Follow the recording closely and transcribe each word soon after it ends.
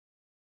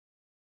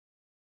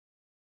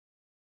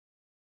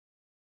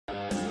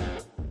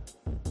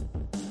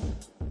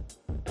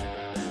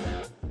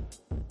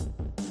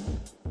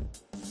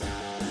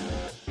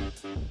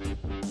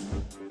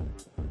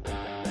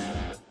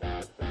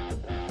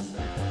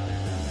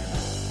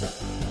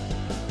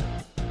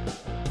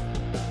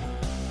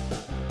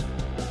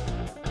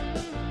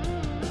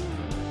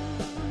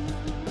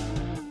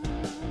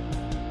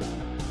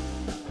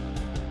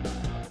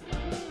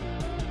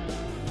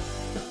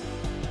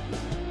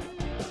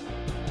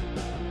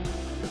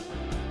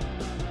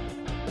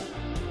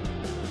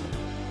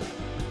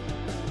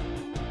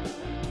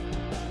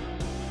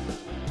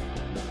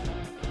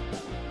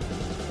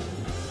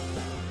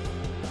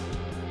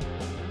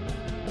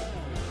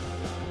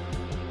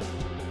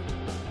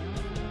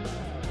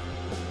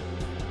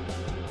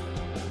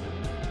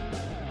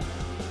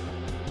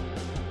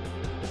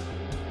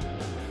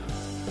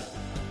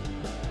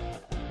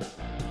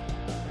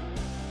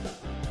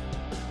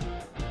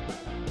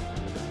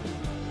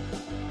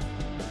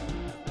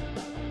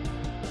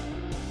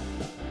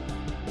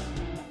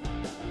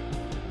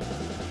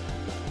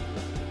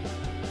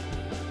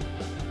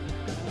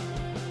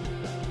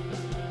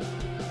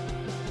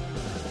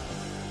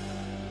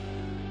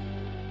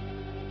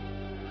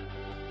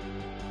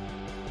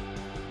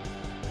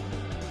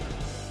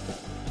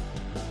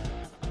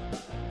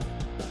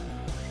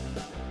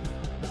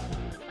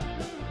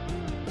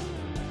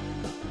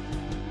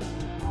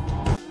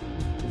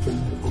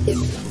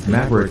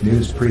Maverick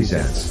News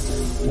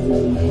presents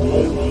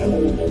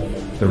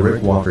The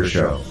Rick Walker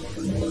Show.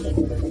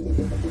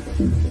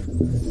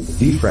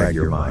 Defrag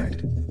your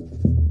mind.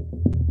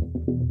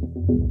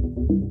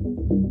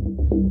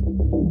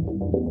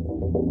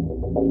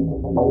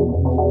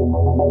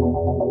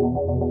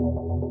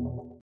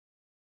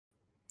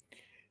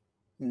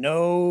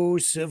 No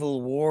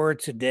civil war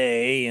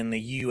today in the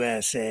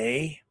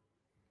USA.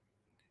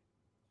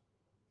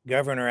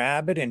 Governor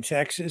Abbott in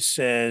Texas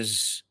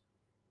says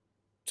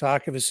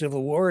talk of a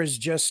civil war is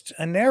just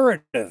a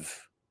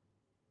narrative.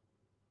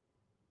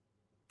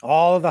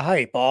 All of the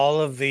hype, all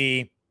of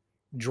the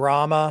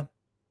drama,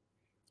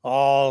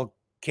 all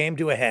came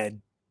to a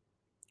head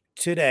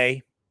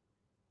today.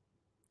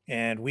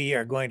 And we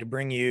are going to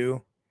bring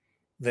you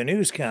the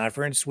news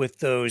conference with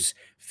those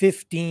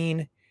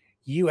 15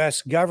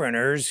 U.S.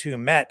 governors who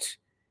met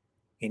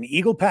in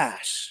Eagle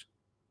Pass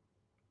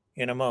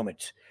in a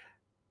moment.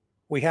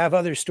 We have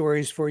other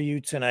stories for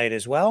you tonight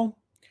as well.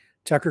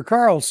 Tucker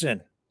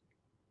Carlson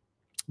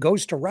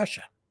goes to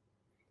Russia.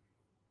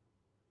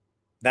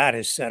 That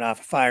has set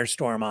off a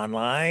firestorm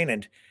online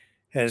and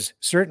has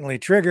certainly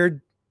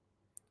triggered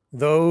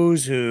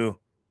those who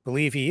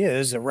believe he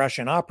is a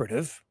Russian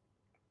operative.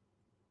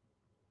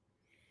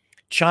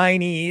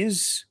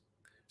 Chinese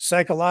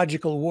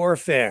psychological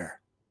warfare.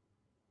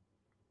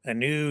 A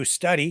new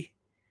study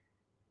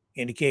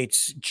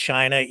indicates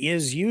China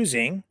is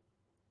using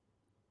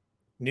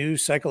new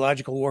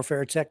psychological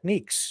warfare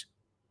techniques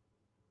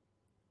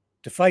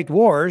to fight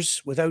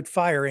wars without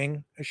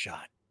firing a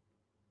shot.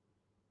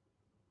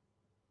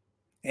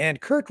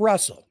 And Kurt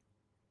Russell,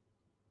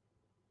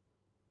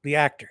 the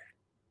actor,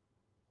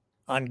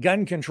 on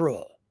gun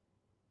control,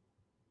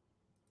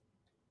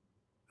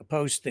 a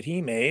post that he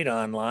made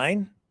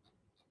online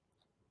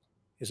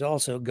is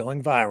also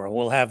going viral.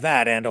 We'll have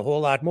that and a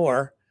whole lot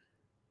more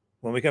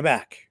when we come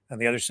back on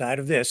the other side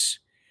of this,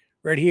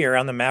 right here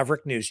on the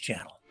Maverick News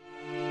Channel.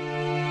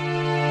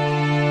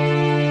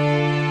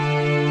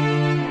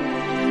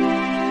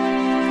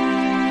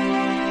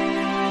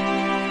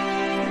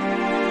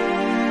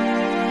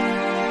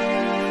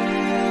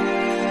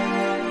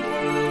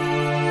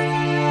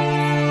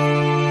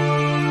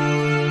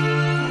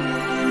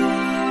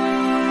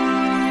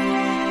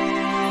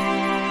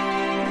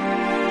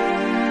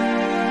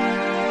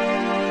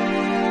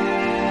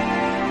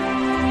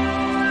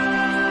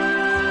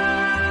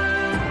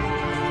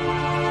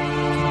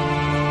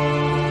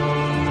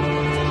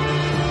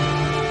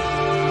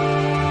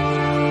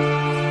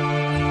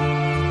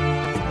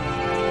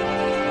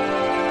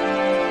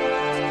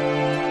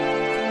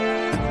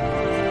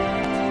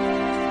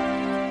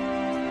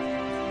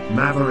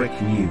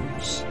 Maverick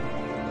News.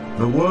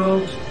 The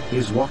world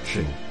is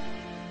watching.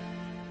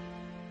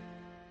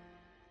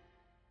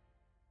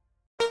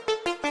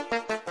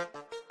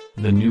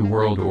 The New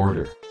World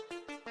Order.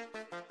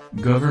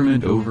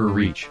 Government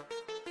overreach.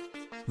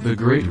 The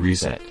Great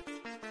Reset.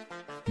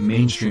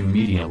 Mainstream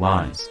media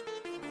lies.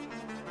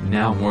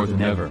 Now more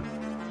than ever,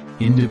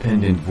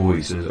 independent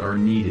voices are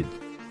needed.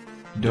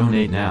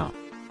 Donate now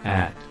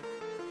at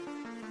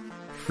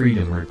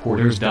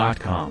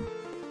freedomreporters.com.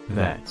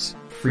 That's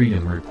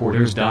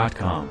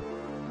freedomreporters.com.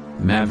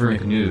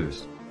 Maverick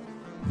News.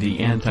 The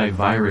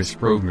antivirus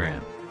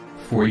program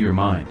for your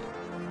mind.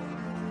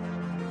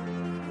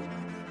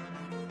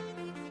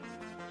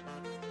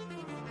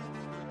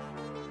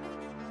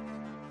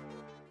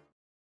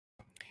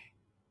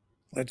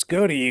 Let's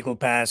go to Eagle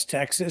Pass,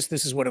 Texas.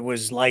 This is what it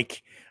was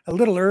like a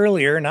little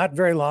earlier, not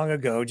very long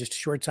ago, just a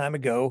short time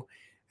ago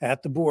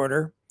at the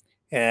border,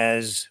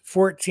 as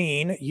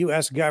 14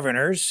 U.S.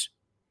 governors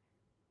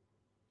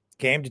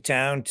came to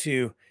town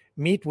to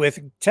meet with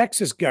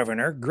Texas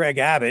Governor Greg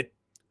Abbott,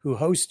 who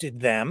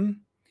hosted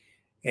them.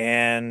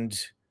 And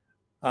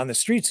on the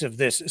streets of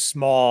this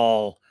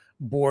small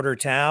border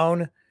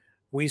town,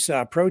 we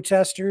saw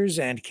protesters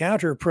and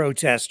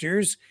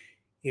counter-protesters.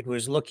 It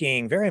was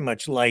looking very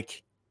much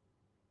like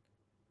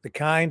the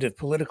kind of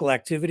political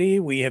activity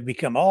we have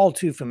become all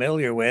too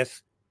familiar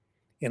with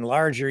in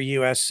larger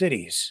U.S.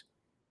 cities.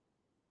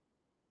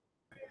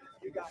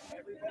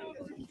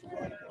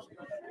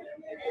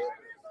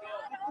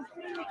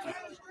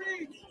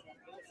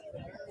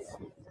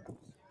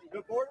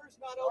 The border's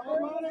not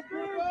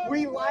open.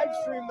 We live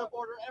stream the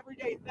border every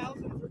day.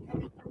 Thousands are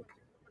coming through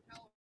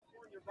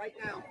California right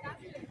now.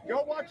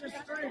 Go watch a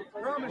stream.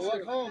 Promise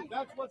you. Home.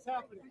 That's what's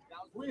happening.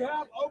 We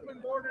have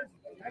open borders,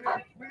 and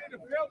we need to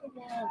build them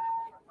all.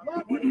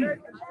 Look, we send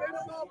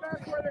them all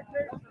back where they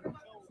came from.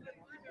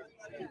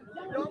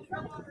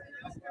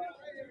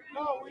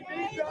 No, we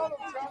need Donald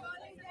Trump.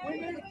 We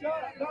need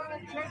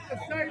Donald Trump to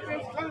save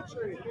this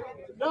country.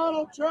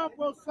 Donald Trump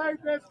will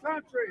save this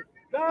country.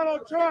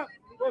 Donald Trump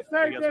will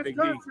save this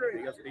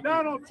country.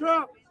 Donald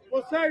Trump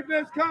will save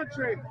this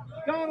country.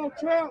 Donald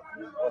Trump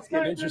will save this country. It's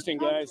getting interesting,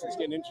 guys. It's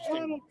getting interesting.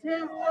 Donald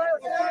Trump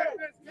will save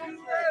this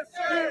country.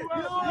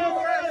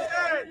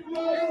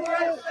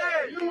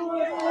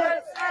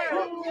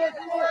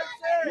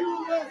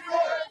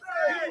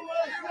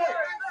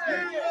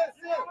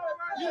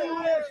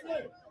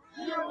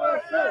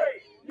 USA.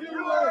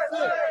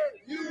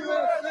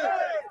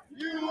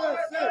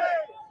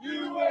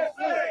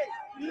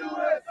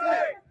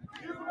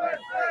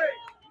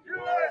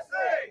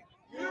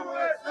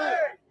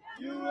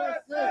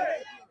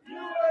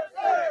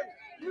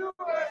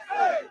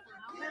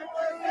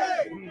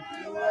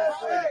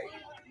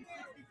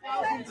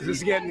 This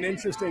is getting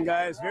interesting,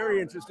 guys.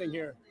 Very interesting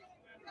here.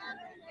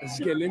 This is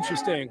getting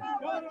interesting.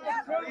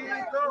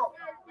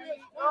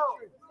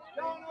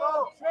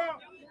 Donald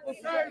Trump will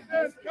save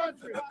this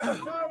country.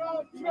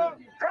 Donald Trump.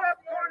 Trump 2024.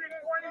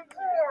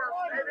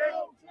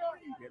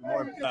 Get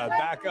more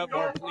backup,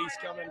 more police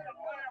coming.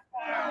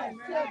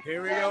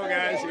 Here we go,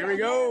 guys. Here we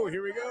go.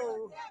 Here we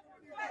go.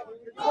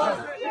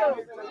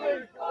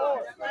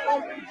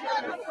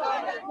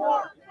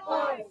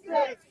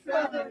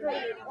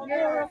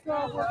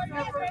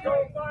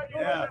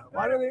 Yeah.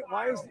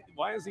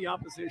 Why is the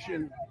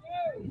opposition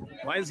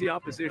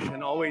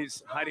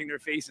always hiding their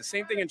faces?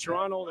 Same thing in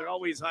Toronto. They're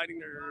always hiding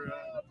their.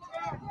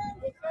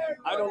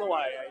 I don't know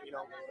why.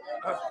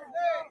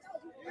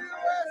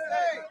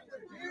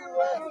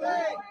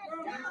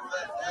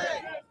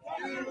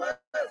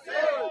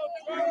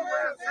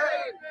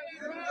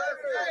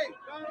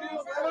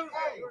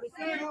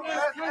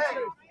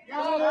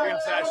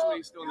 Prince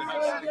Ashley still in the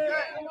house. Here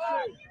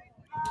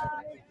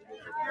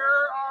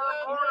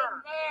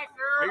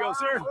you go,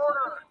 sir.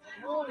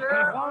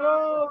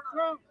 Donald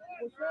Trump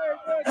will save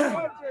this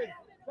country.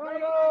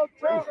 Donald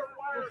Trump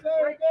will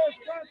save this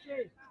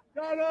country.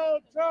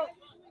 Donald Trump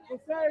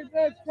will save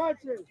this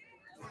country.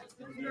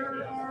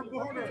 Secure our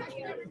border.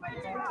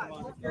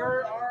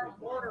 Secure our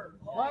border.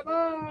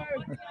 Bye-bye.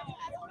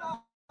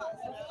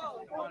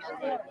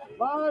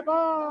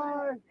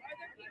 Bye-bye.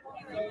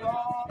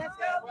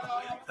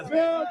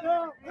 Build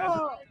that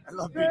wall. I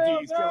love Big D.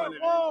 He's killing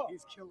it.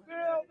 He's killing it.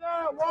 Build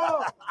that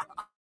wall.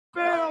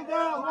 Build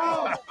that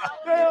wall.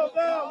 Build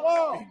that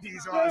wall. Big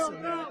D's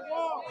awesome, man.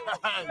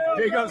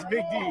 Big ups,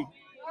 Big D. Build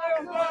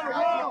that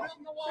wall.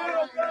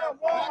 Build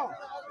that wall.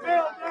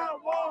 Build that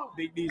wall.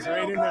 Big D's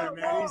right in there,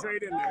 man. He's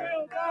right in there.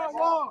 Build that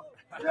wall.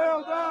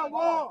 Build that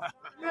wall.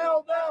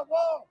 Build that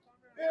wall.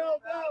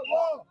 Build that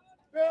wall.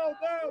 Build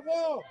that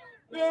wall.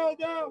 Build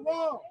that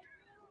wall.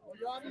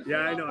 Yeah,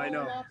 I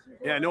know.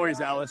 Yeah, no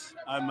worries, Alice.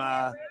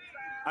 I'm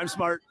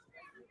smart.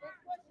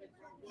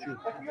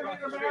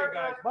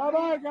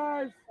 Bye-bye,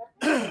 guys.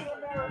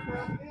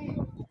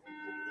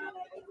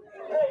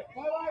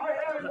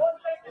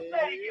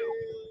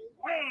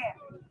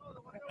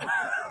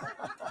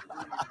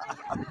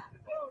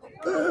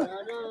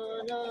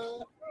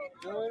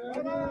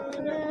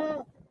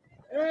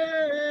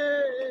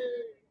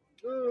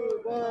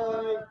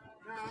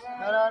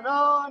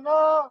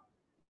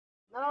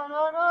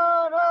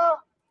 No.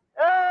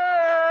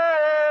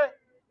 Hey,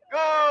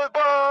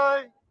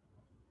 goodbye.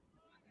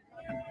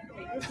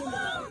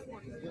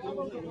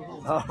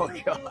 Oh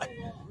God!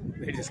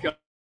 They just got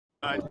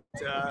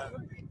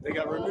they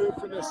got removed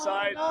from the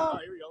side. Oh,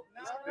 here we go.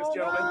 This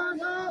gentleman.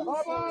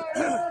 Bye-bye.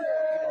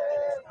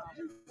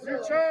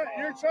 You're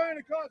trying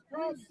to cause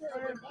problems.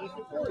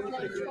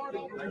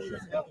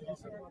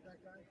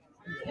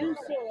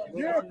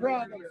 You're a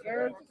problem,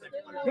 sir.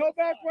 Go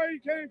back where you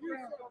came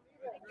from.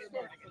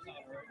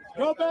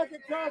 Go back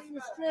across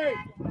the street.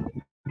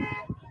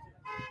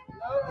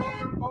 No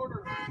open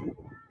border.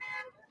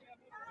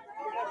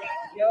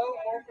 No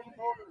open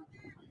border.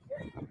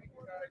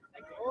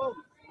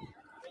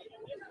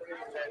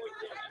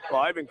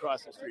 Well, I've been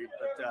crossing the street,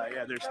 but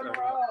yeah, there's no.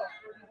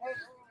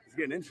 It's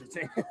getting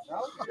interesting.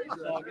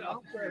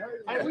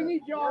 Hey, we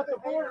need y'all at the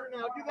border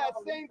now. Do that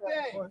same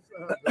thing.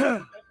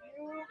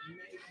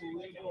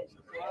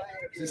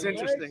 This is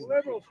interesting.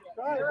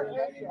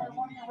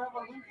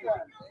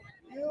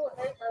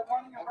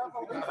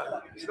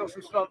 Still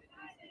some stuff.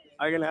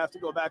 I'm gonna have to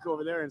go back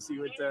over there and see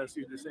what they're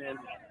saying.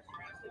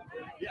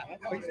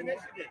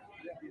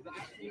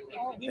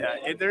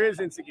 Yeah, there is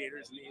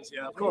instigators in these.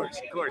 Yeah, of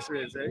course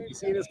there is. You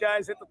see this,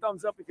 guys? Hit the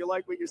thumbs up if you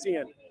like what you're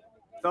seeing.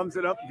 Thumbs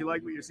it up if you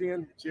like what you're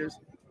seeing. Cheers.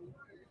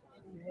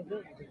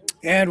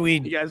 And we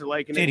you guys are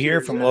liking did it. hear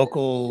Cheers, from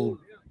local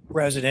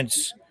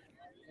residents,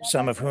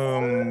 some of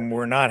whom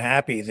were not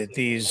happy that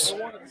these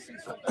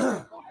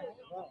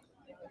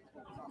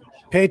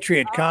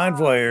Patriot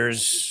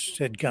convoyers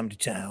had come to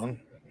town.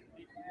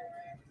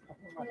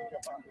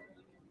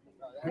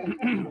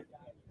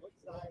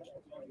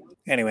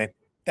 Anyway,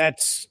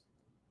 that's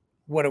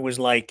what it was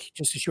like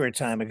just a short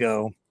time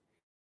ago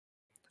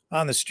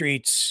on the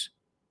streets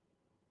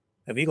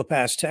of Eagle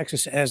Pass,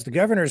 Texas, as the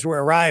governors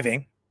were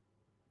arriving.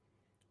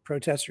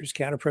 Protesters,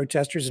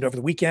 counter-protesters, and over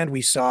the weekend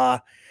we saw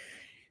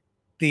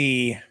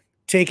the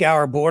Take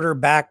Our Border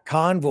Back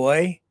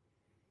convoy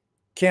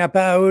camp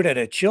out at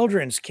a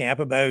children's camp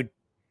about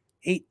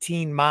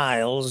 18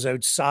 miles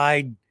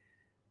outside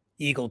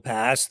Eagle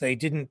Pass. They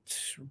didn't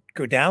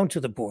go down to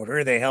the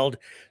border. They held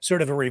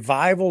sort of a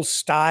revival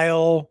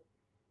style,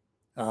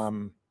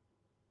 what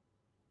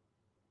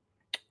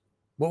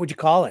would you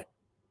call it?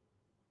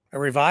 A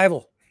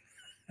revival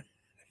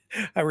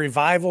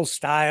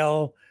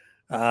style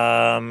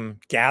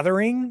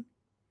gathering,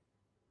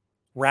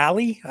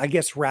 rally. I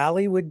guess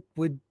rally would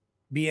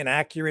be an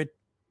accurate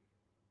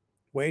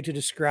way to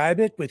describe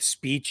it, with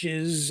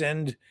speeches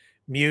and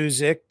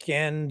music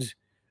and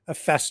a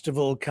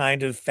festival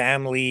kind of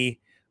family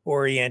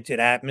oriented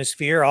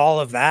atmosphere, all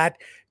of that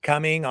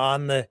coming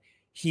on the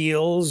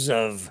heels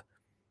of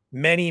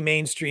many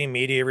mainstream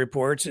media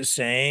reports as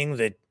saying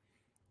that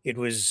it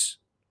was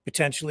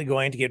potentially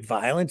going to get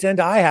violent. And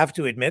I have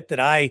to admit that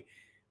I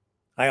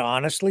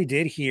honestly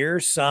did hear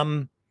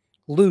some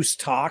loose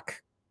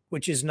talk,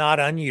 which is not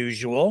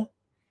unusual,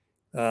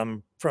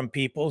 from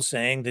people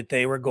saying that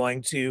they were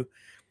going to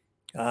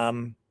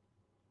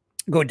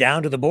go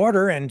down to the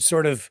border and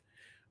sort of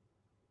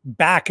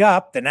back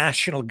up the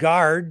National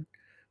Guard,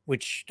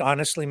 which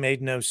honestly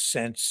made no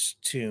sense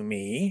to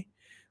me.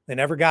 They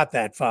never got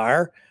that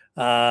far.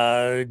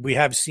 We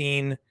have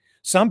seen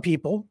some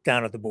people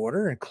down at the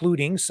border,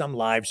 including some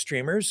live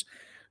streamers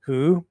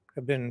who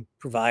have been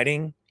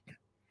providing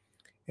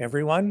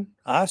everyone,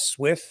 us,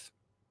 with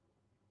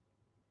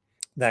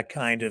that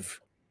kind of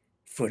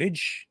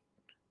footage,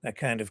 that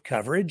kind of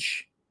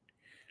coverage.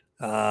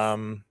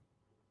 And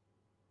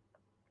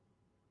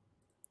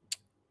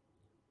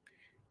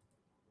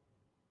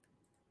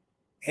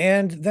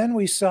then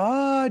we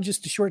saw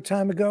just a short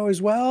time ago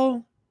as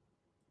well,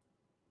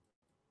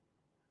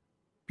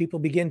 people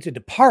begin to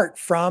depart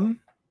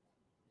from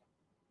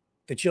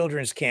the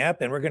children's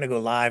camp. And we're going to go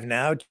live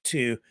now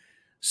to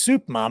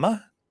Soup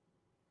Mama,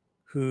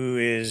 who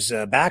is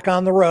back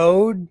on the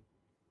road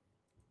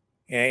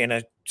in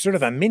a sort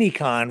of a mini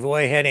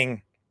convoy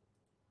heading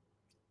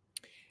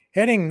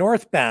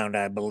northbound,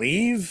 I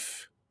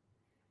believe.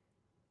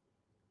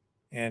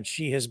 And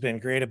she has been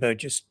great about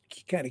just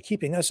kind of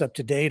keeping us up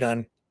to date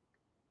on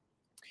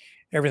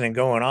everything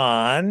going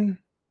on.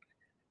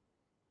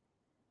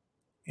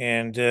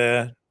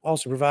 And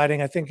also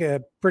providing, I think,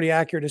 a pretty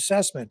accurate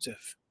assessment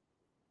of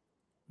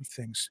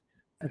things.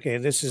 Okay,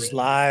 this is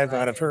live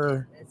out of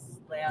her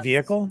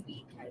vehicle.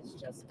 Week has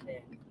just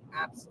been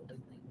absolutely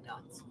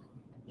nuts.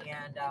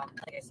 And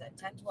like I said,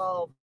 10,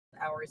 12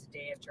 hours a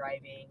day of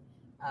driving.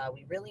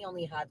 We really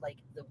only had like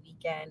the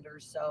weekend or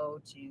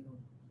so to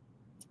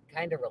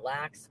kind of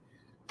relax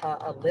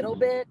a little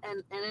bit.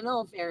 And in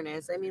all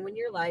fairness, I mean, when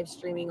you're live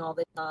streaming all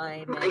the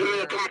time,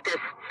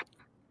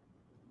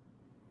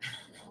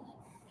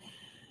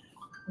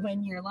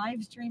 when you're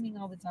live streaming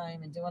all the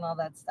time and doing all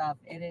that stuff,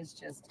 it is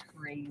just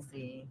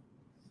crazy.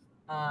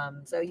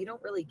 So you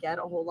don't really get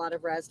a whole lot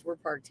of rest. We're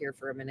parked here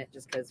for a minute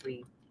just because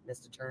we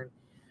missed a turn.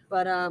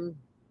 But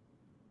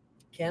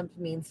camp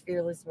means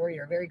fearless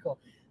warrior. Very cool.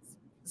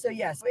 So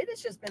yeah, so it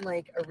has just been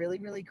like a really,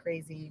 really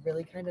crazy,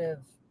 really kind of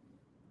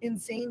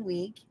insane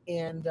week,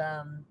 and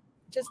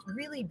just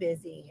really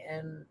busy.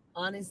 And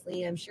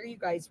honestly, I'm sure you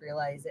guys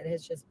realize it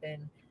has just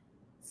been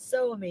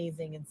so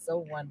amazing and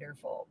so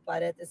wonderful.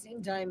 But at the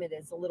same time, it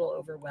is a little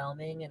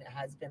overwhelming, and it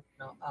has been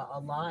a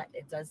lot.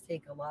 It does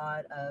take a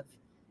lot of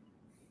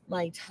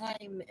my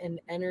time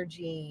and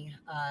energy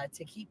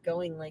to keep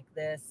going like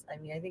this. I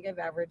mean, I think I've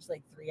averaged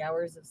like 3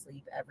 hours of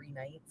sleep every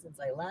night since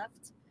I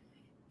left,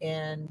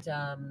 and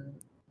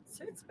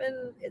so it's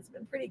been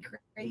pretty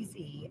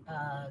crazy.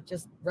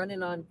 Just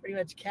running on pretty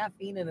much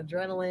caffeine and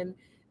adrenaline,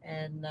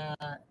 and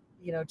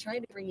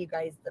trying to bring you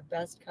guys the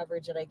best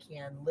coverage that I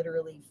can.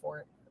 Literally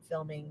for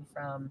filming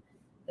from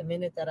the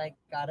minute that I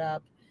got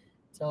up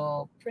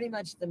till pretty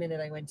much the minute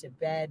I went to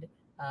bed.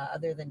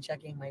 Other than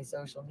checking my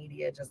social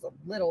media just a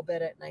little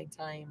bit at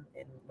nighttime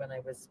and when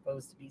I was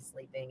supposed to be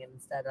sleeping, and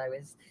instead I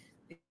was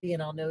being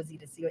all nosy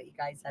to see what you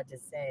guys had to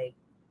say.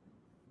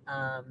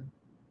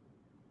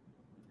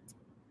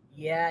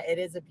 Yeah, it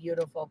is a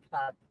beautiful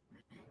pup.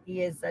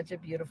 He is such a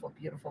beautiful,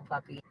 beautiful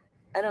puppy.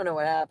 I don't know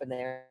what happened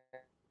there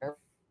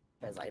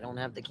because I don't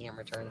have the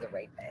camera turned the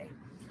right way,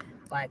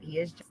 but he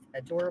is just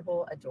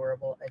adorable,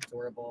 adorable,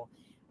 adorable.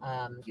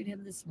 Viewed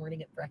him this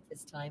morning at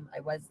breakfast time.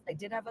 I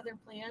did have other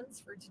plans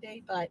for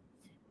today, but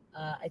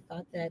I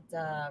thought that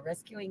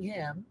rescuing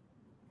him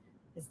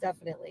is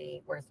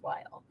definitely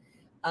worthwhile.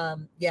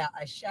 Yeah,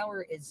 a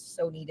shower is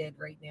so needed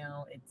right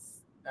now.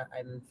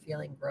 I'm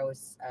feeling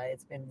gross.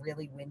 It's been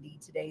really windy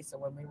today, so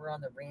when we were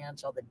on the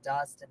ranch, all the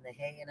dust and the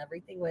hay and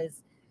everything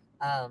was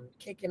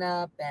kicking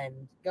up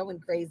and going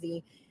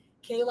crazy.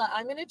 Kayla,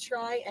 I'm gonna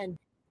try and.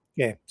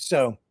 Okay,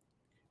 so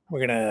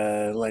we're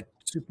gonna let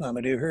Soup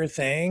Mama do her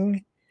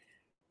thing,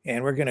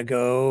 and we're gonna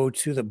go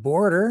to the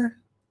border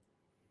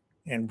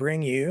and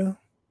bring you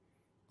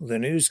the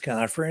news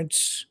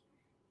conference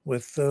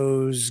with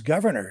those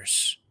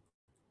governors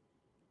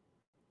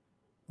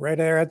right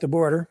there at the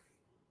border,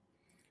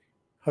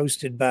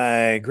 hosted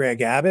by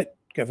Greg Abbott,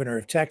 governor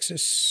of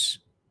Texas.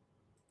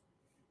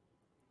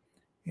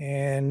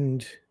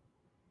 And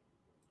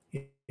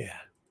yeah,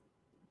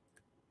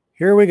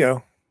 here we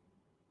go.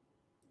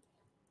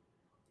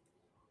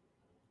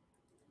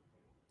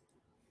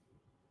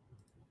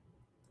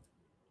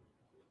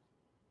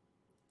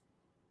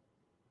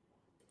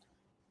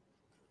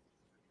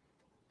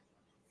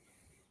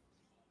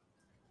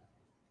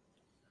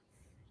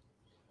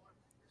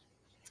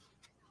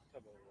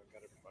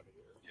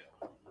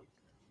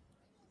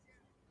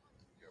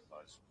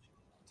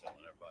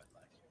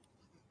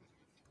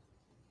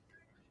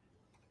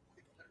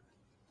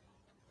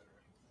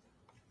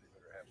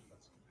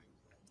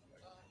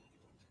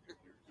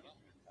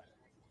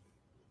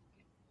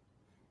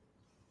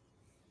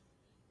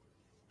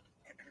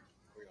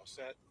 We all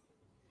set?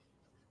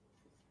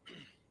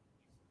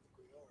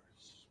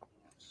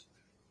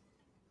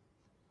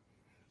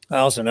 I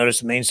also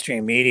noticed the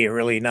mainstream media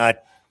really not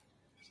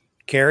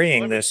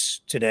carrying this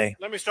today.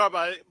 Let me start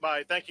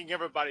by thanking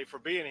everybody for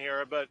being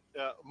here. But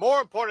more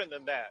important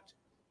than that,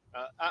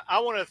 I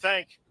want to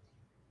thank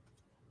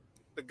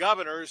the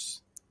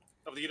governors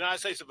of the United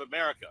States of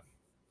America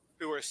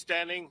who are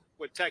standing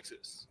with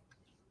Texas.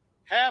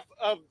 Half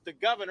of the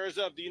governors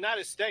of the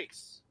United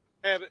States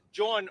have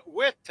joined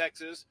with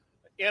Texas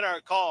in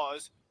our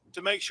cause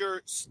to make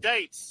sure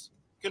states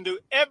can do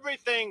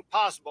everything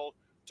possible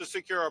to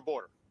secure our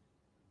border.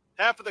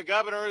 Half of the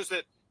governors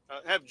that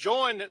have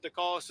joined the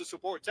cause to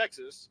support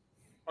Texas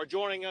are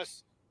joining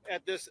us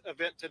at this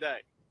event today.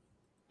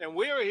 And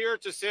we are here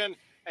to send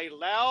a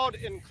loud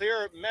and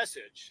clear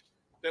message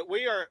that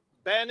we are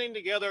banding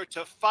together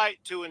to fight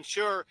to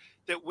ensure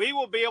that we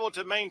will be able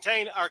to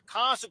maintain our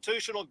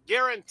constitutional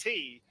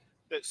guarantee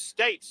that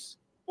states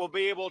will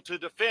be able to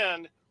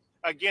defend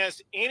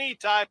against any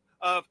type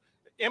of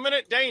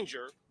imminent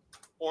danger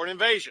or an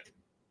invasion.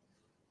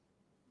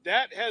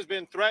 That has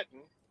been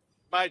threatened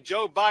by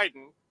Joe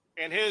Biden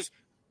and his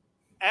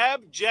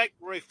abject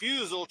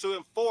refusal to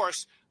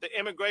enforce the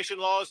immigration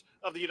laws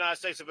of the United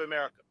States of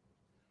America.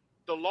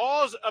 The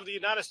laws of the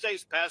United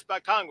States passed by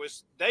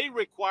Congress, they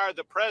require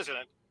the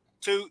president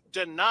to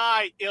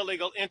deny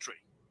illegal entry.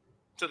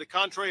 To the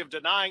contrary of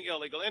denying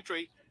illegal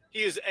entry,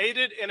 he has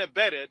aided and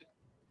abetted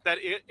that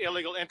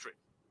illegal entry.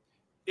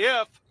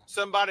 If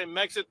somebody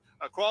makes it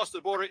across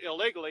the border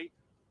illegally,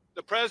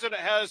 the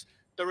president has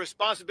the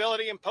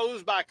responsibility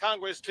imposed by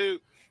Congress to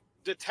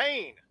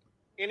detain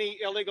any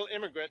illegal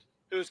immigrant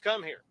who's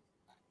come here.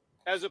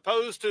 As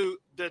opposed to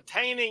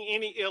detaining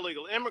any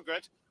illegal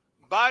immigrant,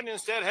 Biden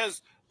instead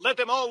has let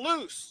them all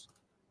loose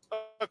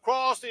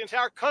across the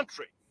entire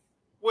country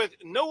with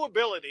no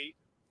ability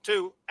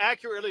to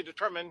accurately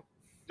determine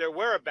their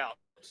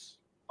whereabouts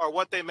or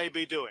what they may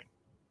be doing.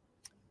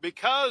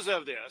 Because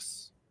of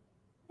this,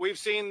 we've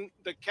seen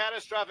the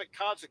catastrophic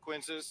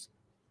consequences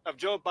of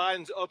Joe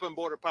Biden's open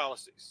border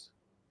policies.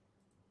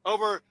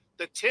 Over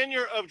the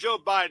tenure of Joe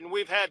Biden,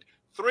 we've had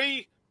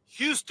 3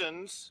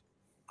 Houstons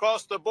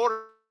cross the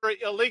border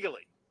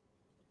illegally,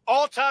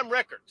 all-time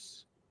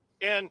records.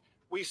 And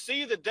we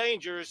see the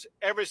dangers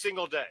every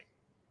single day.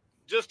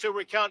 Just to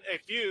recount a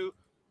few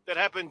that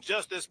happened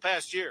just this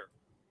past year.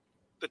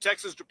 The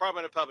Texas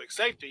Department of Public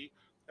Safety,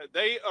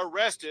 they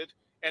arrested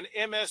an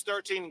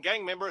MS-13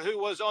 gang member who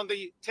was on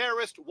the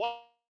terrorist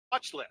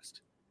watch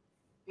list.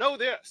 Know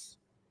this,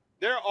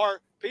 there are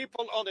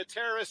people on the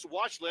terrorist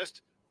watch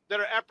list that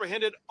are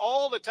apprehended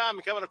all the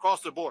time coming across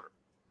the border.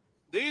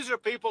 These are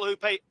people who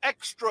pay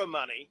extra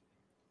money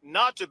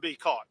not to be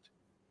caught.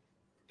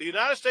 The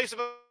United States of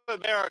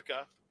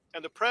America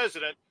and the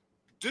president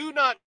do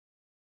not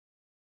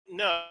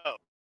know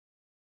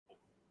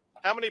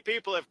how many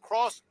people have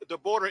crossed the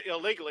border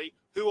illegally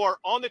who are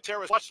on the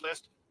terrorist watch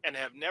list and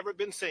have never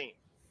been seen.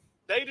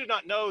 They do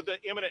not know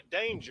the imminent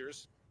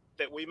dangers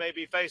that we may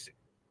be facing.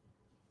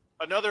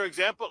 Another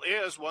example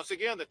is, once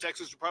again, the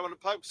Texas Department of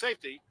Public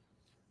Safety.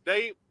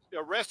 They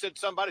arrested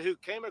somebody who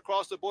came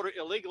across the border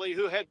illegally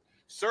who had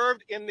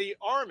served in the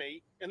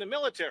army, in the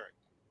military,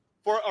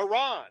 for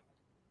Iran.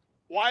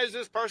 Why is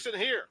this person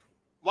here?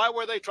 Why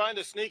were they trying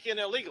to sneak in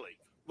illegally?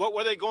 What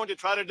were they going to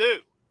try to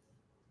do?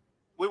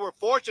 We were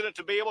fortunate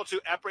to be able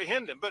to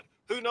apprehend him, but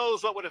who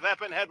knows what would have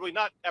happened had we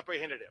not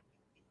apprehended him.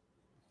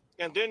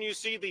 And then you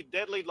see the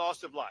deadly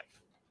loss of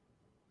life.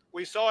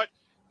 We saw it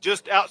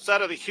just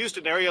outside of the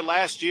Houston area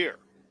last year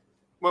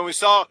when we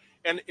saw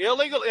an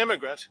illegal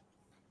immigrant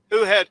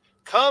who had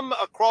come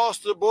across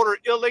the border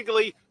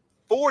illegally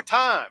 4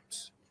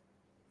 times,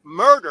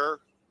 murder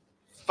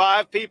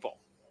 5 people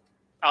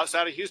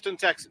outside of Houston,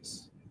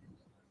 Texas.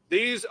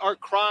 These are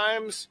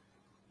crimes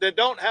that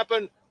don't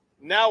happen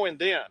now and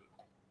then.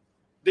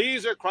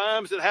 These are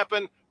crimes that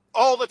happen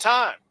all the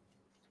time.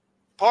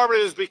 Part of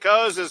it is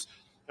because, as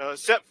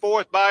set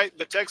forth by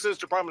the Texas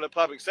Department of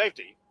Public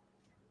Safety,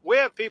 we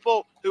have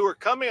people who are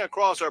coming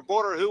across our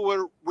border who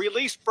were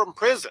released from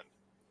prison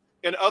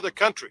in other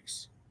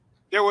countries.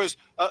 There was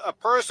a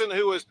person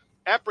who was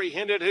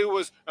apprehended who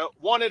was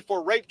wanted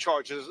for rape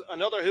charges,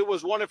 another who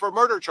was wanted for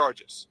murder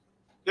charges.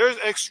 There's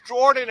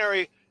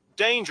extraordinary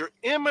danger,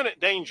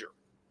 imminent danger,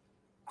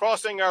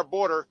 crossing our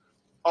border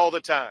all the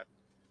time.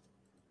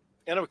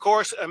 And of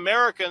course,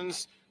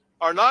 Americans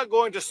are not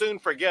going to soon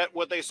forget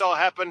what they saw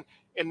happen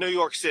in New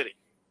York City,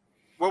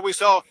 where we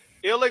saw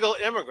illegal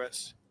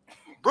immigrants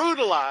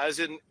brutalize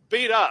and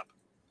beat up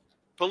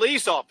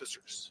police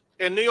officers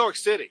in New York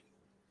City,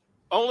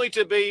 only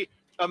to be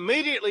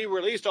immediately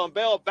released on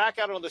bail back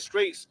out on the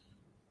streets,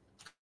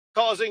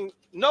 causing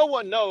no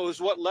one knows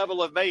what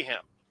level of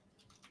mayhem.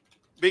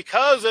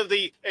 Because of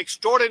the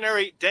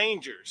extraordinary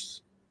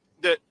dangers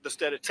that the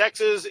state of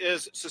Texas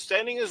is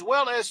sustaining, as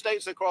well as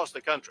states across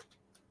the country.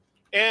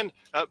 And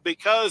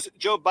because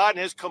Joe Biden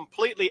has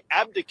completely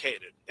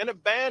abdicated and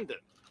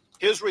abandoned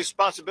his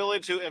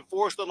responsibility to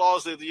enforce the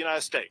laws of the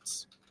United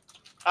States.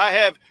 I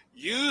have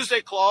used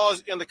a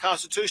clause in the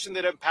Constitution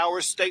that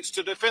empowers states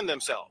to defend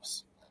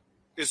themselves.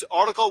 It's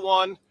Article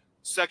 1,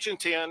 Section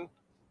 10,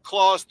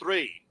 Clause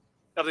 3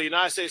 of the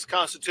United States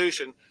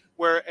Constitution,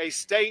 where a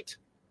state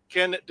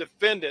can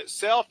defend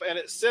itself and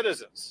its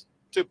citizens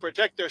to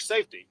protect their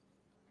safety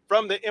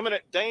from the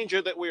imminent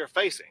danger that we are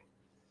facing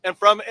and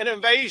from an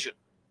invasion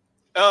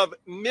of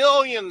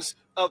millions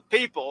of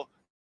people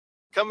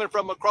coming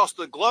from across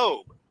the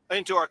globe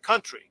into our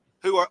country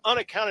who are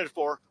unaccounted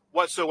for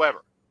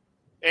whatsoever.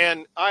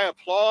 And I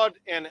applaud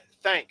and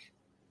thank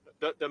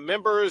the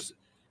members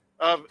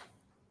of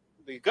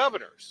the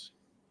governors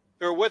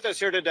who are with us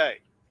here today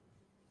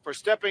for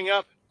stepping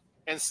up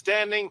and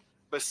standing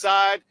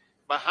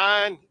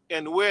behind,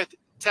 and with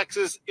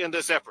Texas in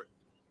this effort.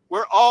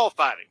 We're all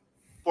fighting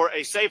for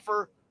a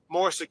safer,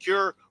 more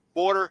secure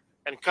border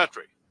and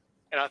country.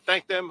 And I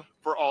thank them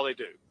for all they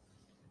do.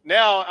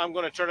 Now I'm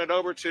going to turn it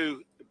over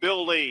to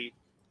Bill Lee,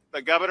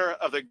 the governor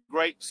of the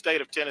great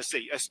state of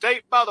Tennessee, a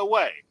state, by the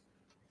way,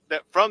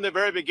 that from the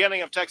very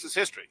beginning of Texas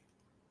history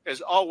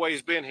has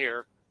always been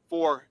here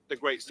for the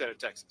great state of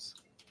Texas.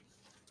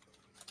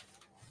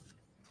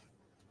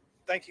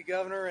 Thank you,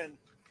 Governor. And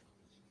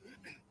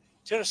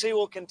Tennessee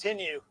will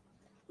continue.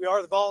 We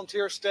are the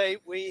volunteer state.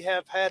 We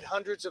have had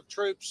hundreds of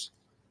troops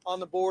on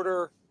the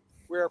border.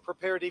 We are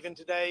prepared even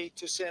today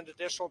to send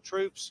additional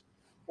troops,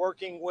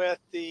 working with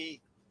the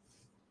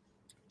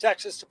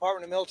Texas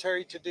Department of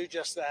Military to do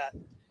just that.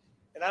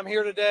 And I'm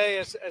here today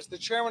as the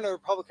chairman of the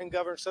Republican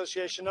Governors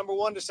Association, number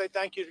one, to say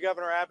thank you to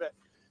Governor Abbott,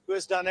 who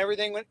has done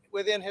everything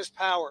within his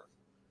power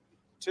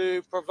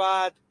to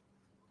provide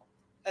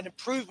an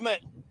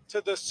improvement to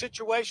the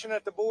situation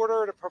at the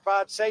border, to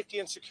provide safety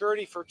and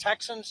security for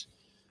Texans,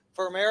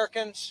 for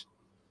Americans.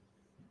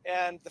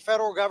 And the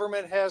federal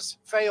government has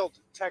failed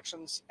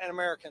Texans and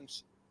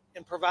Americans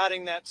in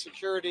providing that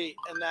security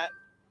and that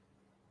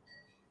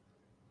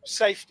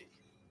safety.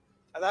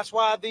 And that's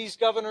why these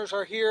governors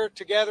are here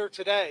together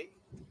today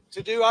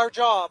to do our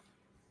job,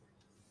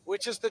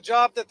 which is the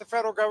job that the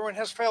federal government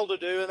has failed to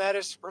do, and that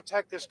is to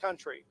protect this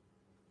country.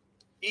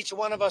 Each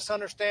one of us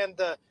understand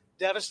the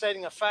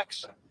devastating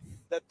effects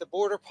that the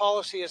border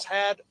policy has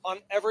had on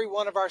every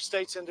one of our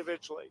states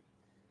individually.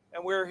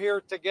 And we're here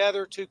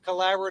together to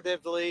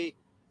collaboratively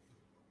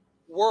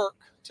work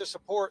to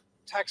support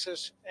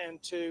Texas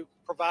and to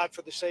provide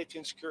for the safety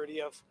and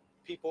security of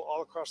people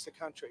all across the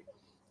country.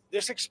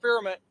 This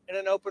experiment in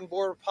an open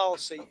border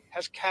policy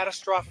has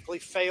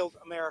catastrophically failed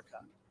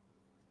America.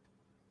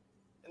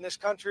 And this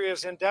country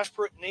is in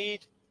desperate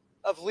need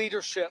of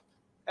leadership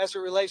as it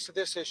relates to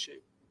this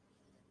issue.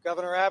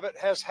 Governor Abbott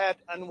has had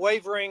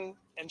unwavering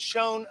and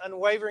shown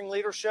unwavering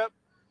leadership,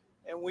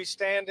 and we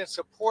stand in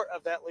support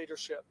of that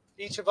leadership,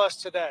 each of us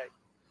today.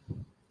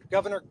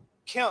 Governor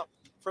Kemp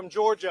from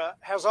Georgia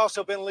has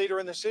also been a leader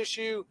in this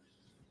issue,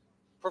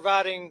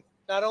 providing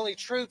not only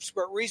troops,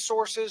 but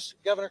resources.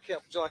 Governor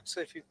Kemp, would you like to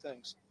say a few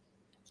things?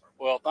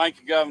 Well, thank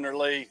you, Governor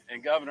Lee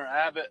and Governor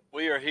Abbott.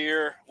 We are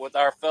here with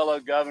our fellow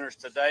governors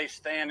today,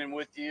 standing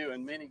with you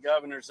and many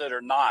governors that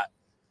are not,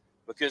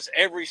 because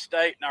every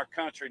state in our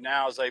country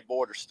now is a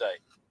border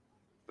state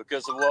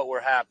because of what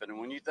we're happening.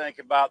 When you think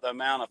about the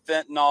amount of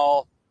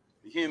fentanyl,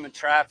 the human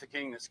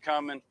trafficking that's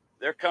coming,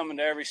 they're coming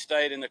to every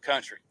state in the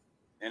country,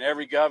 and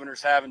every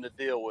governor's having to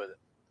deal with it.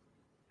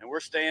 And we're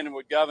standing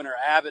with Governor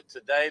Abbott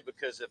today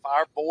because if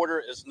our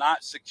border is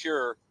not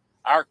secure,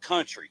 our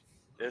country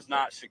is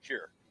not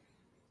secure.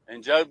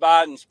 And Joe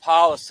Biden's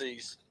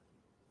policies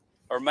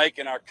are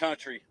making our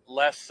country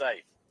less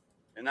safe.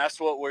 And that's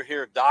what we're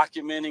here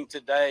documenting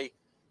today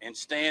and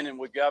standing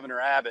with Governor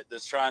Abbott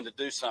that's trying to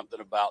do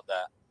something about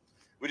that.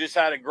 We just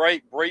had a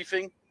great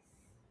briefing.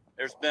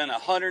 There's been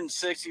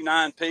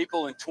 169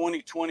 people in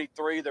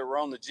 2023 that were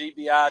on the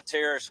GBI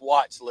terrorist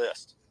watch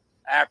list,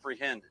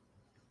 apprehended.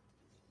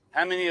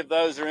 How many of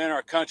those are in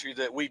our country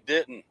that we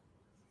didn't,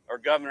 or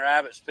Governor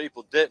Abbott's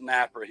people didn't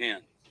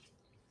apprehend?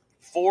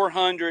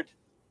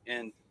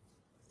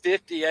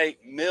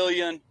 458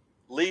 million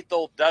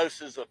lethal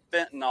doses of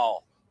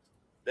fentanyl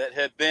that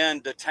have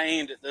been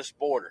detained at this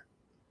border.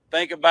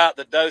 Think about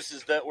the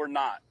doses that were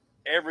not.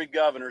 Every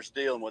governor's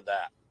dealing with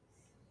that.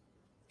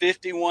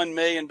 $51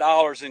 million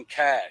in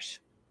cash,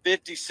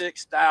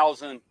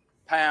 56,000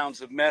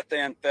 pounds of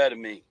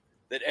methamphetamine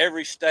that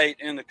every state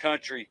in the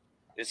country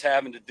is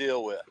having to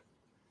deal with.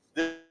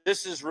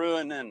 This is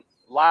ruining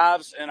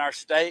lives in our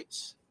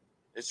states.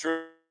 It's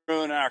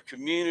ruining our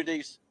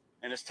communities,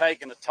 and it's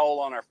taking a toll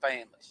on our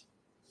families.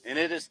 And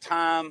it is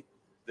time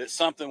that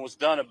something was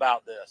done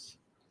about this.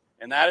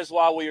 And that is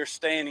why we are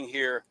standing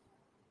here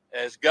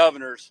as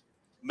governors,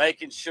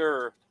 making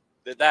sure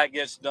that that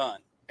gets done.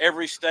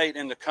 Every state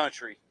in the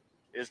country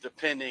is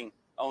depending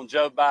on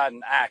Joe Biden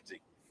acting.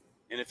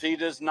 And if he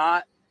does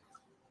not,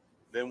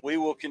 then we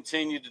will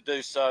continue to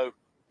do so,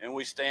 and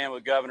we stand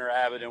with Governor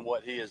Abbott in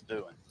what he is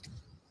doing.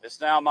 It's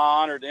now my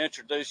honor to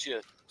introduce you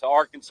to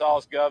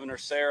Arkansas's Governor,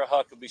 Sarah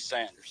Huckabee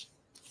Sanders.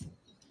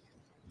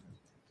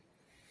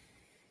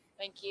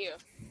 Thank you.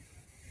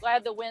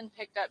 Glad the wind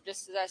picked up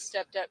just as I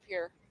stepped up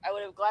here. I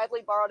would have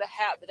gladly borrowed a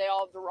hat, but they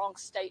all have the wrong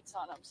states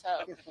on them. So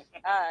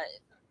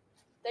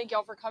thank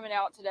y'all for coming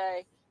out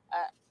today.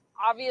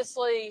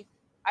 Obviously,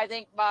 I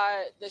think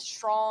by the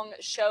strong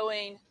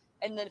showing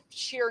and the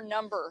sheer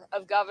number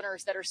of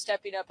governors that are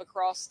stepping up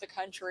across the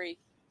country,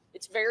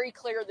 it's very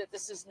clear that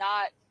this is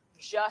not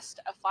just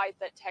a fight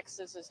that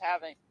Texas is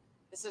having.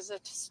 This is a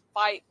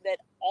fight that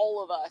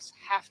all of us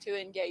have to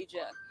engage in.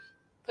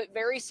 Put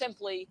very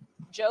simply,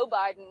 Joe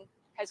Biden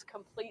has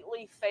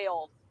completely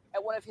failed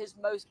at one of his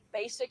most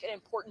basic and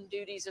important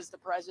duties as the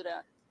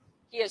president.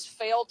 He has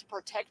failed to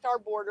protect our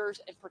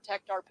borders and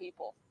protect our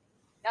people.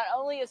 Not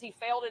only has he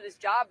failed at his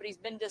job, but he's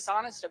been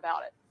dishonest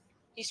about it.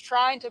 He's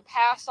trying to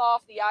pass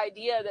off the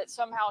idea that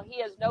somehow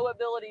he has no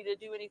ability to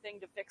do anything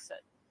to fix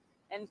it.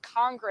 And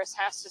Congress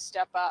has to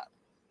step up.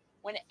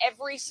 When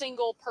every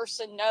single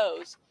person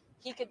knows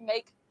he could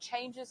make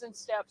changes and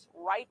steps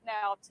right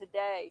now,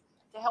 today,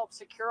 to help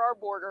secure our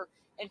border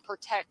and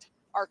protect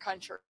our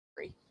country.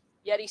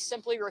 Yet he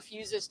simply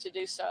refuses to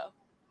do so.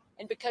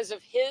 And because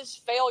of his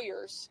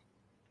failures,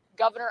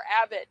 Governor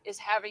Abbott is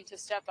having to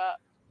step up.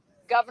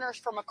 Governors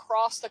from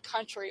across the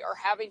country are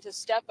having to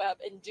step up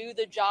and do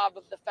the job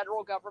of the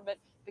federal government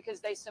because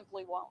they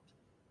simply won't.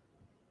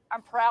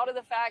 I'm proud of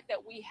the fact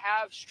that we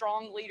have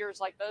strong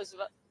leaders like those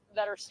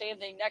that are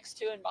standing next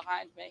to and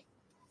behind me.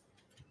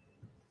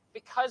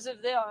 Because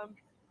of them,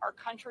 our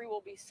country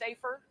will be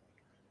safer,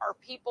 our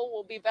people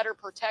will be better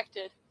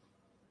protected.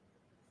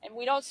 And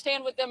we don't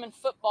stand with them in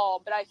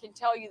football, but I can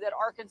tell you that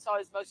Arkansas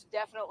is most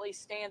definitely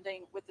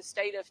standing with the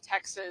state of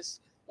Texas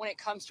when it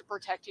comes to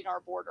protecting our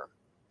border.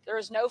 There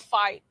is no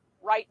fight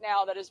right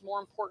now that is more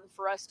important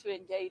for us to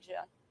engage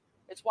in.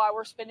 It's why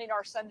we're spending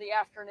our Sunday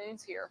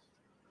afternoons here,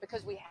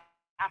 because we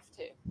have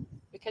to,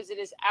 because it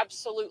is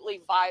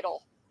absolutely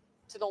vital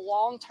to the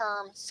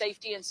long-term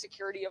safety and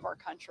security of our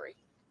country.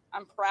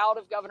 I'm proud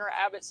of Governor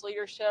Abbott's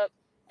leadership,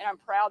 and I'm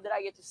proud that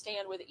I get to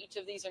stand with each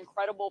of these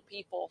incredible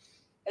people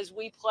as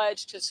we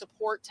pledge to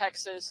support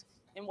Texas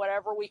in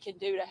whatever we can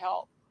do to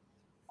help.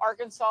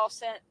 Arkansas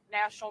sent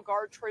National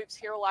Guard troops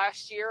here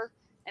last year,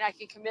 and I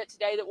can commit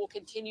today that we'll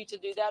continue to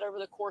do that over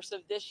the course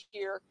of this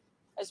year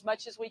as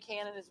much as we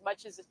can and as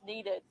much as is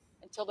needed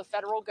until the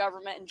federal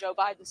government and Joe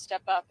Biden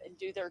step up and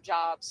do their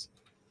jobs.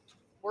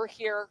 We're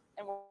here,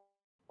 and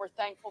we're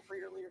thankful for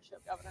your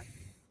leadership, Governor.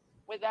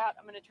 With that,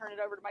 I'm going to turn it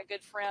over to my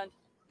good friend,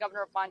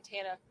 Governor of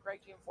Montana,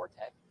 Greg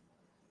Gianforte.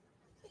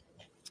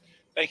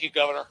 Thank you,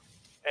 Governor.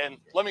 And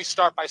let me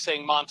start by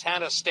saying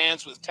Montana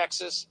stands with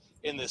Texas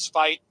in this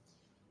fight.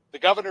 The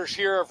governors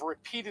here have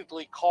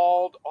repeatedly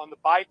called on the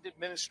Biden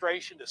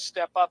administration to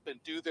step up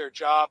and do their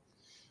job.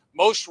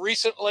 Most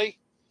recently,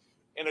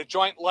 in a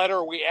joint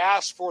letter, we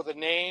asked for the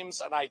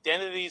names and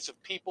identities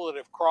of people that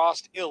have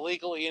crossed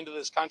illegally into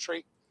this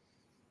country.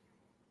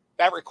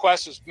 That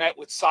request was met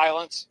with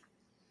silence.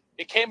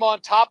 It came on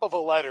top of a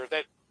letter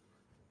that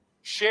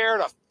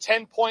shared a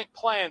 10-point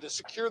plan to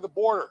secure the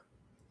border.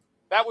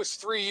 That was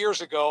 3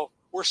 years ago.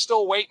 We're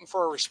still waiting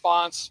for a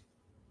response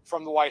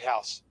from the White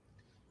House.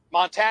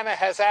 Montana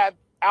has had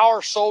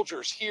our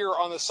soldiers here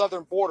on the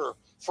southern border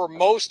for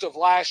most of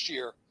last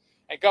year.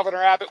 And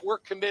Governor Abbott, we're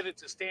committed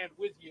to stand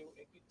with you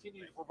and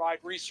continue to provide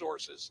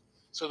resources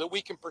so that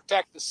we can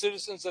protect the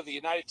citizens of the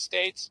United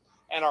States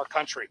and our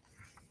country.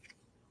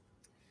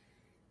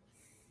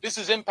 This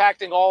is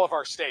impacting all of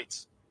our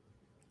states.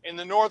 In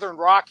the Northern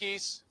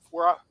Rockies,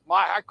 where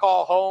I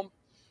call home,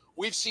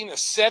 we've seen a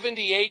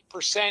 78%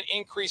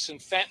 increase in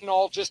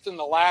fentanyl just in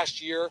the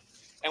last year,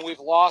 and we've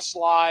lost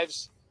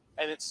lives,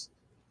 and it's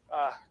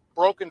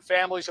broken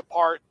families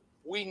apart.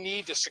 We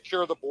need to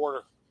secure the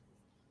border.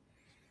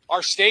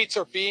 Our states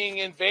are being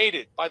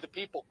invaded by the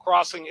people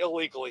crossing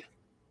illegally.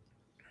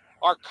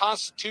 Our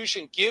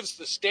Constitution gives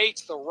the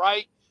states the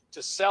right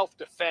to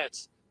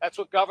self-defense. That's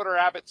what Governor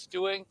Abbott's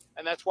doing,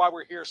 and that's why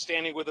we're here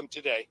standing with him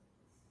today.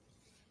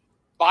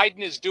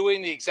 Biden is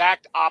doing the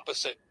exact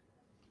opposite.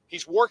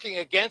 He's working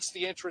against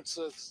the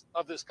interests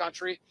of this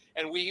country,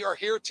 and we are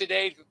here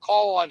today to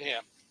call on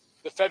him,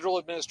 the federal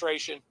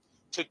administration,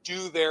 to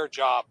do their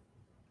job.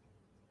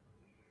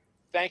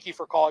 Thank you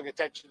for calling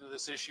attention to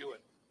this issue, and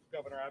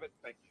Governor Abbott,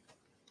 thank you.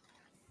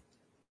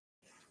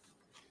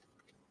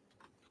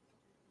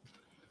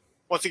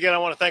 Once again, I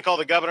want to thank all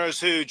the governors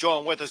who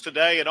joined with us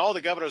today and all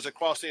the governors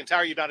across the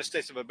entire United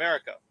States of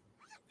America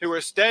who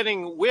are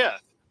standing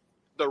with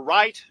the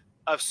right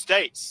of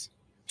states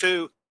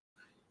to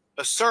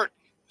assert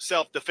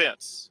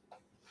self-defense.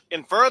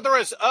 In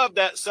furtherance of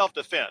that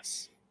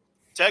self-defense,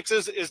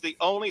 Texas is the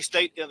only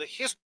state in the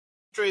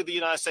history of the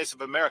United States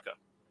of America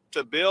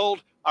to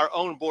build our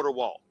own border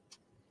wall.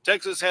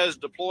 Texas has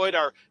deployed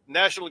our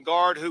National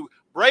Guard who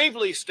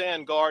bravely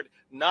stand guard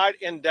night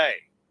and day,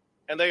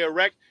 and they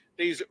erect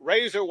these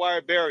razor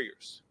wire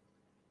barriers.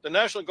 The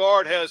National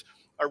Guard has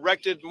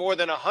erected more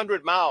than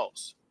 100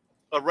 miles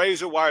of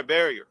razor wire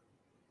barrier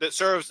that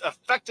serves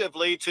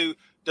effectively to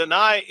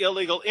deny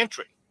illegal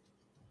entry.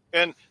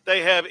 And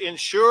they have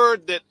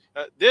ensured that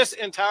this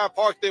entire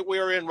park that we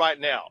are in right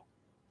now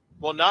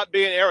will not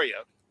be an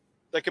area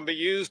that can be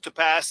used to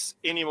pass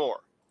anymore.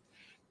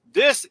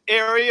 This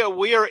area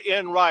we are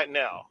in right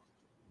now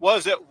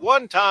was at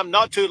one time,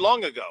 not too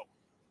long ago,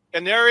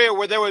 an area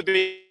where there would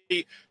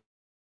be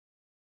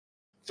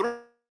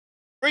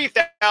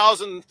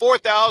 3,000,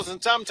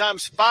 4,000,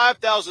 sometimes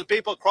 5,000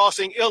 people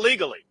crossing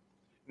illegally.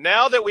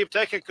 Now that we've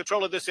taken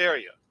control of this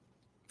area,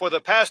 for the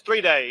past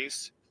 3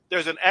 days,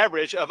 there's an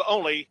average of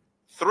only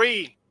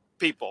 3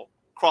 people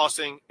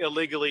crossing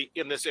illegally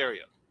in this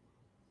area.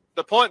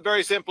 The point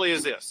very simply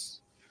is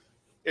this.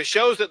 It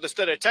shows that the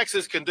state of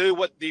Texas can do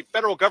what the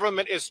federal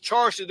government is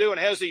charged to do and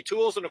has the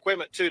tools and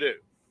equipment to do.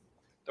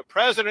 The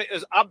president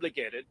is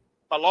obligated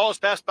by laws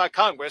passed by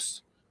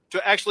Congress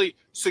to actually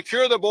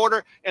secure the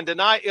border and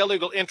deny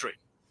illegal entry.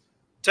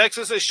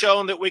 Texas has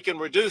shown that we can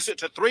reduce it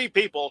to 3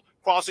 people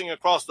crossing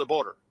across the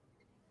border.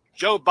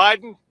 Joe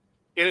Biden,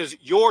 it is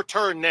your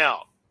turn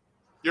now,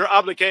 your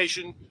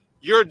obligation,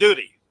 your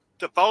duty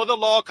to follow the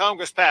law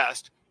Congress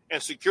passed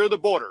and secure the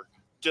border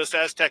just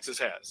as Texas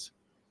has.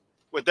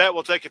 With that,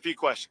 we'll take a few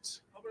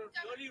questions. The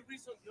only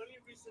reason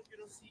you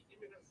don't see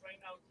immigrants right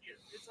now here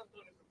is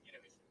Antonio from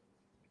Univision.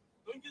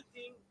 Don't you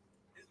think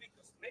it's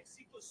because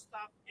Mexico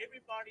stopped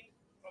everybody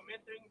from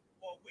entering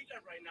what we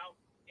got right now,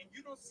 and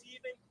you don't see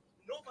even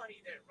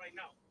nobody there right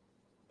now?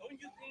 Don't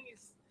you think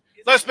it's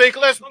let's be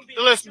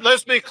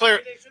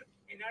clear.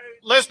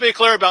 Let's be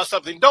clear about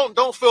something.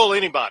 Don't fool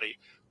anybody.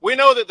 We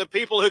know that the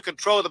people who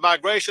control the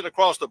migration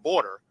across the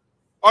border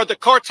are the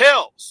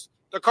cartels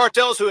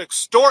who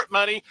extort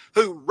money,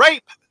 who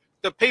rape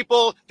the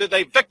people that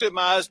they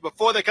victimize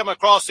before they come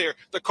across here.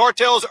 The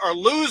cartels are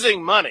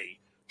losing money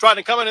trying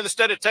to come into the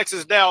state of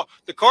Texas now.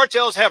 The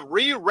cartels have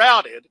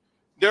rerouted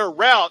their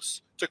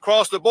routes to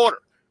cross the border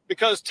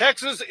because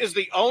Texas is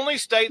the only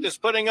state that's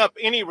putting up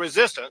any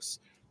resistance,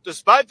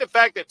 despite the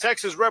fact that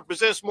Texas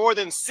represents more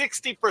than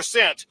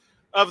 60%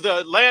 of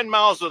the land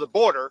miles of the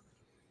border.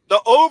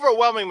 The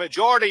overwhelming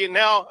majority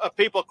now of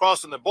people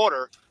crossing the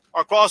border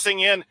are crossing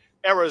in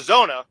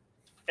Arizona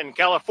and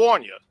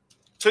California,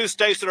 2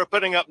 states that are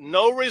putting up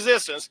no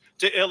resistance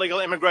to illegal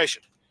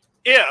immigration.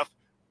 If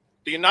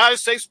the United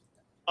States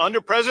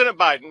under President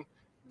Biden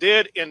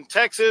did in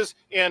Texas,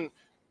 in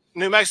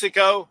New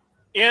Mexico,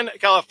 in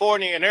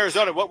California, and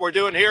Arizona, what we're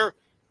doing here,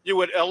 you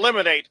would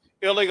eliminate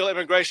illegal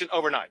immigration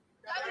overnight.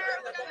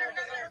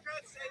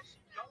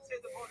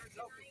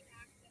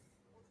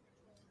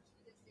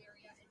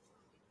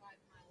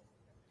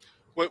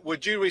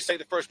 Would you restate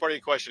the first part of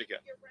your question again?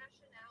 Your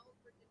rationale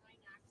for denying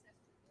access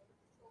to border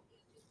patrol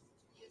agents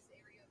to this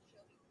area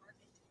shall be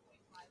parked in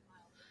 2.5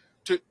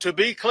 miles. To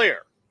be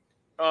clear,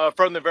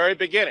 from the very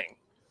beginning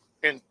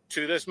and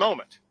to this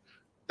moment,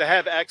 they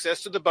have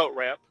access to the boat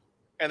ramp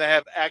and they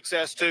have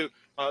access to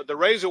the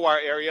razor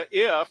wire area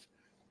if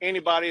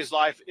anybody's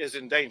life is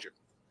in danger.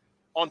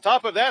 On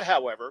top of that,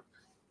 however,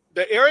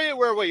 the area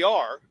where we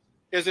are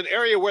is an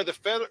area where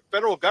the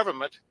federal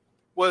government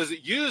was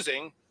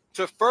using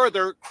to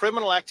further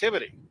criminal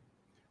activity.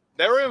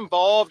 They're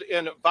involved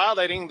in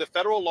violating the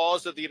federal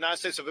laws of the United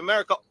States of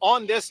America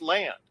on this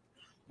land.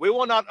 We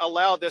will not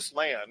allow this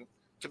land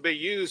to be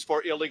used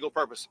for illegal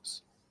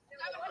purposes.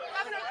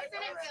 Governor, the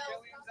Senate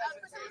bill,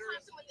 President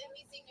Thompson with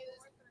NBC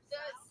News, the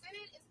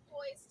Senate is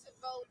poised to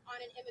vote on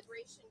an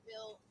immigration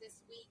bill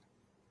this week.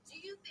 Do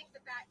you think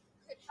that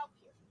could help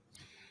you?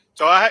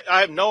 So I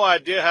have no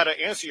idea how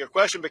to answer your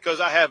question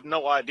because I have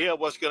no idea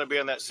what's going to be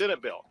in that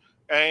Senate bill.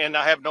 And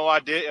I have no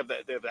idea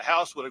if the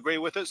House would agree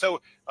with it. So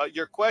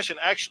your question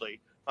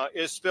actually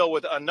is filled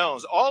with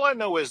unknowns. All I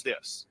know is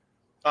this,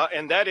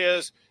 and that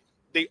is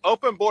the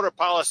open border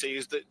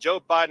policies that Joe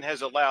Biden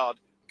has allowed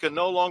can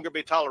no longer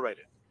be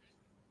tolerated.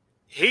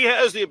 He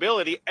has the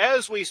ability,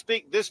 as we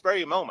speak this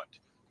very moment,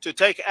 to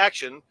take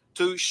action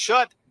to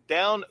shut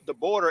down the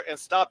border and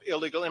stop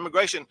illegal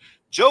immigration.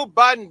 Joe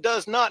Biden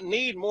does not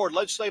need more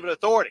legislative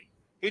authority.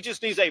 He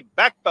just needs a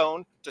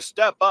backbone to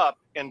step up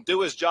and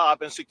do his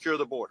job and secure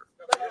the border.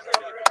 You're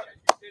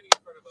standing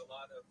in front of a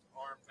lot of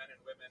armed men and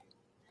women.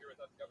 You're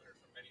with other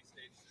governors from many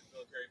states in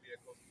military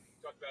vehicles. You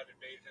talk about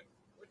invasion.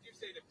 What do you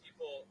say to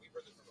people? We've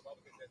heard this from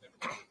Republicans and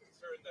Democrats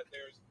concerned that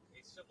there's a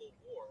civil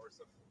war or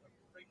some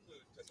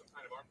prelude to some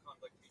kind of armed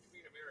conflict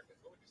between Americans.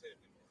 What would you say to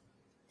people?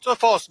 It's a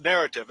false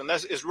narrative, and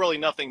that is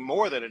really nothing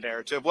more than a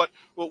narrative. What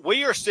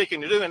we are seeking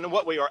to do and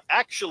what we are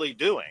actually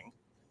doing,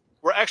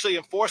 we're actually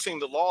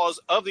enforcing the laws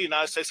of the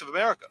United States of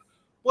America.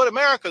 What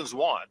Americans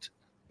want,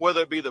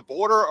 whether it be the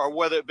border or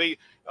whether it be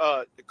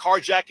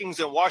carjackings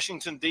in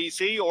Washington,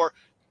 D.C., or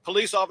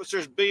police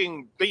officers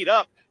being beat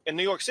up in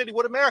New York City,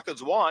 what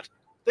Americans want,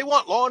 they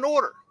want law and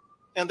order,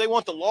 and they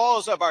want the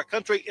laws of our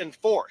country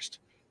enforced.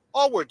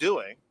 All we're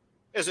doing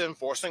is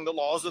enforcing the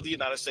laws of the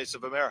United States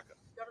of America.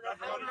 Governor,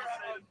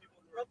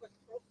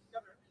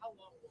 how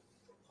long will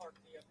the park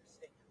be under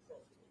state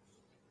control?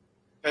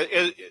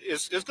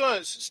 It's going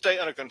to stay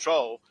under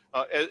control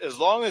as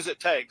long as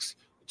it takes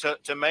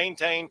to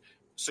maintain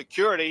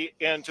security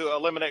and to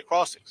eliminate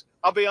crossings.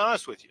 I'll be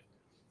honest with you.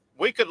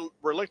 We could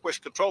relinquish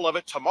control of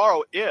it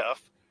tomorrow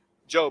if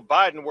Joe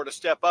Biden were to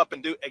step up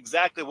and do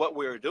exactly what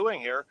we are doing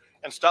here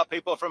and stop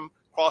people from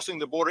crossing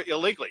the border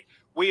illegally.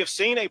 We have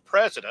seen a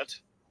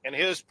president and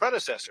his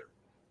predecessor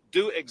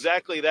do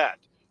exactly that.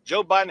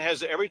 Joe Biden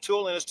has every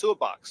tool in his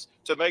toolbox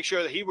to make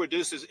sure that he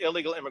reduces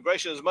illegal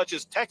immigration as much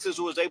as Texas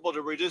was able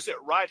to reduce it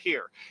right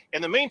here.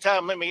 In the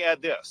meantime, let me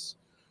add this.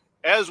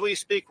 As we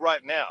speak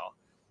right now,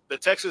 the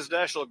Texas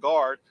National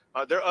Guard,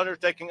 they're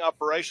undertaking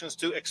operations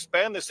to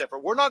expand this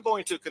effort. We're not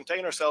going to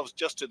contain ourselves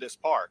just to this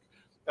park.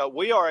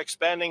 We are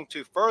expanding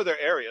to further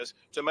areas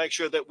to make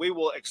sure that we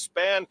will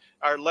expand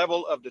our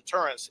level of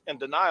deterrence and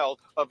denial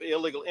of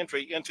illegal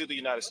entry into the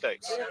United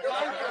States. A lot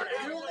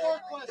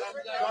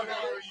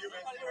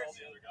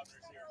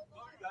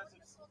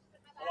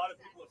of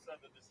people have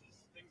said that this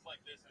is things like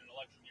this in an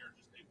election year are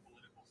just a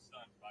political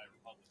stunt by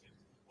Republicans.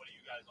 What do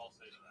you guys all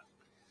say to that?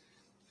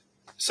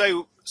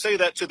 Say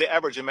that to the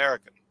average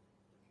American.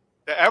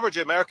 The average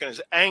American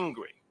is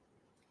angry.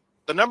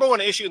 The number one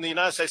issue in the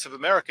United States of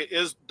America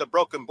is the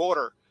broken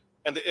border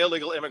and the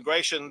illegal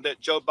immigration that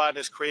Joe Biden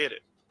has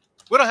created.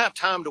 We don't have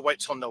time to wait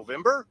till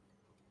November.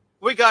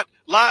 We got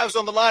lives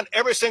on the line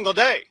every single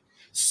day.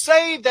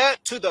 Say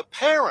that to the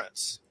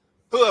parents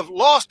who have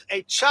lost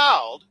a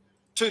child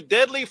to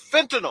deadly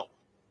fentanyl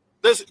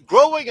that's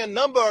growing in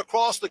number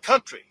across the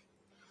country.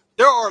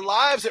 There are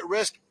lives at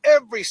risk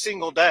every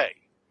single day.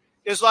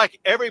 It's like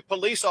every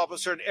police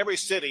officer in every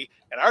city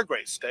in our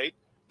great state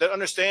that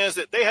understands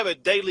that they have a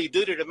daily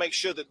duty to make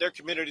sure that their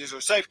communities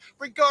are safe,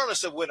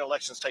 regardless of when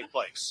elections take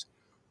place.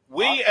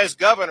 We as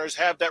governors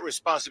have that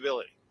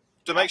responsibility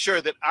to make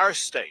sure that our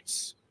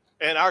states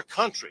and our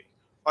country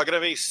are going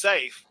to be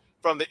safe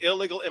from the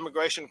illegal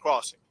immigration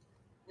crossing.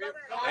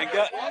 And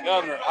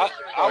Governor,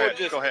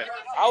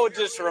 I would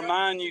just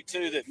remind you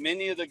too that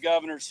many of the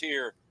governors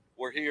here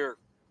were here.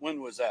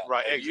 When was that?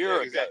 Right, a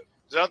year ago.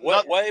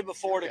 Way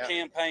before the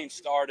campaign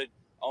started,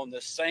 on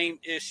the same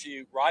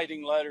issue,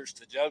 writing letters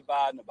to Joe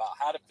Biden about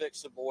how to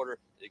fix the border,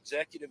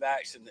 executive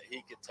action that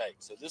he could take.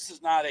 So this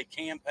is not a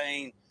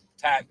campaign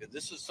tactic.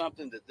 This is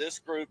something that this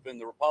group and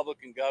the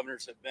Republican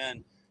governors have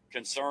been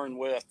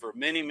concerned with for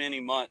many, many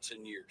months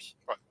and years.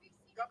 Right.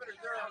 Governor,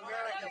 there are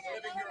Americans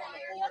living here on the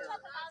border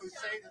who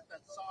say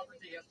that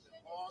sovereignty has been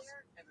lost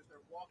and that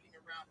they're walking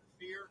around in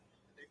fear.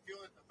 They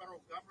feel that the federal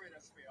government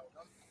has failed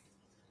them.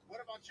 What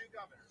about you,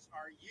 governors?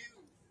 Are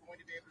you going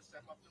to be able to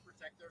step up to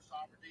protect their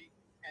sovereignty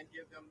and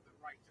give them the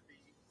right to be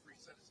free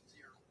citizens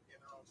here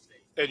in their own state?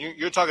 And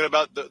you're talking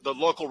about the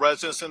local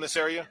residents in this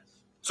area?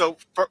 So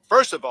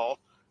first of all,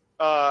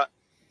 I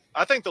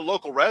think the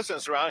local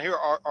residents around here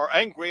are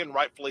angry, and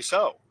rightfully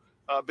so,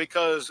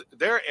 because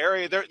their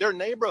area, their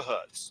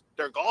neighborhoods,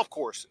 their golf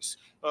courses,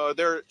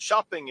 their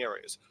shopping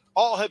areas,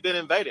 all have been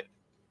invaded.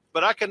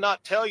 But I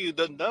cannot tell you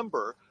the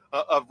number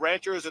of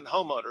ranchers and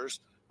homeowners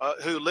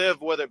who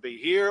live, whether it be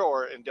here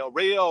or in Del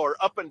Rio or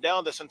up and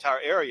down this entire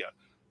area,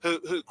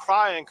 who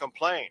cry and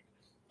complain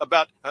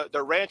about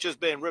their ranches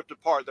being ripped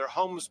apart, their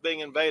homes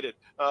being invaded,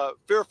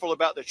 fearful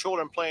about their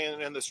children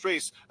playing in the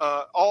streets,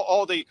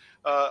 all the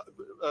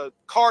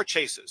car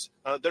chases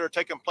that are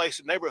taking place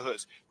in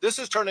neighborhoods. This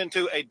has turned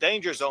into a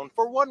danger zone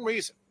for one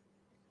reason.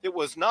 It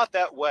was not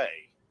that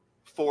way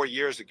 4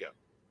 years ago.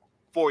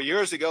 4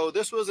 years ago,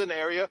 this was an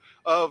area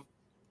of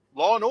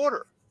law and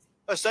order,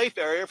 a safe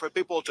area for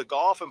people to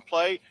golf and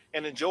play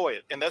and enjoy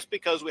it. And that's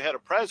because we had a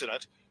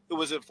president who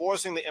was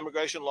enforcing the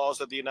immigration laws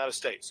of the United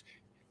States.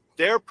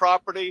 Their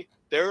property,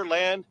 their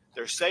land,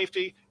 their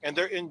safety, and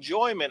their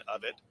enjoyment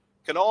of it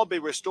can all be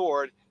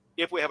restored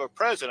if we have a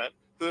president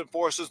who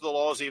enforces the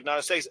laws of the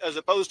United States, as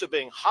opposed to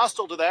being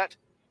hostile to that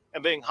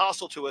and being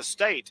hostile to a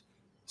state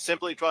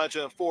simply trying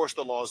to enforce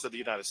the laws of the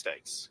United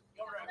States.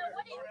 So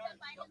what if the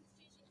Biden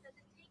administration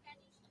doesn't take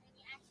any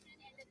action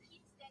and then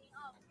keeps standing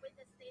up with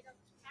the state of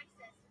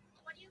Texas?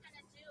 What are you going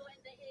to do?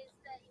 And is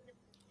the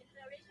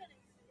Declaration of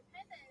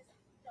Independence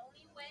the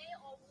only way,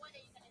 or what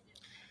are you going to do?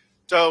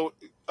 So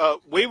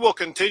we will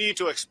continue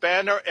to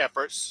expand our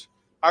efforts.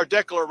 Our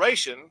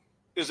declaration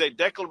is a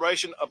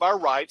declaration of our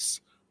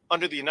rights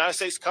under the United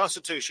States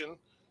Constitution,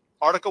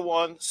 Article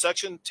 1,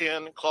 Section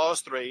 10,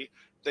 Clause 3,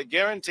 that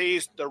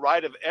guarantees the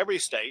right of every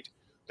state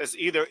that's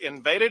either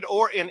invaded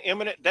or in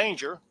imminent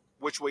danger,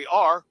 which we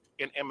are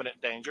in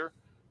imminent danger,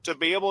 to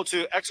be able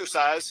to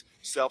exercise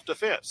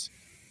self-defense.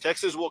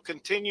 Texas will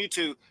continue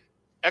to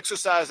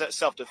exercise that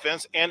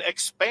self-defense and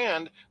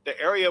expand the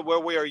area where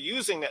we are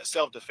using that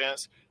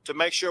self-defense to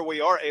make sure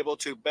we are able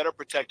to better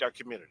protect our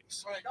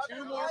communities. Right,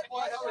 two more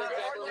questions.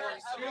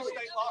 Two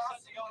state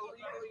laws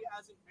illegally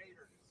as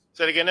invaders.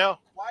 Say it again now.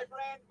 Why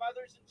brand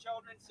mothers and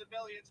children,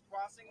 civilians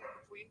crossing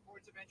between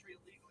ports of entry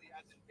illegally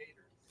as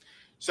invaders?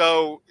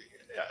 So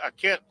I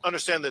can't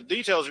understand the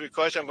details of your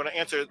question. I'm going to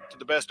answer it to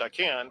the best I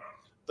can.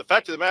 The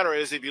fact of the matter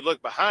is, if you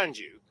look behind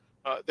you,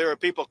 there are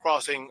people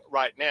crossing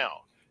right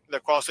now. They're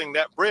crossing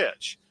that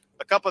bridge.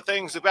 A couple of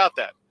things about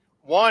that.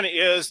 One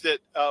is that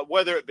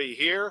whether it be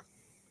here,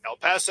 El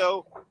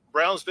Paso,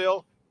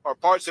 Brownsville, or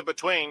parts in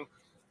between,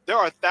 there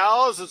are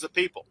thousands of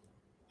people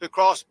who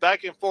cross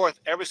back and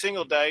forth every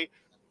single day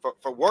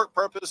for work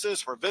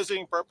purposes, for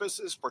visiting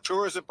purposes, for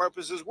tourism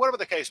purposes, whatever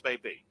the case may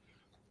be.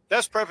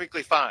 That's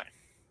perfectly fine.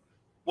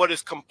 What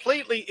is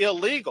completely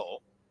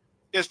illegal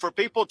is for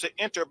people to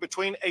enter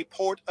between a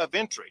port of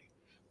entry.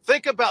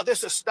 Think about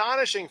this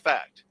astonishing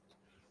fact.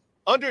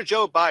 Under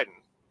Joe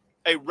Biden,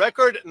 a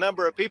record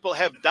number of people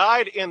have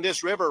died in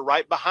this river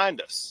right behind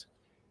us.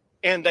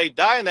 And they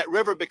die in that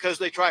river because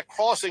they try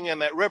crossing in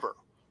that river.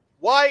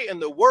 Why in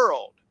the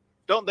world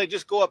don't they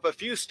just go up a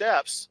few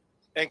steps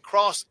and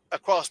cross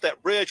across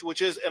that bridge,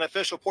 which is an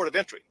official port of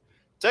entry?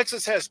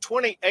 Texas has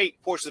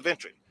 28 ports of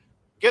entry.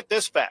 Get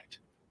this fact.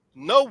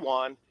 No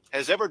one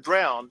has ever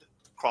drowned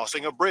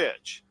crossing a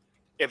bridge.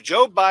 If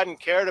Joe Biden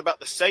cared about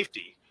the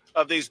safety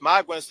of these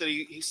migrants that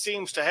he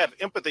seems to have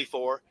empathy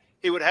for,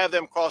 he would have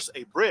them cross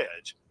a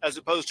bridge as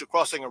opposed to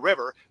crossing a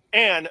river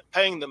and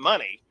paying the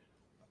money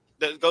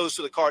that goes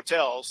to the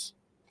cartels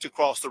to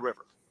cross the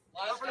river.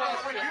 Rhetoric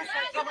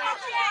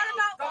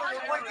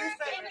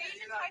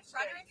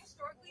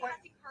historically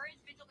has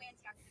encouraged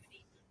vigilante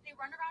activity. They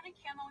run around in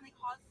camo and they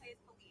cosplay as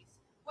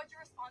police. What's your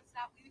response to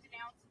that? Will you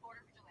denounce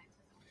border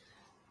vigilantism?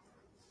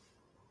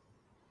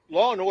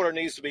 Law and order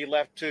needs to be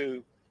left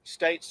to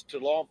states, to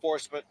law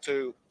enforcement,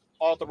 to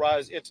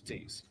authorized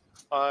entities.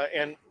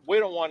 And we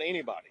don't want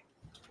anybody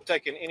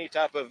taking any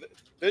type of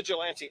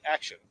vigilante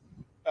action.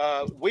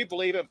 We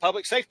believe in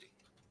public safety,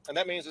 and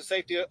that means the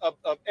safety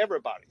of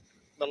everybody.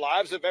 The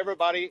lives of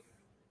everybody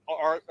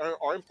are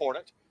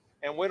important,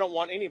 and we don't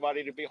want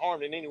anybody to be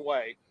harmed in any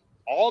way.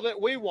 All that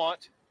we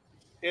want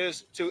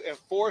is to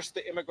enforce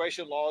the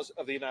immigration laws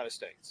of the United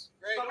States.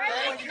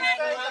 Thank you.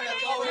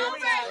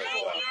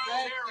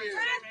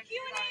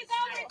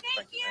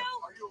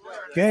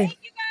 Okay. Thank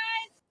you,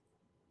 guys.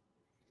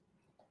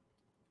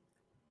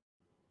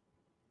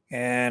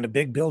 And a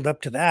big build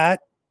up to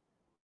that.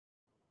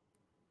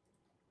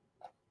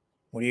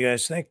 What do you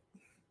guys think?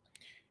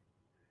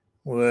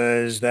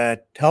 Was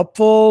that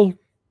helpful?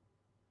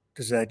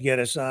 Does that get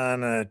us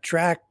on a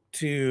track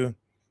to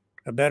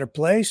a better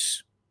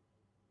place?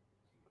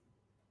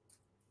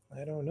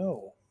 I don't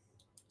know.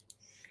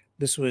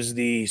 This was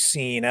the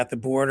scene at the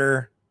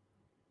border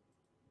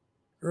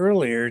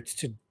earlier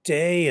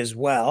today as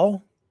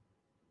well.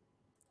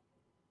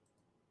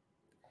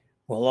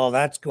 Well, all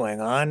that's going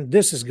on.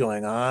 This is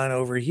going on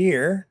over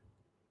here.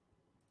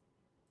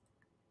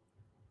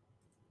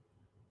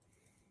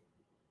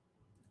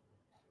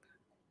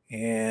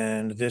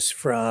 And this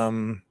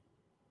from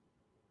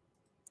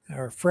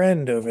our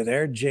friend over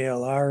there,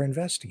 JLR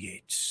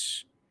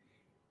Investigates,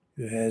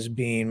 who has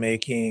been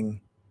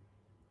making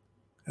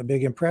a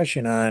big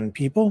impression on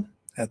people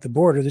at the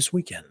border this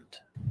weekend.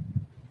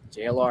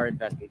 JLR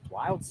Investigates.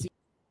 Wild scene.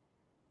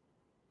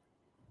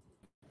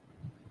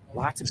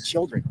 Lots of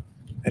children.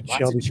 At Lots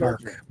Shelby of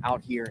children Park.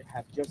 out here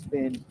have just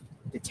been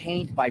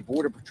detained by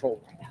Border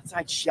Patrol right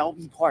outside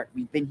Shelby Park.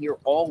 We've been here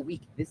all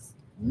week.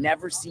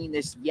 Never seen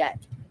this yet.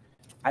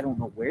 I don't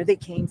know where they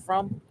came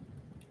from,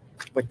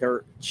 but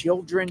they're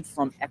children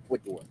from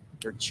Ecuador.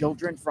 They're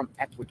children from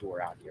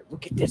Ecuador out here.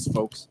 Look at this,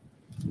 folks.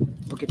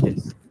 Look at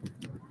this.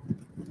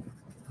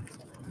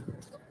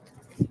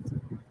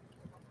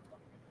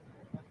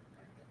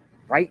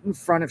 Right in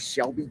front of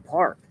Shelby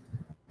Park,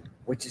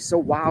 which is so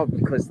wild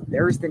because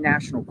there's the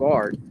National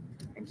Guard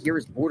and here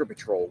is Border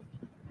Patrol.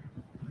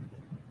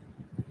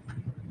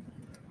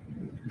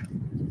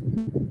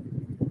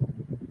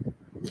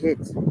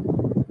 Kids.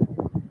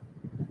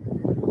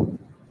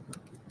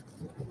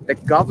 The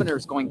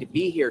governor's going to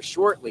be here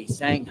shortly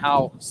saying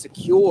how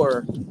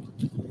secure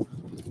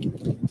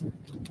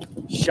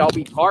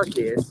Shelby Park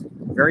is.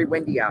 Very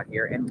windy out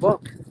here. And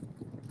look,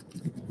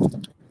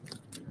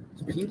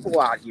 there's people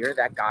out here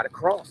that got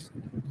across.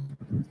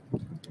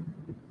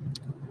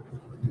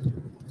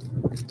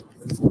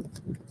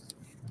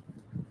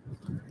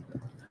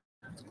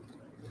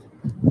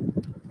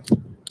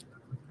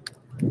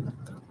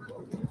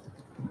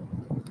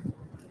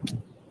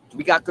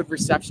 We got good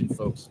reception,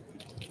 folks.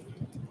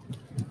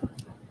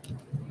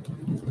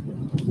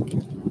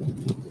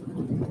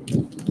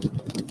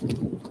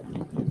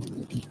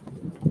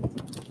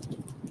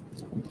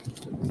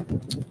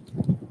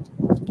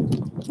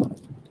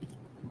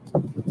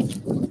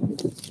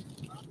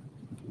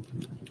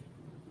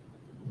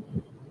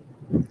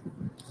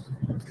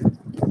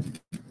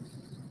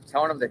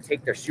 Telling them to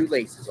take their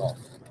shoelaces off.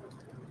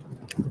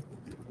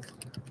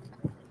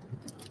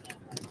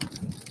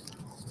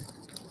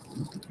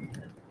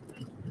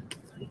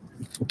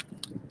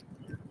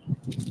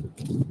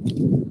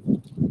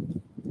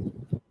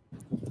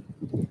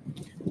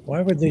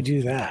 Why would they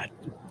do that?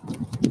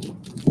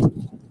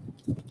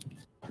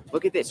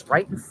 Look at this,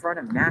 right in front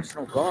of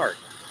National Guard.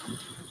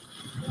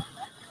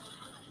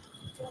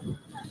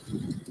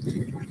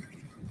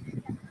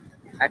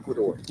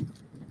 Ecuador.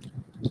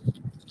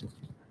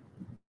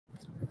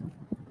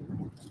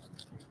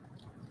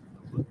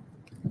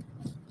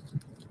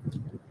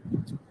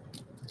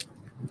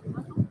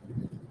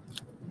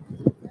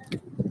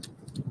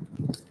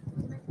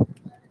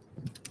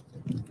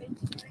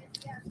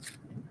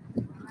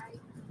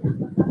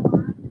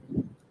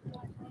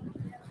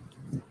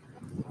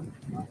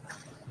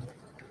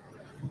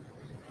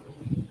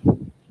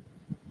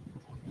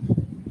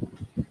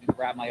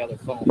 Grab my other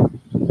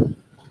phone.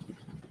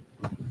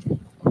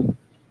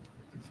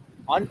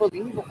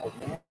 Unbelievable,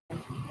 man.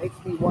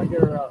 Makes me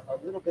wonder a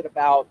little bit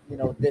about,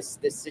 this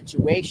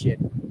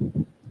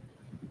situation.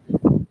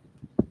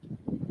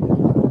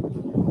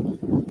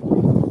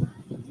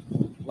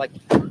 Like,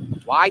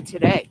 why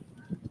today?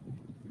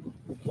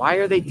 Why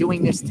are they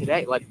doing this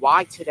today? Like,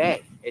 why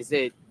today? Is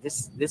it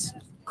this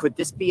could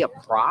this be a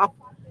prop?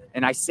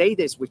 And I say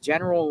this with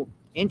general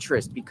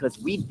interest because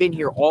we've been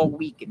here all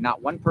week and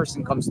not one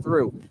person comes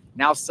through.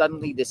 Now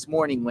suddenly this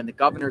morning when the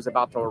governor's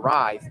about to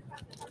arrive,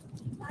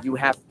 you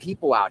have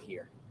people out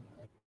here.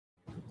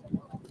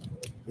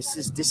 This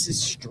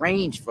is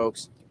strange,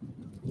 folks.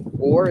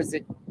 Or is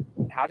it,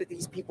 how did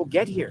these people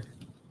get here?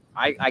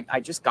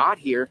 I just got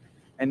here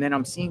and then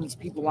I'm seeing these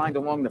people lined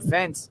along the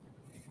fence.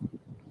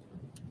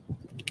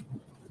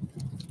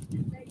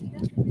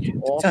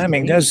 The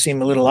timing does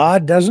seem a little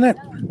odd, doesn't it?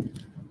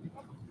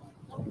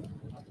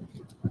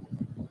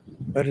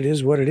 But it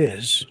is what it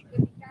is.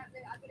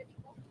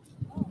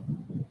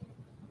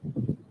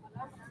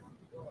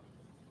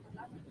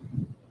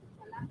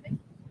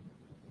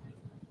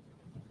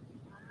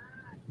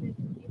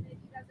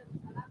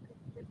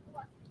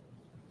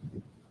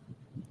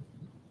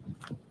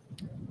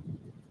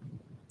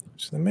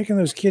 So they're making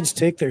those kids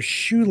take their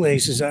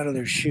shoelaces out of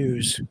their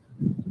shoes.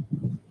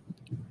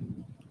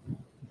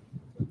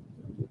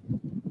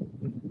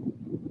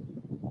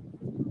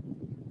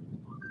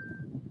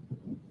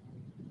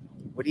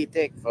 What do you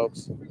think,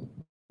 folks?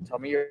 Tell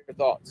me your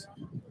thoughts.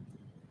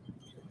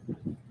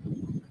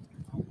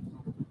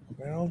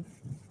 Well,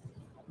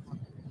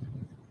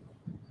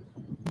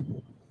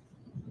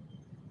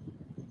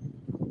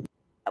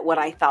 what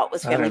I thought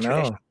was family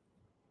tradition.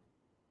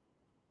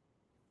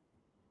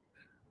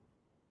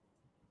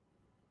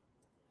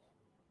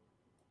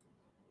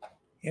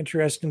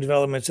 Interesting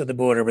developments at the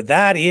border, but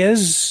that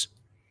is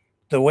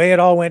the way it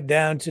all went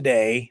down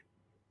today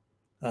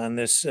on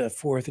this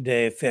 4th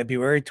day of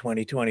February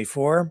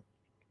 2024.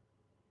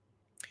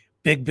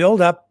 Big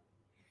buildup,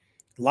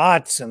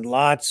 lots and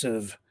lots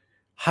of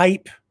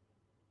hype,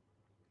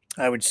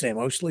 I would say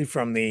mostly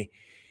from the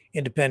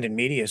independent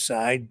media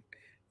side,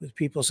 with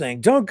people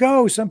saying, don't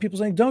go. Some people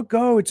saying, don't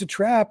go. It's a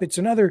trap. It's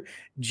another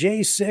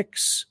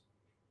J6.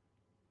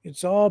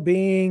 It's all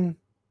being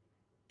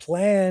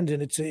planned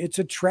and it's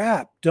a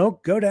trap.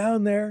 Don't go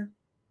down there.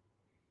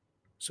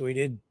 So we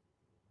did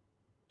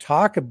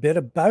talk a bit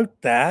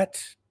about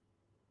that.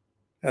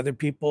 Other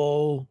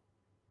people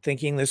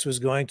thinking this was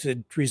going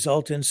to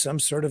result in some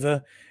sort of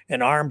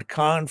an armed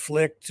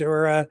conflict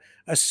or a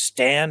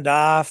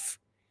standoff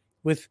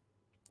with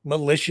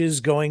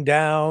militias going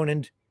down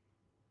and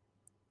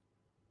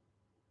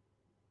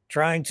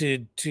trying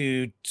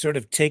to sort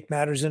of take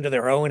matters into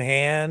their own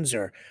hands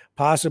or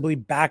possibly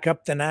back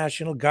up the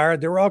National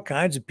Guard. There were all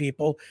kinds of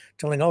people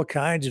telling all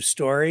kinds of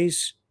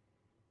stories.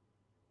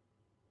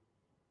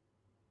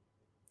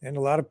 And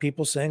a lot of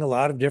people saying a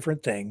lot of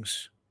different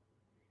things.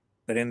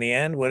 But in the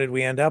end, what did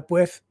we end up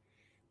with?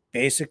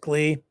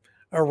 Basically,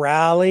 a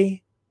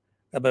rally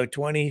about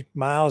 20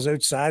 miles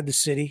outside the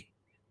city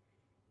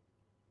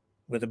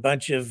with a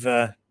bunch of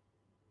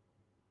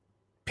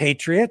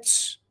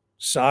patriots,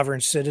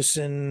 sovereign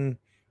citizen,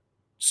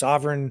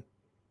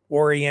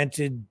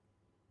 sovereign-oriented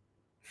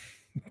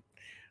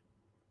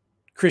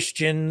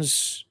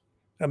Christians,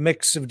 a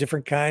mix of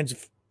different kinds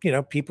of,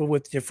 people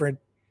with different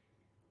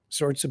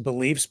sorts of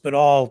beliefs, but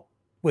all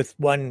with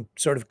one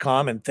sort of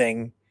common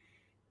thing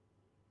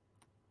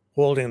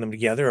holding them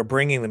together or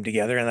bringing them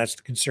together, and that's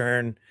the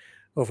concern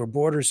over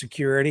border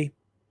security.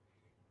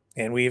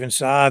 And we even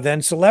saw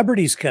then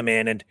celebrities come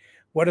in, and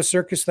what a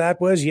circus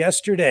that was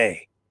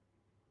yesterday.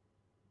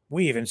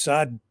 We even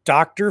saw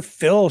Dr.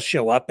 Phil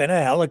show up in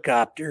a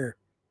helicopter.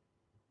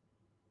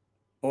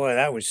 Boy,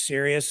 that was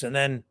serious. And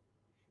then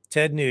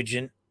Ted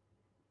Nugent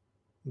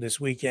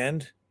this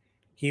weekend,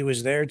 he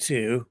was there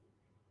too.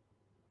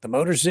 The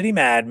Motor City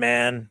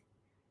Madman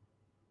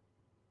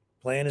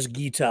playing his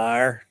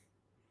guitar.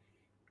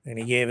 And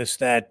he gave us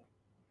that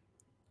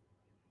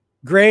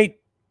great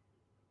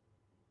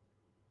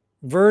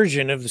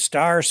version of the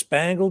Star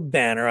Spangled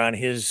Banner on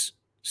his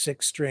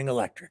 6-string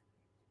electric.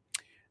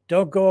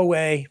 Don't go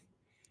away.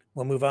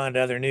 We'll move on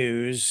to other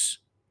news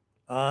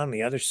on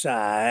the other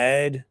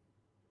side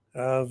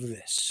of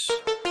this.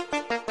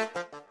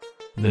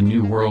 The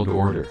New World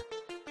Order.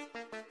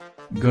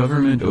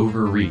 Government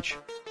overreach.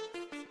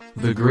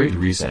 The Great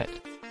Reset.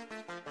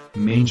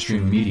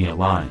 Mainstream media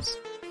lies.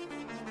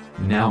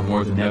 Now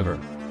more than ever,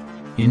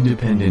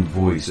 independent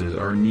voices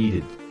are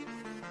needed.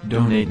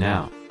 Donate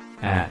now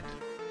at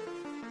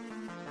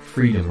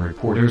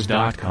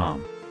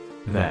freedomreporters.com.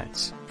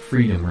 That's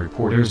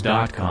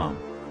freedomreporters.com.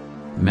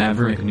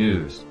 Maverick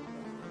News.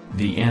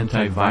 The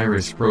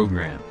antivirus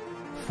program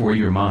for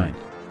your mind.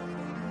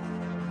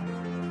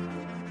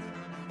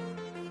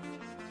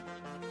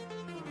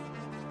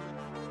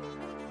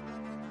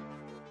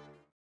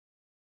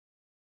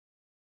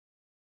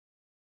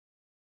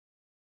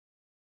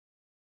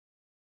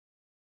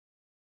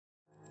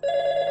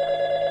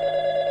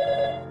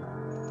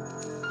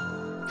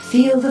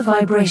 Feel the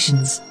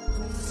vibrations.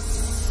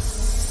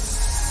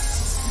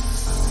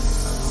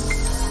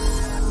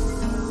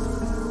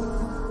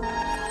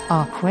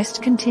 Our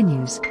quest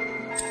continues.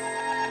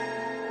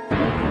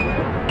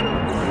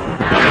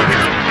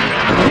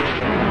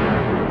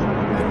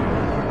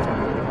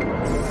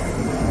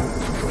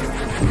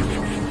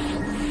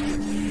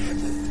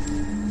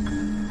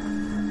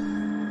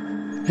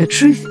 The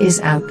truth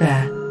is out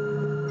there.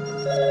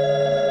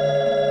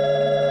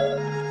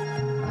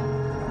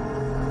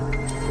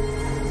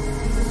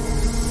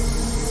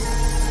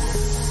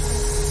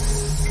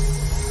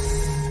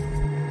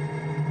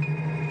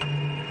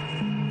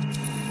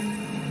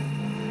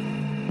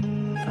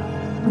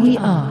 We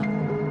are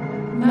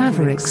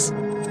Mavericks.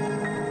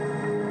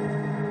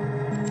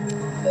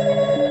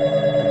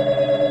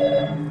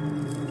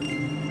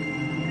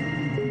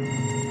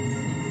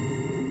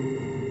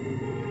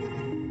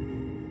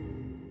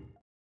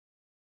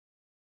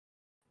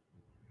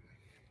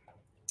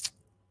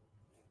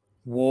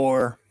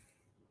 War.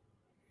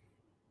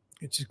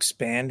 It's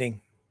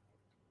expanding.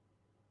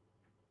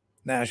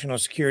 National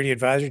Security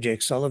Advisor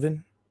Jake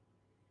Sullivan,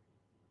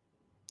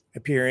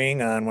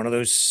 appearing on one of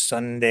those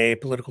Sunday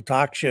political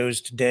talk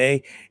shows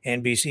today,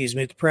 NBC's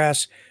Meet the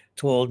Press,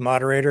 told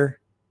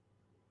moderator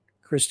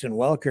Kristen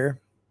Welker,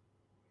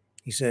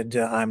 he said,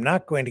 I'm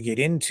not going to get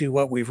into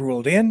what we've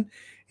ruled in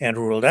and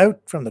ruled out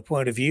from the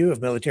point of view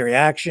of military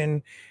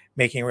action,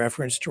 making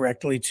reference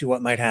directly to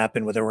what might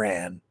happen with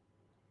Iran.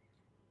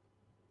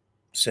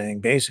 Saying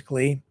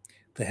basically,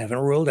 they haven't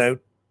ruled out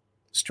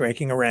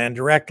striking Iran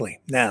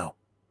directly. Now,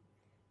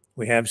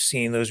 we have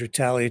seen those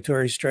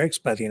retaliatory strikes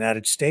by the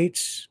United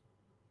States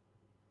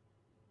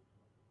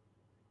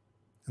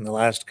in the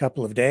last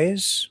couple of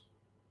days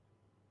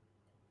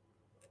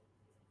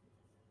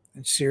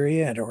in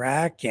Syria and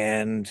Iraq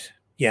and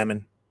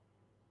Yemen.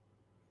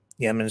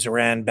 Yemen's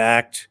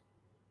Iran-backed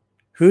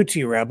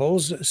Houthi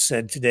rebels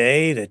said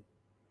today that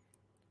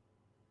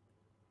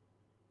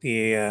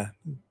the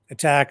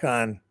attack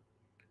on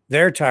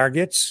their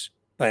targets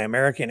by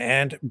American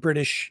and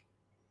British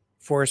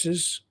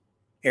forces,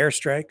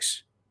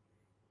 airstrikes,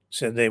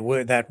 said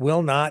that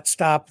will not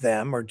stop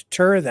them or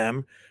deter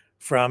them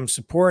from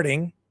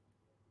supporting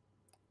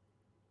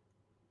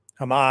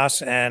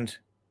Hamas and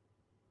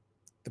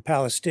the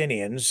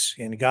Palestinians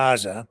in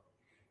Gaza,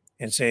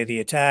 and say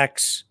the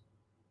attacks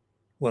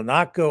will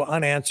not go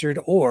unanswered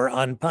or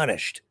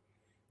unpunished.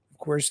 Of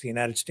course, the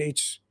United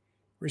States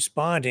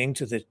responding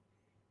to the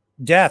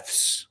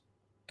deaths,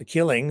 the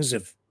killings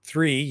of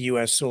 3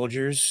 U.S.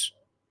 soldiers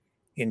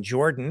in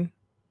Jordan.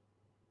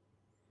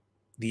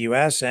 The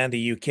U.S. and the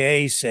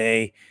U.K.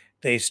 say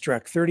they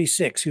struck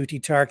 36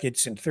 Houthi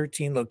targets in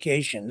 13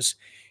 locations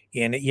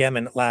in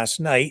Yemen last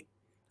night,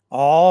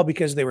 all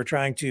because they were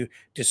trying to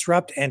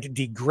disrupt and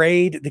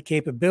degrade the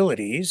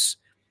capabilities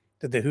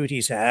that the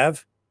Houthis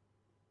have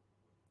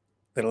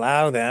that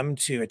allow them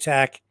to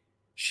attack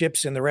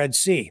ships in the Red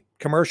Sea,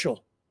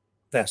 commercial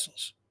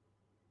vessels.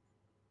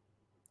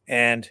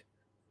 And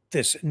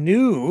this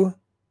new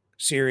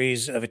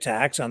series of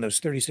attacks on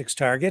those 36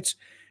 targets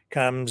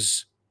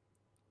comes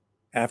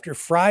after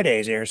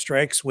Friday's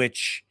airstrikes,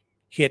 which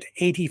hit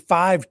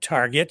 85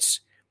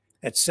 targets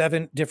at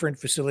 7 different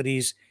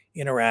facilities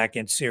in Iraq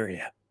and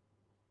Syria.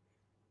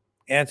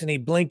 Anthony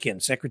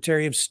Blinken,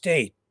 Secretary of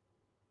State,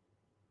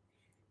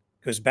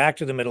 goes back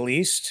to the Middle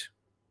East.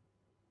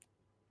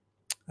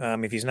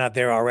 If he's not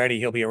there already,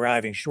 he'll be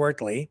arriving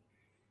shortly,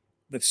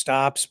 with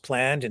stops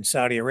planned in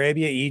Saudi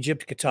Arabia,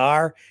 Egypt,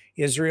 Qatar,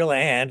 Israel,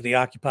 and the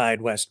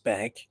occupied West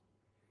Bank.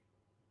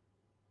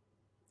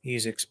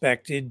 He's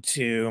expected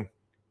to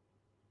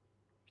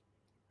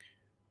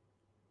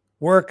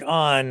work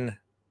on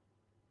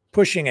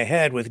pushing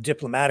ahead with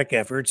diplomatic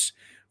efforts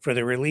for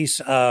the release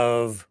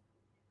of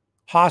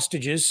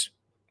hostages.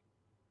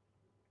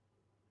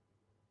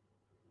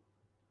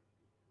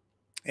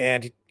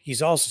 And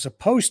he's also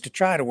supposed to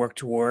try to work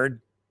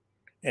toward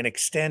an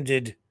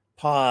extended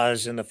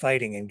pause in the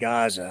fighting in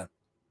Gaza.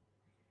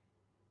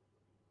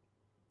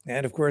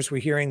 And of course,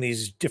 we're hearing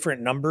these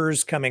different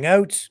numbers coming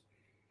out.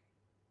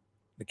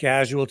 The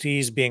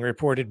casualties being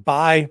reported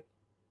by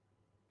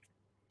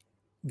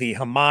the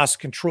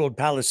Hamas-controlled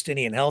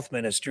Palestinian Health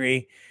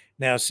Ministry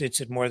now sits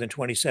at more than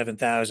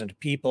 27,000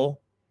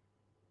 people,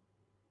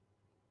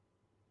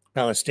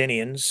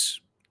 Palestinians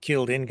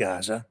killed in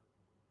Gaza.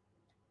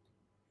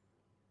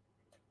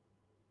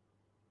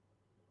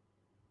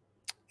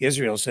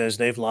 Israel says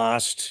they've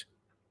lost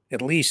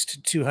at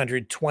least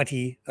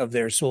 220 of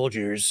their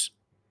soldiers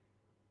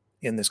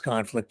in this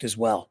conflict as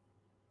well.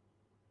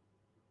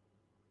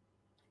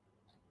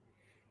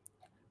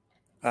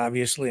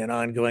 Obviously, an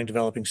ongoing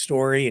developing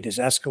story. It is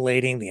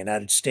escalating. The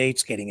United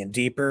States getting in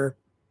deeper.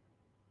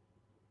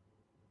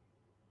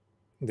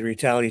 The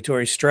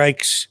retaliatory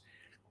strikes,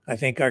 I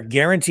think, are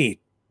guaranteed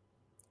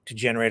to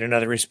generate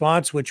another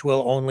response, which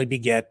will only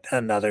beget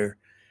another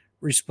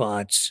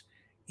response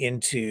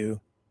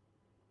into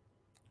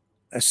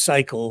a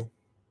cycle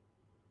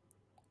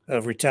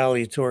of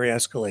retaliatory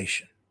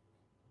escalation.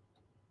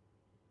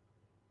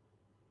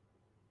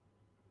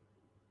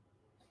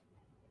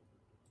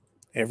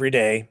 Every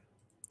day,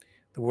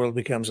 the world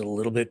becomes a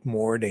little bit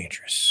more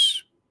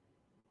dangerous.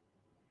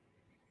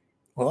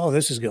 Well, all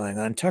this is going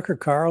on. Tucker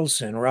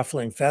Carlson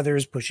ruffling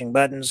feathers, pushing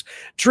buttons,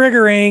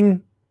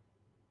 triggering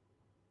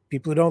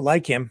people who don't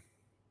like him.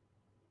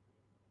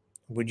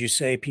 Would you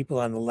say people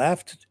on the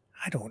left?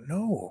 I don't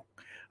know.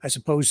 I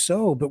suppose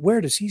so. But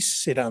where does he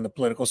sit on the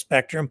political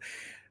spectrum?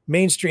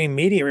 Mainstream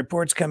media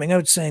reports coming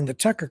out saying that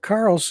Tucker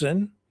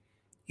Carlson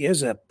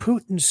is a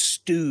Putin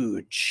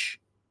stooge.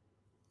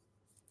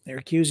 They're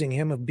accusing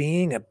him of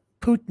being a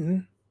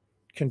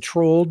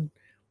Putin-controlled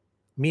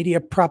media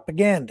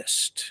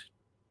propagandist.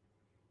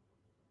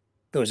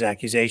 Those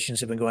accusations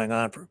have been going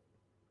on for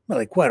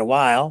really quite a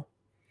while.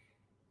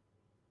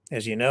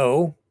 As you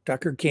know,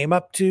 Tucker came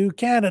up to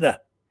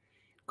Canada,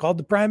 called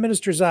the Prime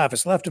Minister's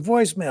office, left a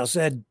voicemail,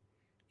 said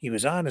he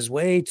was on his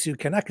way to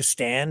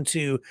Kazakhstan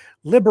to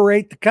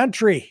liberate the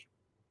country.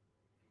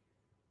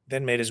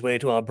 Then made his way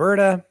to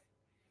Alberta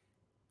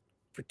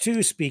for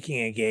 2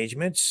 speaking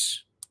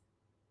engagements.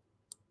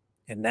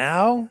 And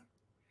now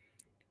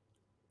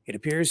it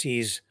appears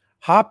he's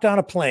hopped on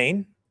a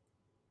plane,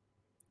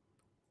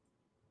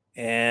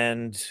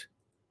 and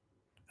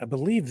I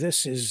believe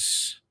this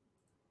is,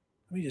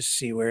 let me just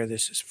see where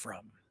this is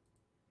from.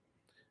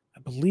 I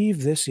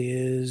believe this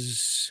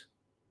is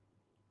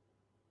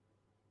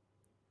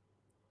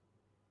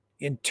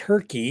in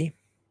Turkey.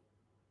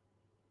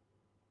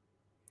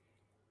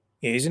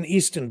 Yeah, he's in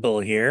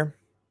Istanbul here.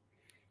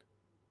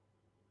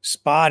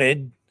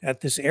 Spotted at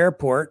this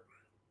airport.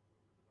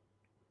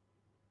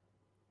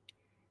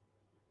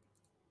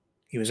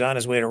 He was on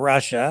his way to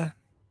Russia,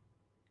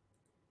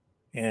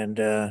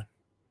 and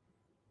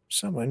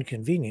someone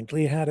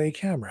conveniently had a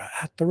camera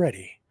at the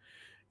ready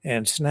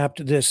and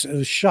snapped this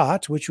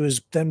shot, which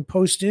was then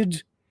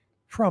posted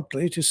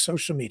promptly to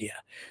social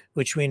media,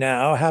 which we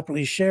now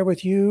happily share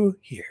with you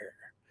here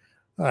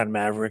on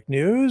Maverick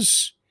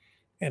News.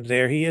 And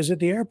there he is at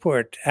the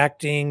airport,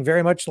 acting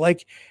very much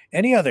like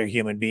any other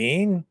human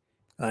being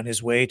on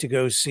his way to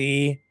go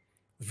see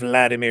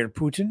Vladimir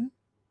Putin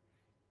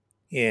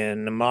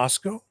in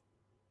Moscow.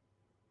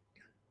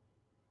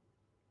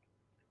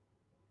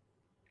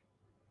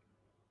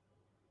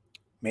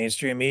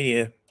 Mainstream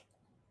media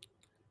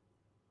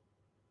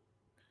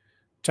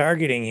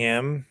targeting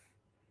him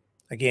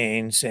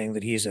again, saying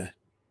that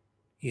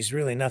he's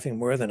really nothing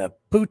more than a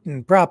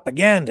Putin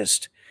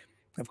propagandist.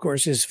 Of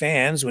course, his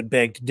fans would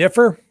beg to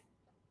differ.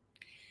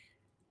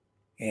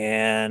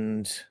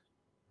 And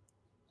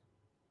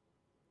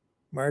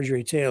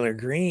Marjorie Taylor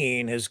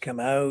Greene has come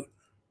out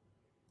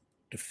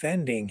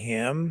defending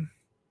him,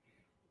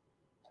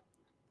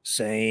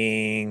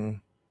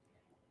 saying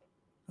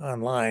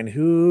online,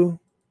 who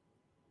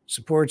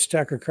supports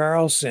Tucker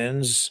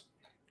Carlson's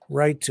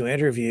right to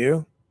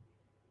interview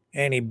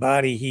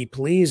anybody he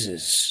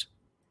pleases?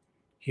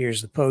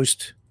 Here's the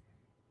post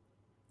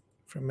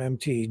from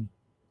MTG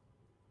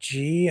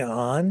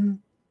on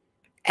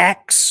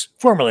X,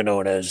 formerly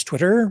known as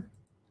Twitter.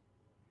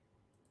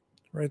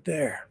 Right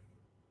there.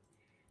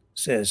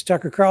 Says,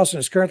 Tucker Carlson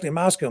is currently in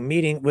Moscow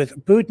meeting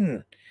with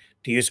Putin.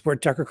 Do you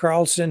support Tucker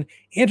Carlson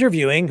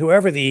interviewing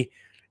whoever the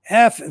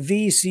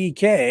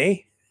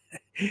FVCK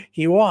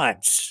he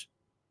wants?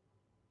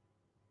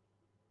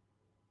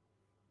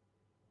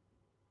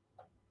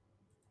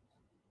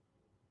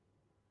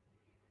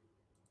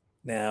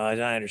 Now, as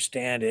I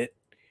understand it,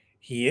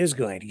 he is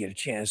going to get a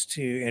chance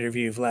to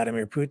interview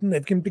Vladimir Putin.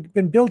 They've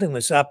been building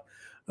this up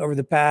over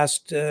the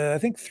past, I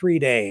think, 3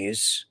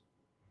 days,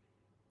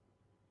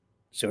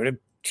 sort of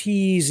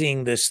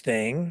teasing this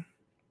thing.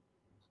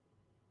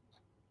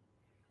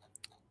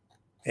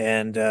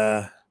 And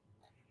it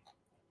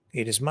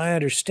is my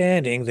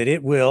understanding that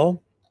it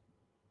will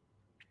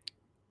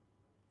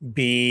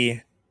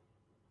be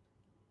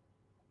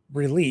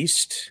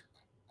released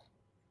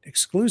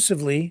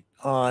exclusively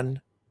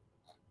on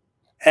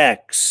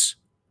X,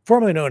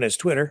 formerly known as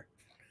Twitter.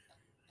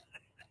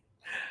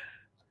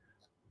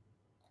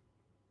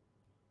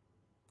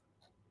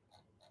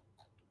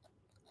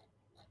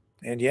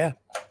 And yeah,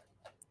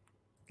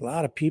 a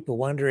lot of people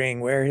wondering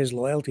where his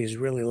loyalties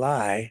really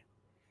lie.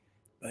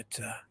 But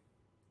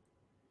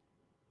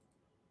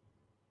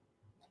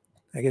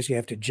I guess you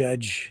have to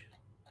judge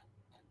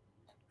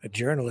a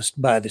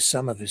journalist by the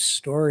sum of his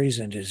stories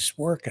and his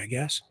work, I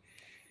guess,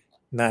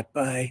 not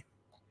by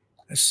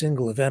a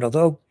single event.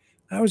 Although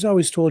I was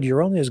always told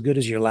you're only as good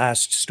as your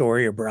last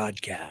story or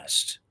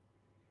broadcast.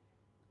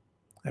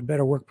 I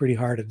better work pretty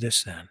hard at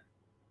this then.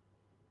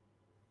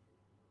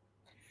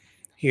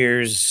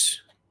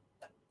 Here's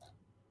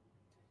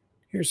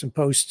some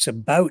posts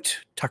about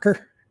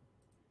Tucker.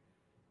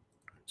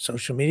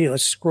 Social media.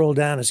 Let's scroll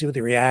down and see what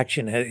the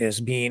reaction has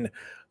been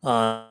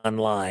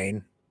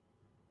online.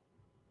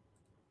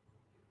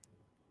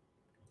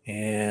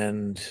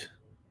 And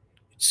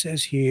it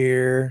says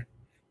here,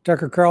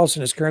 Tucker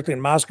Carlson is currently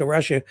in Moscow,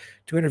 Russia,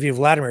 to interview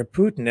Vladimir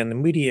Putin, and the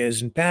media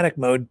is in panic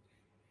mode.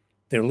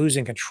 They're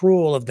losing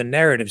control of the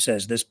narrative,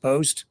 says this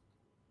post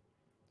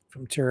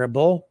from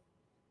Terrible.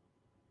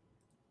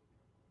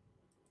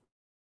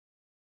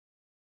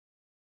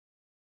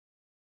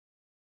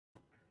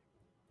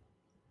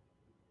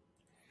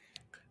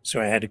 So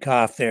I had to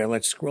cough there.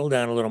 Let's scroll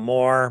down a little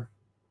more.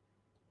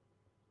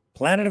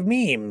 Planet of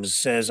Memes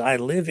says, I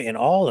live in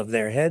all of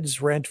their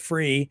heads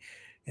rent-free.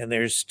 And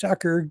there's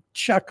Tucker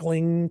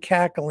chuckling,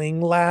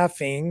 cackling,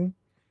 laughing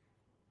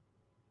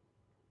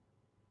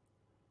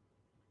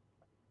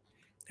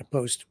A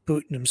post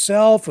Putin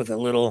himself with a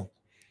little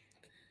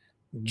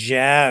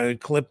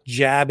clip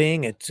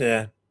jabbing at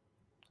the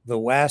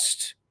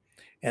West.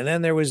 And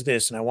then there was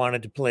this, and I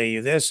wanted to play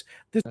you this.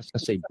 This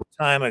some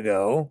time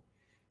ago,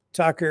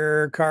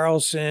 Tucker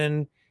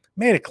Carlson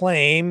made a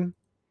claim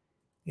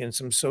in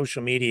some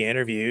social media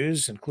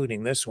interviews,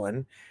 including this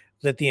one,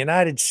 that the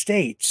United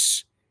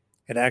States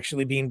had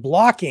actually been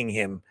blocking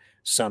him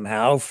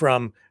somehow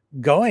from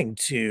going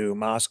to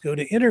Moscow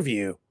to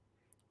interview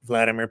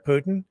Vladimir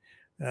Putin.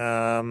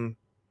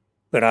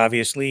 But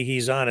obviously,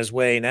 he's on his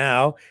way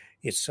now.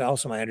 It's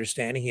also my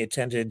understanding he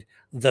attended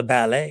the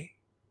ballet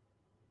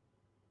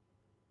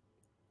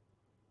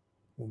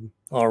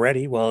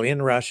already while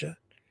in Russia.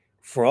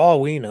 For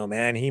all we know,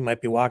 man, he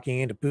might be walking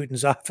into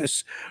Putin's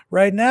office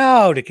right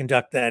now to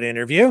conduct that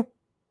interview.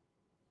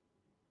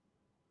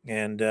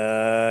 And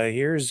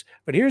here's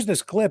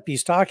this clip.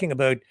 He's talking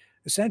about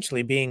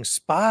essentially being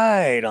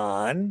spied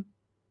on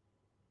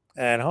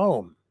at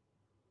home.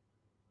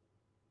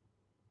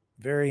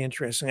 Very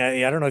interesting.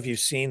 I don't know if you've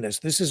seen this.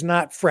 This is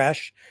not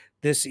fresh.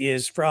 This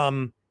is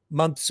from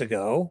months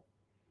ago.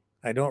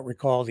 I don't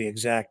recall the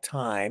exact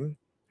time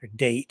or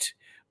date,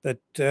 but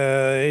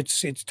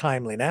it's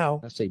timely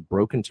now. NSA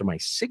broke into my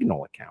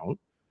Signal account,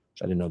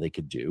 which I didn't know they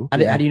could do.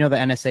 How do you know the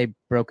NSA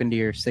broke into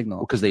your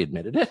Signal? Because they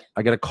admitted it.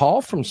 I got a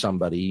call from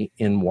somebody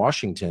in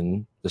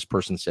Washington. This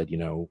person said, you're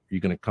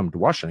going to come to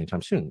Washington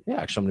anytime soon. Yeah,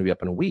 actually, I'm going to be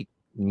up in a week.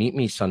 Meet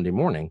me Sunday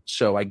morning.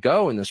 So I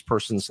go, and this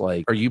person's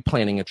like, are you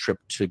planning a trip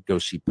to go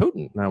see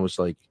Putin? And I was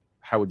like,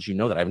 how would you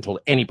know that? I haven't told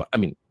anybody. I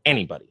mean,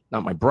 anybody,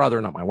 not my brother,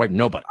 not my wife,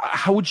 nobody.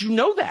 How would you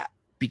know that?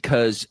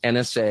 Because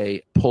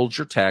NSA pulled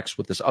your text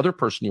with this other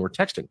person you were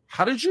texting.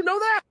 How did you know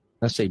that?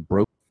 NSA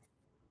broke.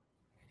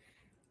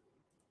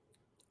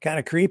 Kind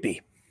of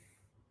creepy.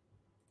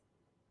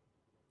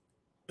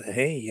 But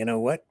hey, you know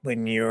what?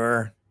 When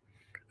you're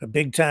a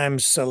big time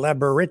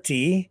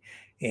celebrity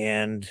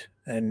and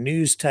a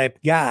news type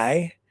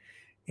guy,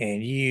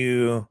 and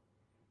you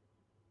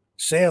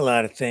say a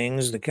lot of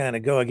things that kind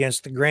of go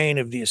against the grain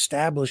of the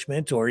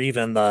establishment or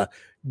even the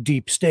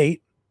deep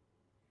state,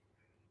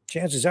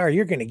 chances are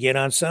you're going to get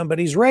on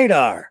somebody's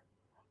radar.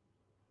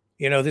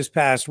 This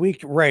past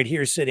week, right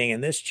here sitting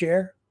in this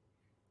chair,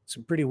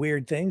 some pretty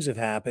weird things have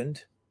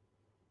happened.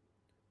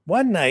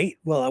 One night,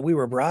 while we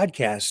were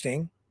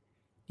broadcasting,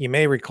 you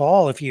may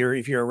recall if you're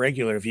a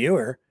regular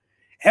viewer,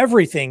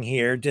 everything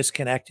here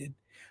disconnected.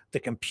 The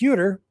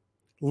computer,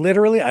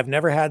 literally, I've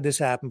never had this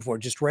happen before,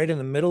 just right in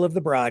the middle of the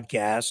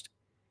broadcast,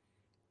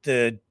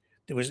 it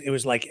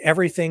was like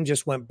everything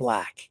just went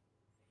black.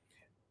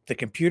 The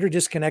computer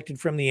disconnected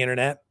from the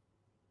internet.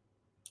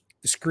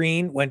 The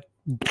screen went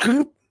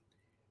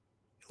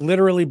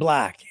literally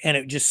black, and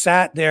it just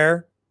sat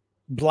there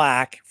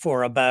black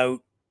for about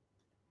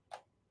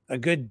a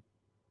good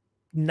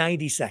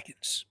 90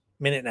 seconds,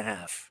 minute and a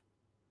half.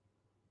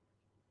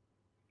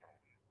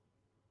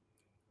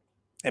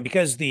 And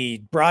because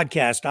the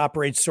broadcast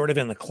operates sort of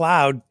in the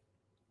cloud,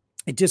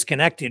 it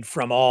disconnected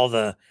from all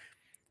the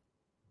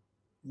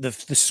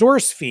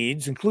source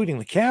feeds, including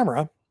the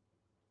camera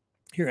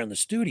here in the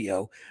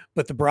studio,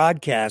 but the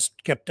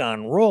broadcast kept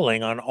on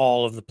rolling on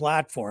all of the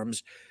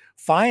platforms.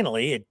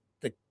 Finally,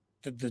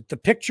 the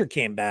picture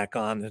came back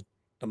on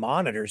the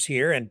monitors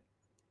here, and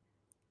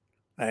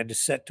I had to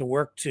set to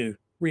work to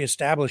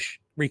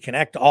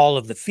reconnect all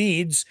of the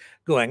feeds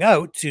going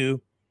out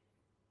to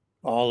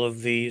all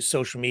of the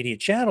social media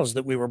channels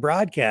that we were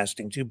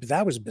broadcasting to, but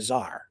that was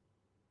bizarre.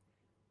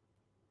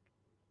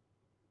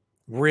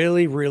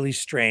 Really, really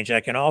strange. I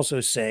can also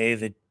say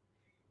that,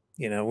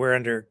 we're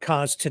under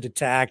constant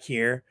attack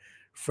here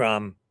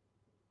from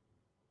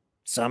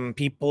some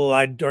people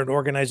or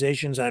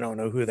organizations. I don't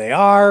know who they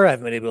are. I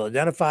haven't been able to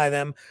identify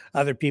them.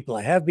 Other people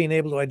I have been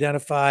able to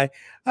identify.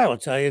 I will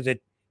tell you that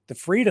the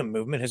freedom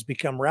movement has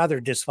become rather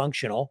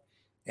dysfunctional,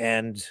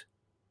 and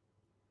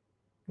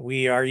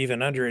we are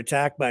even under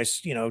attack by,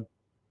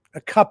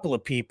 a couple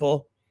of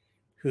people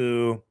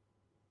who,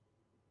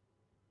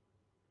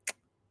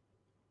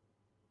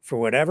 for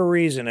whatever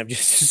reason, have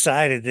just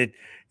decided that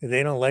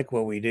they don't like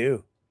what we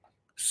do.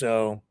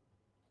 So,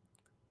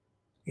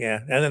 yeah.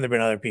 And then there've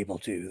been other people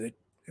too that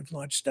have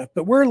launched stuff,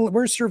 but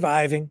we're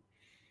surviving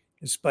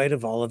in spite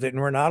of all of it.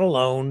 And we're not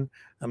alone.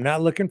 I'm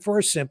not looking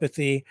for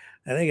sympathy.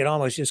 I think it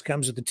almost just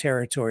comes with the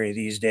territory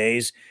these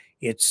days.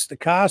 It's the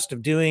cost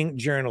of doing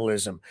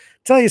journalism.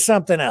 Tell you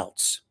something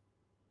else.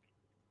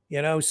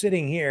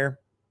 Sitting here,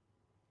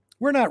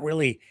 we're not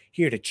really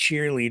here to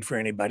cheerlead for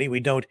anybody.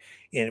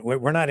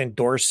 We're not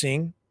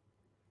endorsing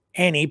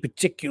any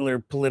particular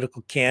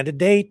political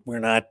candidate. We're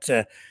not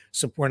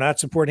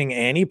supporting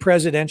any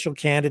presidential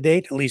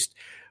candidate, at least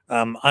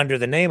under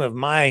the name of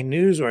my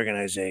news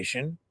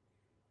organization.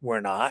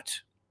 We're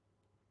not.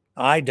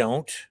 I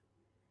don't.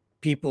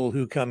 People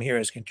who come here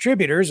as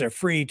contributors are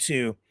free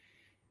to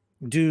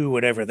do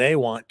whatever they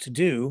want to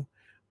do.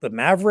 But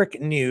Maverick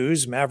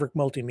News, Maverick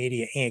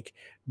Multimedia Inc.,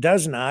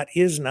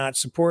 is not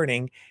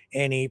supporting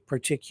any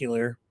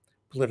particular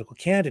political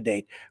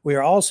candidate. We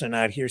are also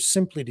not here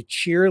simply to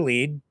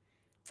cheerlead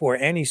for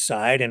any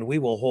side, and we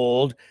will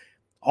hold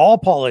all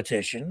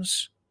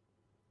politicians,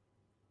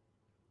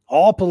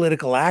 all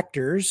political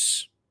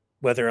actors,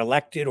 whether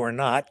elected or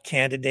not,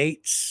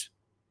 candidates,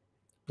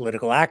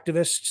 political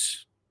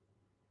activists,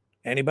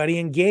 anybody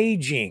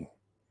engaging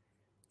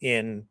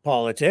in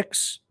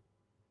politics,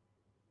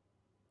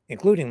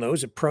 including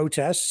those at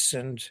protests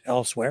and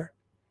elsewhere.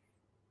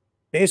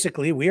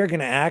 Basically, we are going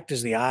to act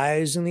as the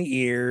eyes and the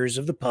ears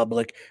of the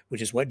public,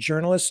 which is what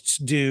journalists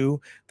do.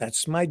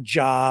 That's my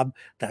job.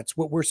 That's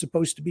what we're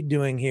supposed to be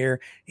doing here.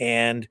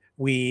 And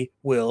we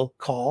will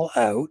call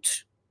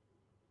out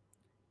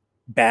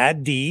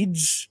bad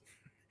deeds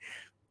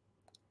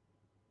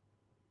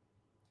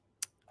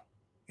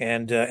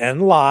and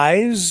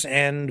lies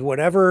and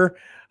whatever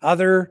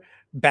other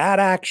bad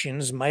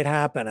actions might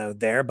happen out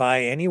there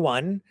by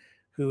anyone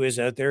who is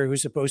out there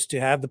who's supposed to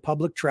have the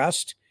public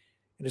trust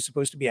and is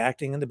supposed to be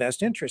acting in the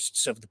best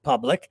interests of the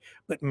public,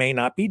 but may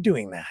not be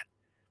doing that.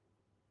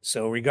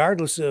 So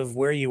regardless of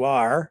where you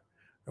are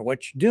or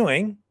what you're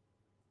doing,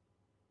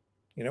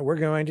 we're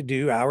going to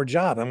do our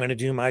job. I'm going to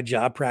do my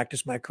job,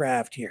 practice my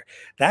craft here.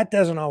 That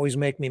doesn't always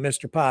make me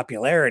Mr.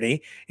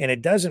 Popularity, and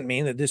it doesn't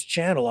mean that this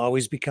channel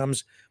always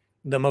becomes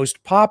the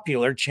most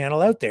popular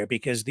channel out there,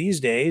 because these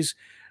days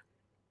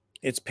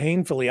it's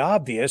painfully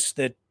obvious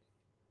that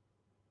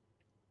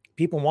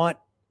people want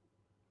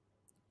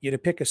you to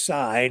pick a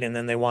side, and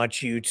then they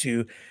want you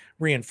to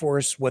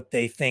reinforce what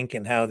they think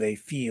and how they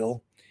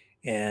feel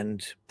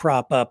and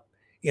prop up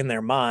in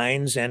their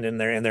minds and in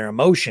their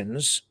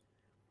emotions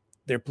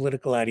their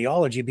political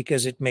ideology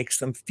because it makes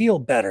them feel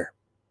better.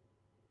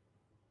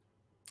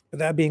 With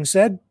that being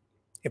said,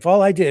 if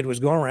all I did was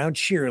go around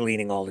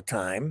cheerleading all the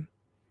time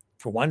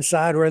for one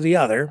side or the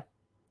other,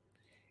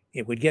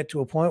 it would get to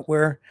a point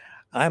where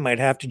I might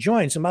have to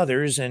join some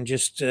others and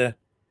just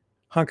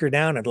hunker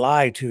down and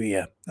lie to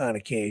you on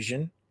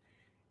occasion.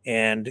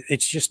 And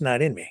it's just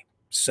not in me.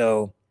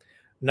 So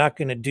I'm not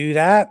going to do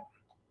that.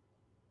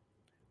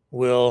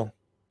 We'll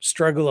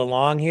struggle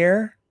along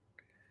here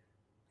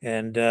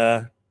and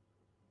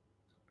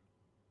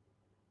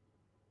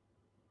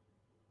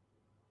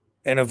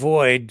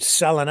avoid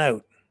selling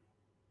out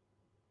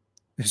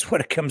is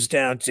what it comes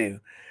down to.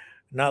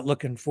 Not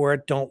looking for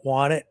it, don't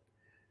want it.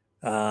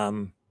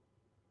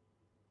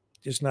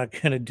 Just not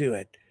going to do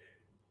it.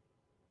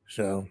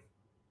 So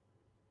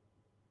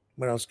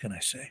what else can I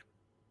say?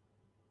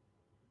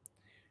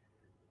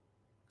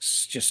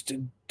 It's just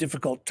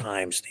difficult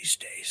times these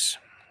days.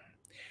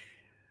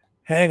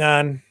 Hang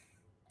on.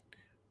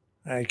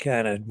 I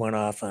kind of went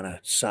off on a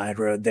side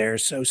road there,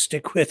 so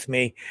stick with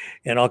me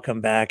and I'll come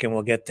back and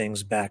we'll get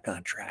things back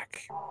on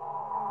track.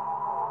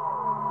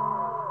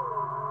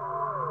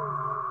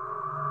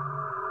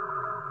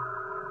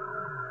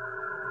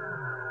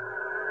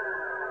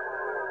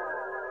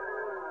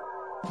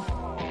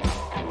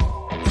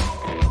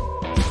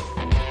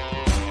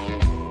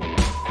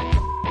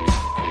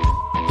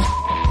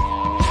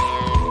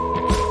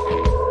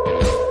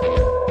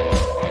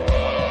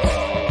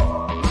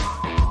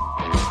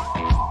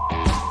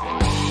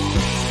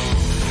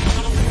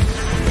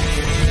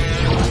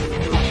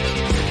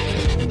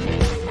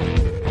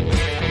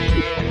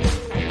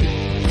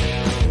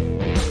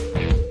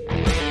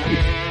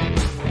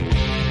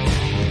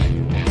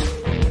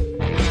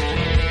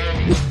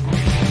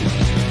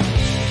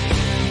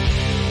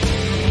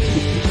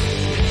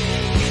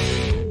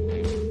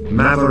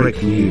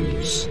 Maverick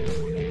News.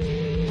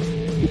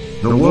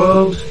 The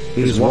world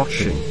is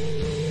watching.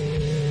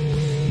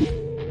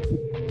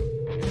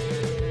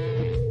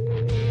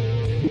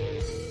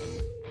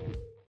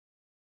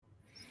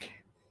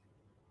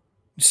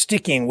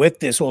 Sticking with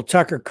this whole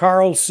Tucker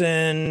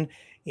Carlson,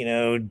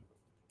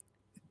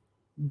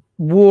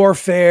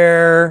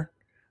 warfare,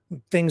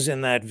 things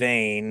in that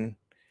vein,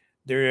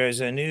 there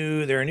are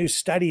new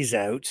studies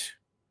out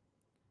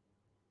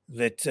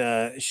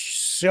that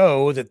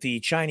show that the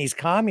Chinese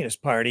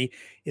Communist Party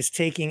is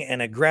taking an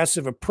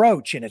aggressive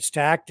approach in its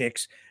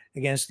tactics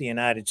against the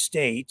United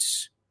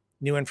States.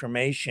 New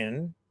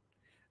information,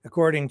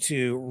 according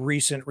to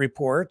recent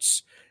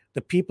reports,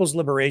 the People's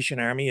Liberation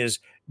Army is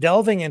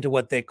delving into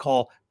what they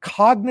call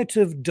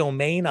cognitive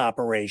domain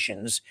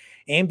operations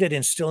aimed at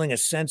instilling a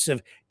sense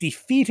of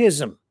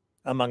defeatism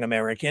among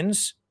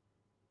Americans.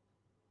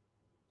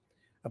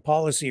 A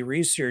policy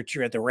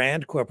researcher at the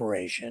Rand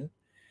Corporation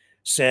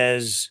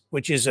says,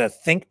 which is a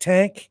think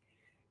tank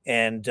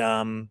and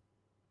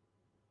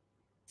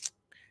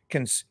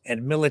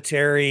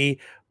military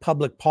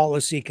public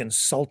policy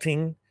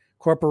consulting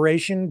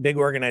corporation, big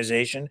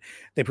organization.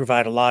 They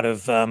provide a lot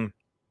of,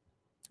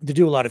 they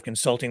do a lot of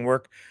consulting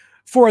work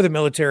for the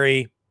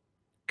military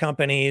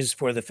companies,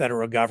 for the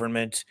federal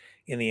government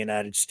in the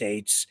United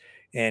States,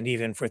 and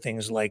even for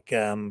things like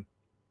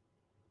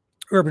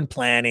urban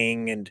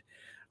planning and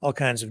all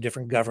kinds of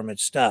different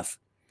government stuff.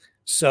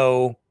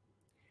 So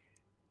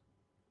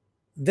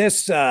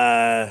this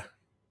guy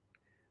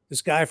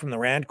from the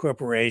Rand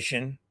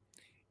Corporation,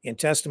 in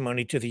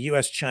testimony to the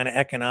U.S.-China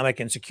Economic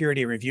and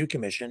Security Review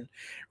Commission,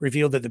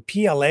 revealed that the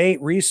PLA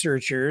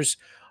researchers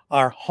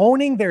are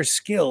honing their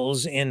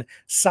skills in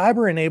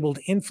cyber-enabled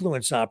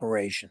influence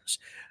operations.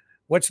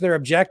 What's their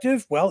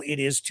objective? Well, it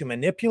is to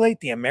manipulate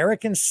the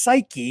American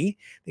psyche.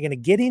 They're going to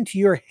get into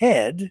your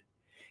head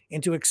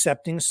into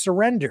accepting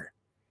surrender.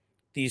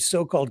 These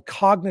so-called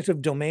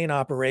cognitive domain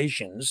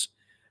operations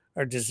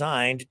are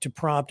designed to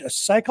prompt a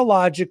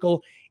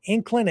psychological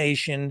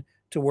inclination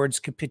towards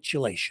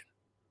capitulation.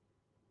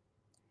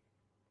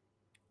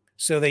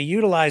 So they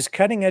utilize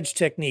cutting-edge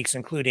techniques,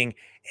 including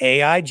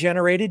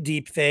AI-generated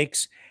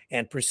deepfakes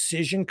and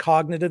precision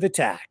cognitive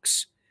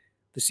attacks.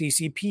 The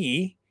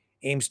CCP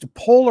aims to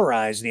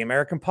polarize the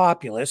American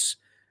populace,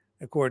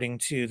 according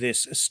to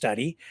this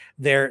study.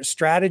 Their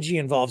strategy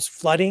involves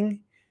flooding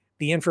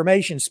the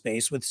information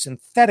space with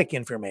synthetic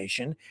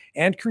information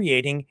and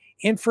creating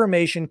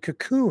information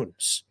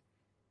cocoons.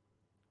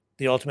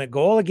 The ultimate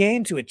goal,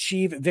 again, to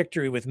achieve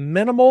victory with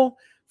minimal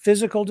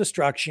physical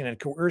destruction and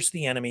coerce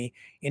the enemy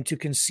into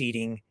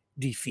conceding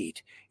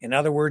defeat. In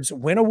other words,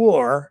 win a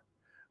war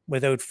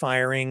without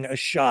firing a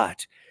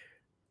shot.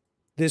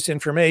 This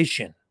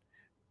information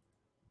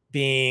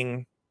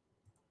being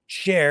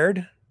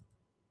shared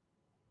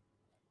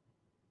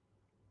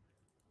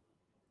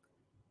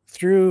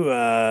through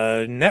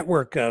a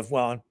network of,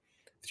 well,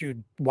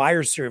 through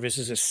wire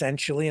services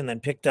essentially, and then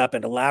picked up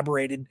and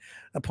elaborated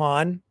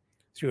upon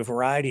through a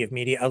variety of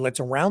media outlets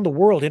around the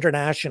world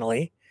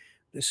internationally.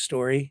 This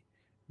story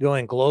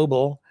going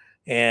global.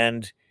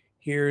 And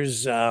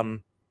here's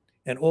an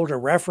older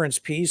reference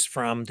piece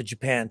from the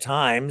Japan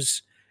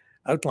Times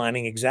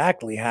outlining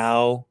exactly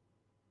how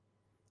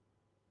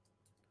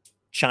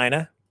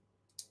China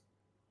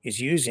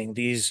is using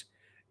these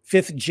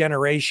fifth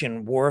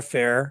generation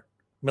warfare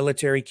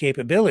military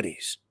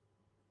capabilities.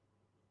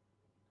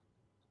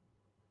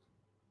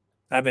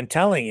 I've been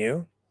telling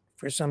you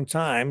for some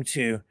time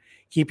to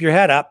keep your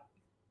head up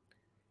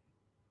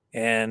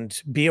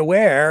and be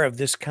aware of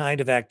this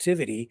kind of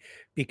activity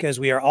because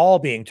we are all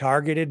being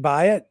targeted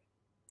by it.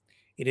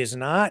 It is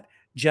not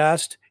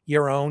just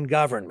your own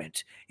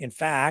government. In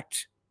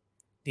fact,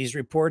 these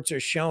reports are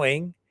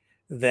showing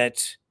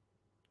that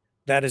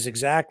that is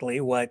exactly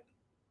what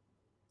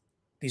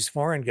these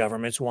foreign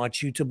governments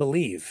want you to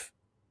believe.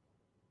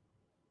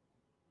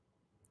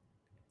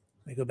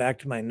 Let me go back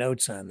to my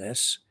notes on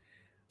this.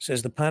 It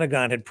says the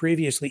Pentagon had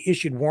previously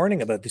issued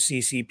warning about the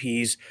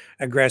CCP's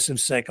aggressive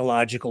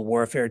psychological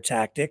warfare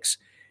tactics,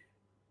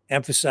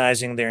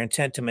 emphasizing their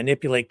intent to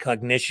manipulate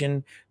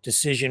cognition,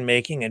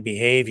 decision-making, and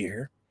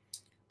behavior.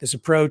 This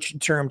approach,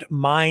 termed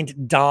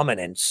mind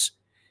dominance,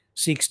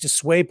 seeks to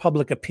sway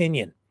public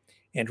opinion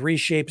and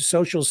reshape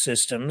social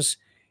systems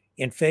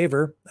in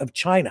favor of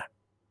China.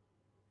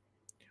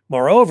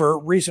 Moreover,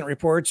 recent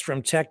reports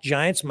from tech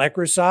giants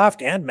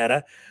Microsoft and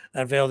Meta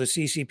unveil the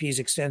CCP's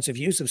extensive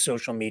use of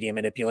social media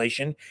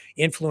manipulation,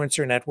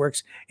 influencer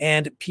networks,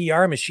 and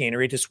PR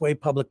machinery to sway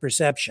public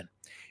perception.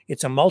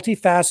 It's a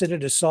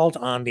multifaceted assault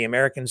on the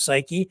American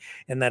psyche,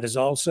 and that is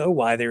also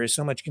why there is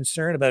so much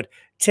concern about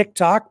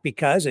TikTok,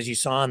 because, as you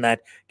saw in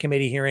that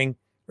committee hearing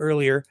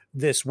earlier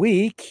this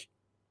week,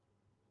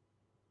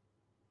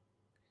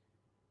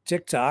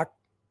 TikTok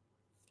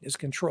is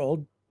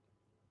controlled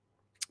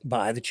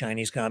by the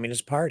Chinese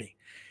Communist Party.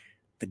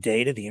 The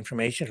data, the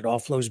information, it all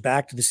flows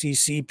back to the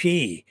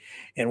CCP.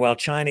 And while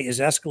China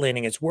is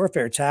escalating its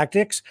warfare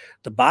tactics,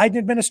 the Biden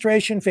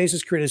administration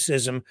faces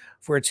criticism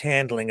for its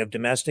handling of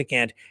domestic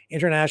and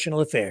international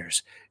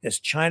affairs.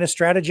 As China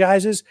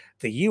strategizes,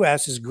 the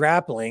U.S. is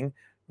grappling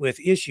with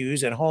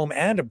issues at home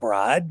and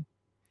abroad.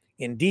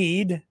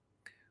 Indeed,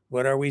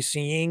 what are we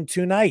seeing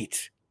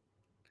tonight?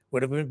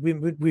 What have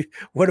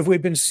we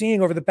been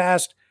seeing over the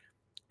past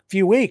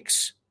few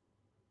weeks?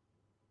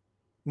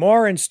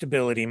 More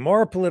instability,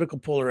 more political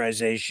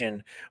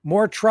polarization,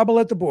 more trouble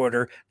at the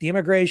border, the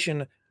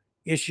immigration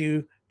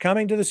issue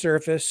coming to the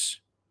surface,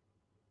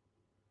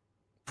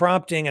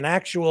 prompting an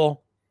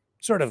actual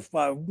sort of,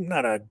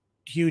 not a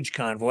huge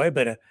convoy,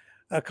 but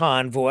a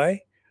convoy,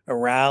 a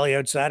rally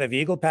outside of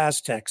Eagle Pass,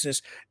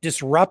 Texas,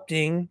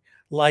 disrupting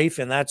life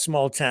in that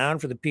small town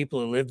for the people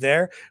who live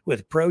there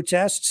with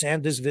protests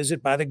and this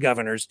visit by the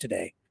governors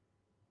today.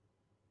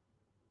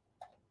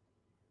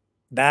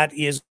 That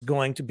is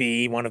going to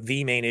be one of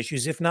the main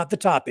issues, if not the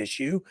top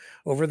issue,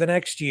 over the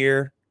next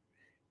year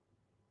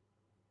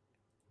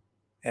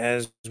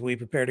as we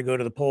prepare to go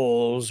to the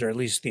polls, or at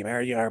least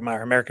our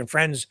American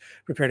friends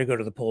prepare to go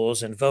to the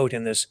polls and vote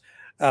in this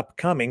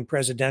upcoming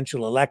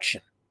presidential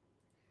election.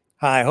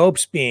 High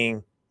hopes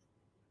being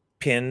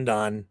pinned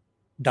on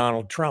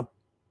Donald Trump,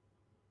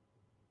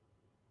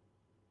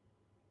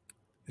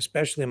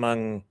 especially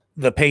among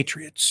the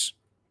patriots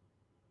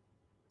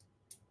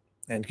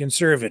and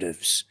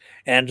conservatives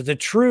and the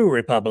true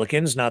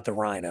Republicans, not the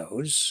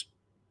rhinos.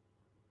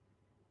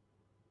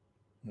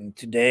 And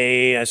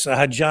today, I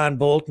saw John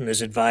Bolton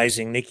is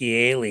advising Nikki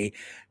Haley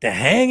to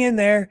hang in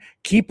there,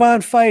 keep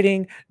on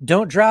fighting,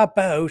 don't drop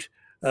out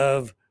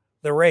of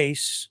the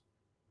race,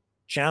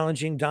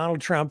 challenging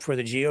Donald Trump for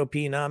the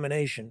GOP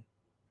nomination.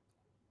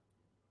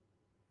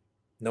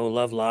 No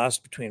love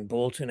lost between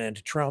Bolton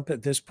and Trump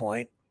at this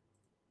point.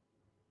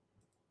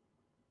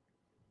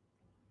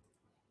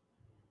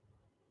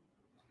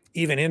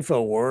 Even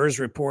InfoWars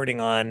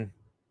reporting on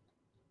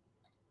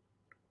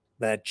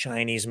that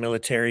Chinese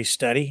military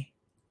study.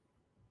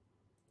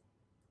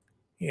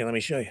 Here, let me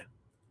show you.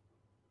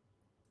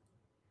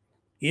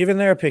 Even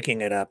they're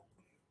picking it up.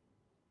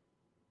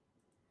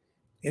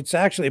 It's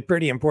actually a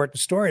pretty important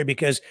story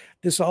because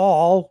this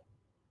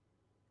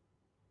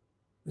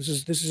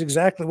is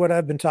exactly what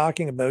I've been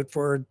talking about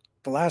for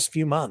the last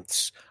few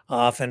months,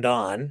 off and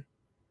on.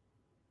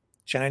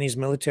 Chinese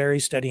military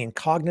studying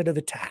cognitive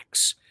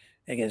attacks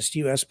against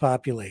U.S.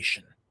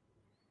 population.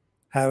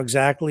 How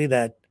exactly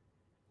that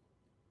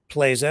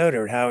plays out,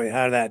 or how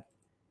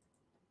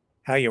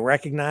you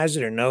recognize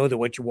it or know that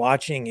what you're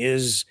watching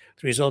is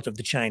the result of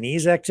the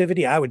Chinese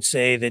activity. I would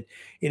say that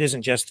it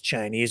isn't just the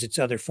Chinese, it's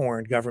other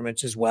foreign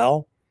governments as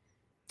well,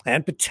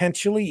 and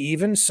potentially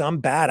even some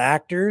bad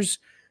actors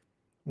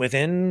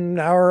within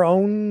our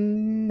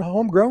own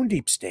homegrown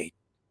deep state.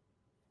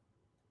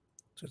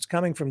 So it's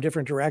coming from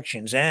different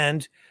directions,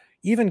 and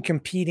even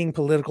competing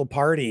political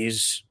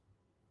parties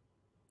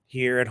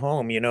here at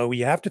home. You know,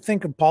 you have to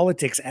think of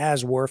politics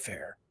as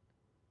warfare,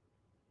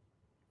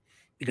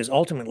 because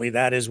ultimately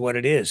that is what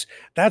it is.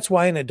 That's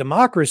why in a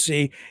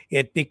democracy,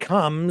 it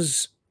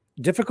becomes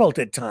difficult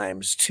at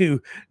times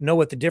to know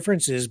what the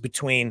difference is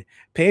between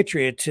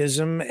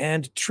patriotism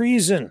and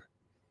treason.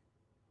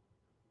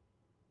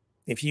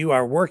 If you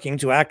are working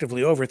to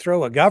actively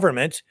overthrow a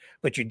government,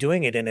 but you're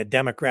doing it in a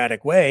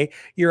democratic way,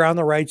 you're on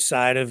the right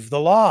side of the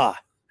law.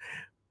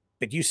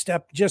 But you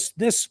step just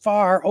this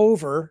far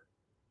over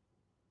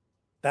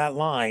that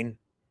line,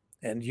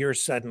 and you're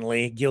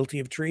suddenly guilty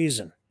of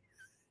treason.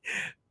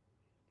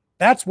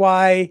 That's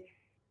why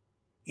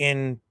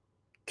in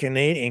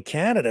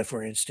Canada,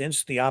 for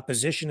instance, the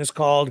opposition is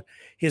called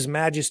His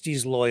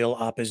Majesty's Loyal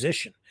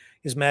Opposition.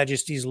 His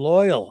Majesty's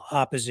Loyal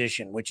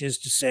Opposition, which is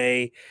to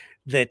say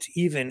that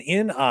even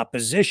in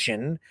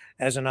opposition,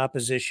 as an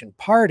opposition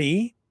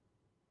party,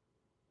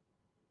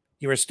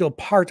 you are still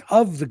part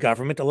of the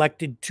government,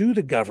 elected to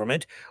the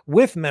government,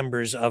 with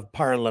members of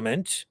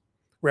parliament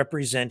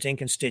representing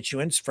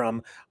constituents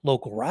from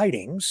local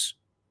ridings,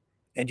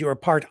 and you are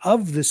part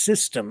of the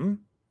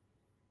system,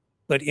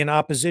 but in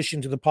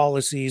opposition to the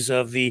policies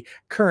of the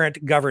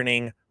current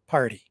governing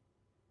party.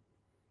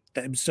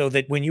 So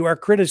that when you are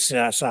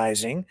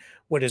criticizing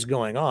what is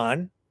going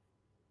on,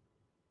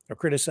 or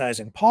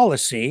criticizing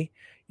policy,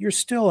 you're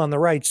still on the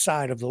right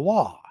side of the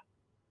law.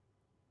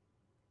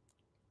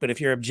 But if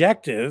your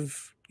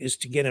objective is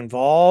to get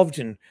involved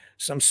in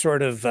some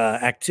sort of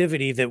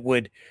activity that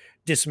would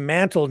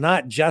dismantle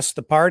not just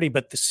the party,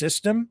 but the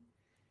system,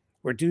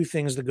 or do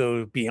things that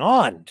go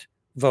beyond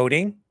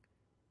voting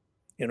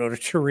in order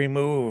to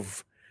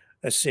remove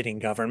a sitting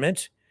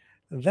government,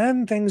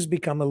 then things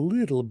become a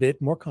little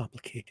bit more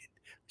complicated,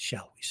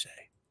 shall we say.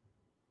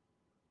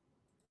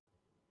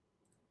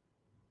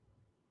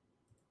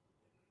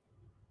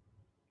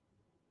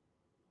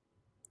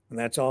 And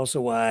that's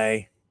also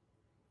why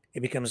it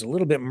becomes a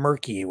little bit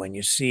murky when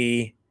you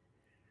see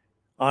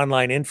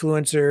online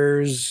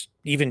influencers,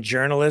 even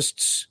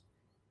journalists,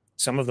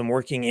 some of them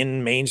working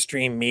in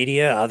mainstream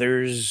media,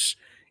 others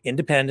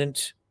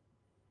independent,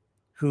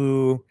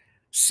 who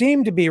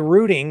seem to be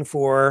rooting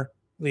for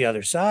the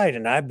other side.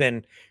 And I've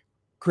been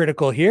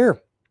critical here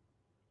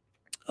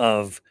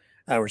of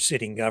our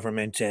sitting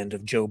government and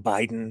of Joe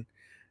Biden.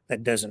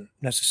 That doesn't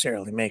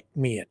necessarily make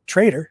me a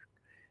traitor.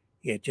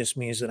 It just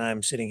means that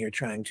I'm sitting here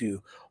trying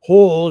to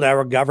hold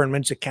our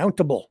governments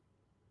accountable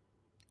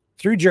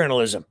through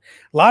journalism.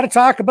 A lot of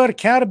talk about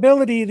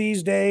accountability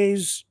these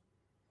days.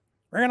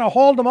 We're going to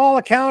hold them all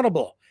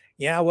accountable.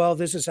 Yeah, well,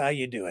 this is how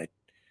you do it.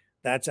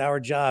 That's our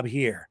job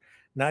here.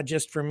 Not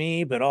just for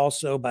me, but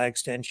also by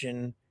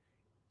extension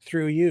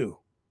through you.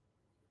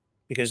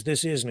 Because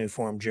this is new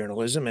form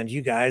journalism and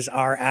you guys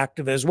are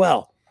active as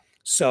well.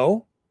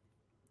 So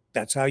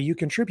that's how you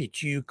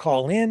contribute. You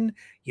call in,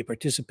 you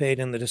participate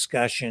in the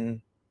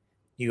discussion,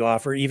 you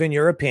offer even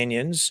your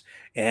opinions,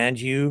 and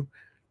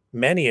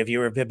many of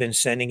you have been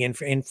sending in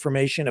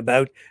information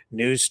about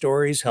news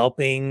stories,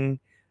 helping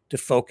to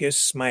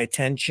focus my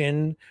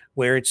attention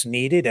where it's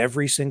needed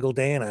every single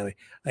day, and I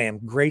am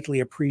greatly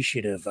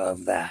appreciative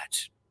of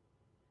that.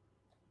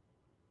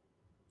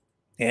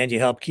 And you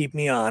help keep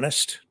me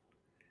honest,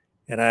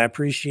 and I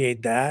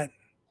appreciate that.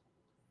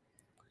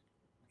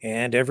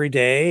 And every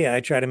day I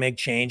try to make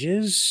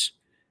changes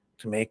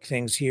to make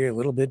things here a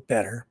little bit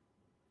better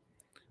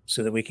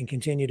so that we can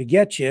continue to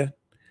get you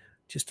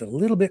just a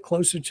little bit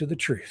closer to the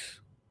truth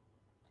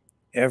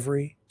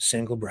every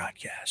single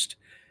broadcast.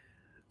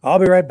 I'll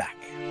be right back.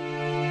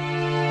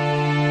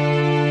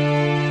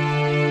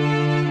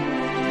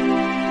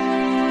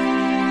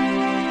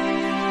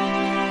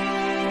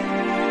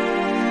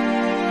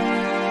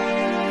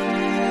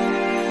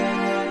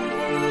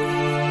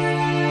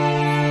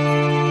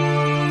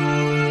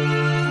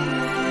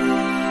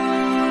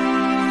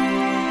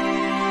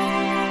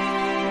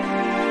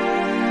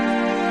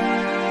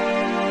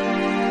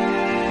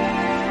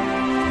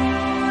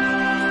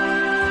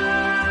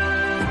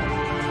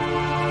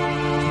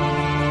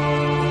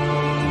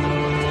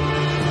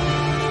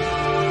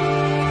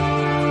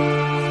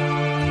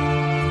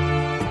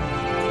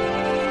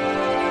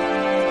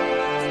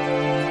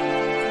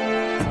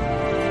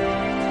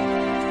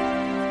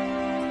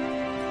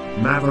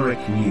 Maverick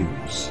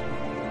News.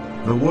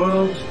 The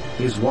world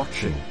is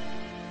watching.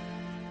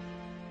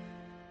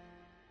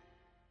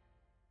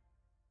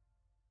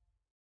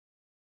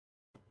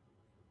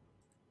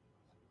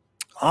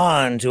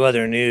 On to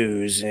other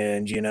news,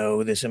 and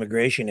this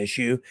immigration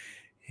issue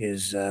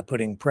is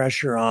putting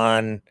pressure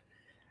on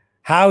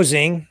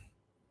housing.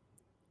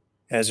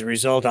 As a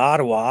result,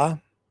 Ottawa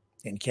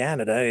in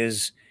Canada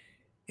is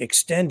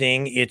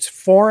extending its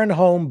foreign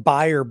home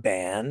buyer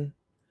ban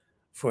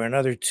for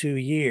another 2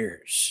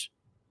 years,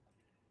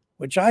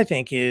 which I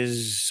think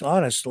is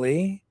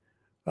honestly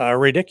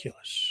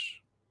ridiculous.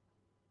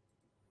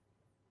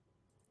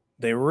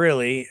 They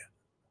really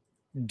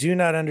do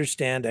not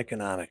understand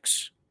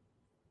economics.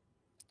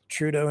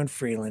 Trudeau and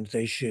Freeland,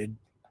 they should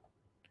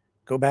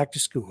go back to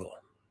school.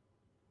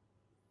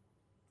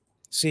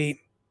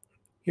 See,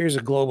 here's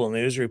a global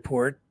news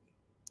report,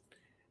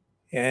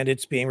 and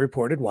it's being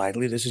reported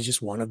widely. This is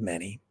just one of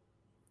many.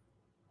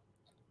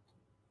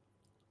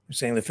 They're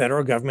saying the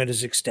federal government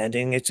is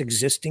extending its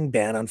existing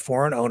ban on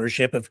foreign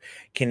ownership of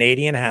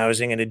Canadian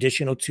housing an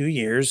additional 2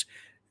 years,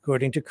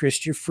 according to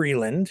Chrystia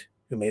Freeland,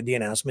 who made the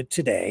announcement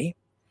today.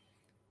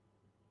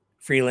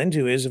 Freeland,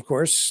 who is, of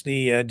course,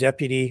 the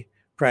Deputy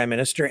Prime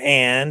Minister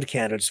and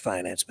Canada's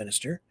Finance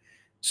Minister,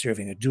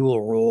 serving a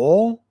dual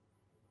role,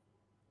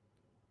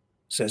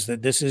 says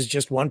that this is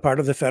just one part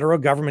of the federal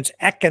government's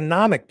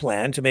economic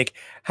plan to make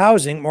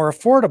housing more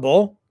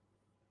affordable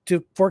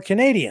for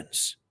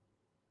Canadians.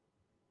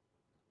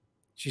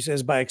 She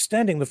says, by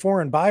extending the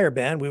foreign buyer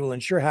ban, we will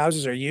ensure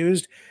houses are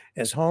used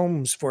as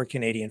homes for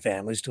Canadian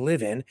families to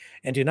live in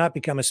and do not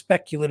become a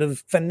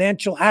speculative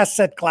financial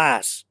asset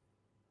class.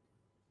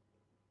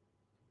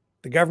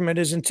 The government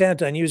is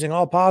intent on using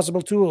all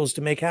possible tools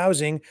to make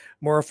housing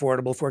more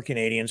affordable for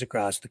Canadians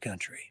across the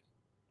country.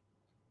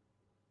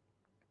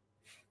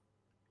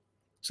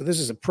 So this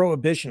is a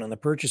prohibition on the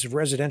purchase of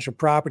residential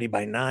property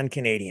by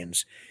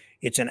non-Canadians.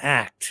 It's an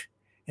act,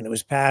 and it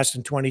was passed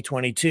in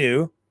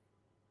 2022.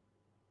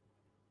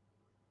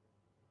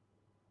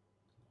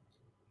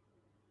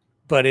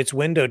 But it's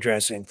window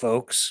dressing,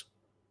 folks.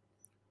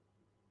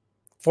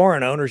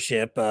 Foreign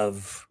ownership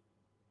of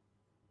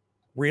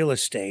real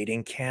estate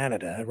in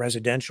Canada,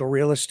 residential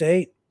real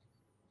estate,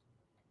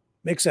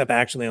 makes up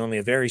actually only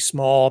a very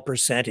small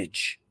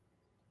percentage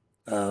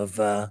of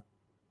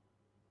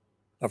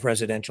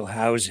residential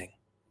housing.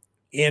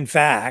 In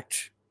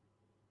fact,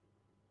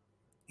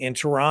 in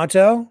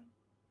Toronto,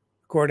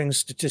 according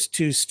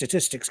to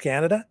Statistics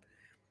Canada,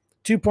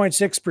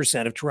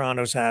 2.6% of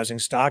Toronto's housing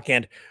stock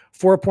and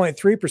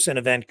 4.3%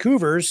 of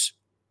Vancouver's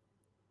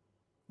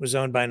was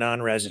owned by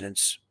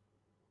non-residents.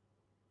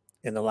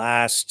 In the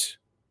last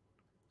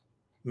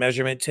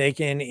measurement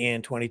taken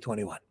in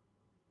 2021.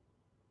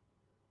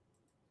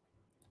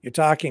 You're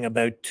talking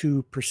about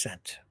 2%.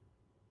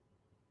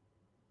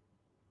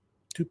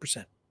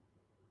 2%.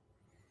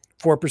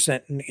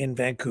 4% in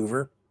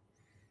Vancouver.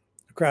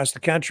 Across the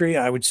country,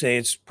 I would say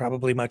it's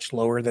probably much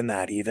lower than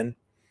that, even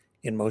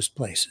in most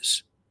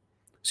places.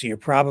 So you're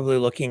probably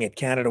looking at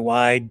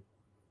Canada-wide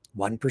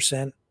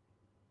 1%.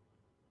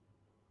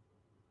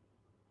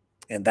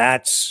 And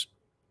that's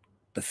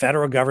the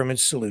federal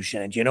government's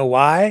solution. And you know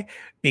why?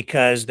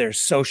 Because they're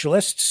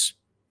socialists.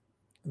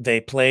 They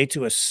play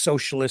to a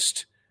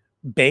socialist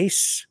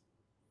base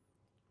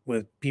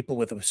with people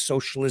with a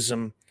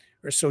socialism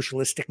or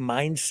socialistic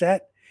mindset,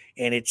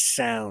 and it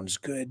sounds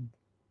good.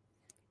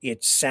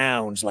 It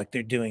sounds like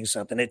they're doing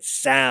something. It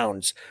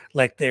sounds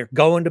like they're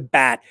going to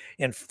bat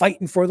and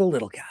fighting for the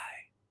little guy.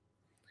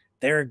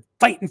 They're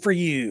fighting for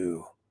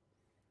you.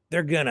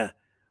 They're going to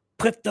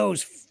put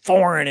those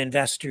foreign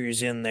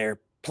investors in their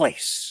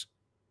place.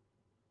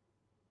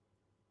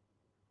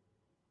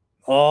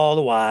 All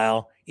the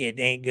while, it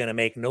ain't going to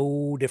make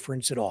no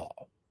difference at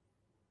all.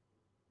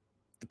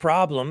 The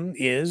problem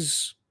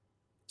is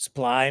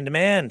supply and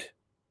demand.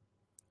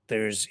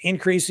 There's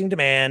increasing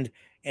demand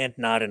and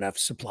not enough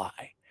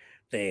supply.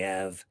 They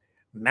have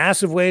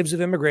massive waves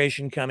of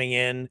immigration coming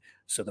in,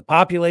 so the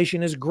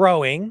population is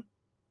growing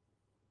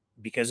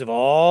because of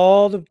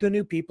all the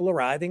new people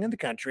arriving in the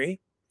country.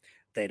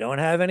 They don't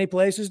have any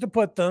places to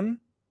put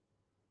them.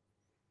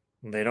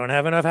 They don't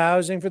have enough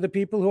housing for the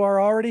people who are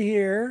already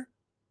here.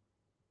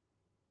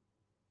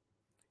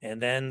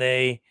 And then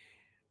they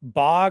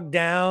bog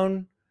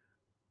down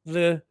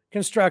the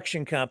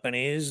construction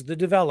companies, the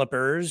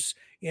developers,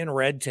 in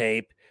red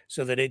tape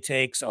so that it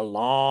takes a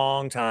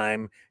long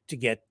time to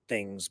get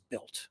things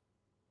built.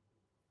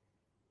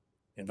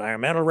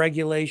 Environmental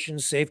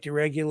regulations, safety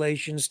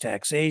regulations,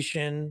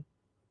 taxation,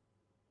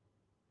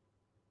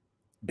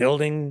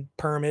 building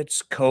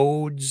permits,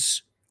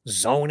 codes,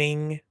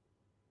 zoning.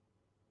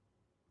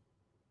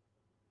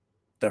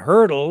 The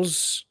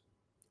hurdles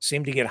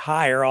seem to get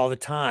higher all the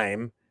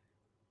time.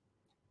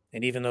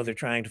 And even though they're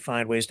trying to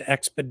find ways to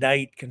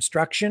expedite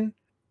construction,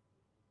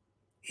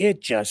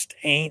 it just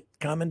ain't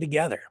coming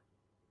together.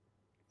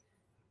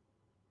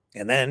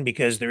 And then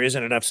because there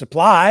isn't enough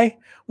supply,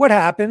 what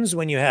happens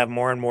when you have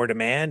more and more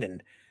demand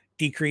and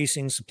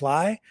decreasing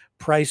supply,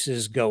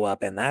 prices go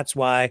up. And that's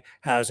why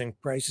housing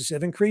prices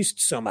have increased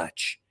so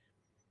much.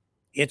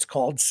 It's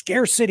called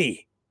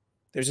scarcity.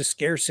 There's a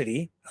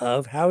scarcity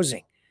of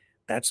housing.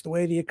 That's the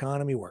way the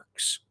economy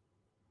works.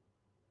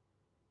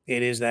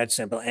 It is that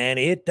simple. And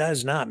it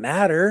does not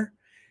matter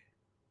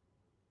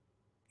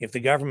if the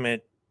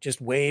government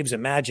just waves a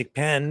magic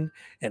pen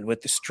and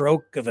with the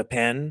stroke of a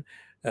pen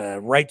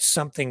writes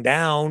something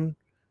down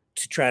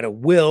to try to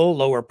will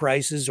lower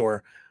prices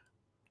or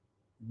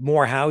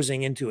more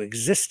housing into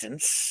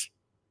existence.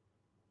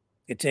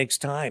 It takes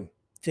time.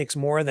 It takes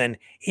more than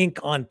ink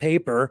on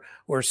paper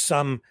or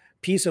some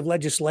piece of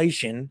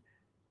legislation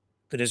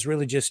that is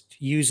really just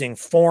using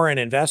foreign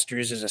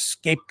investors as a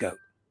scapegoat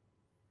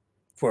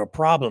for a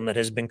problem that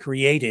has been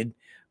created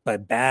by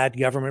bad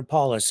government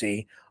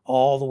policy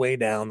all the way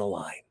down the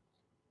line.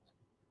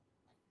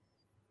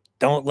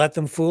 Don't let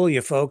them fool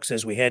you, folks,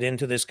 as we head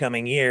into this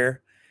coming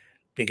year,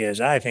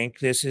 because I think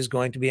this is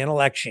going to be an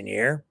election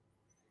year.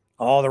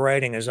 All the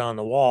writing is on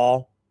the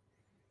wall.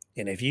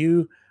 And if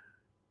you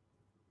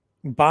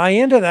buy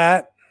into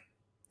that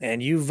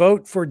and you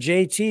vote for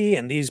JT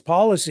and these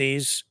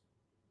policies,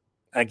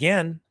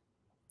 again,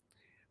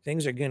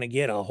 things are going to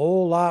get a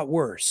whole lot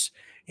worse.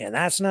 And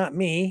that's not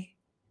me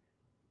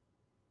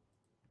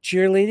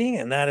cheerleading,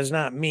 and that is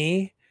not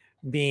me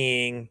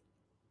being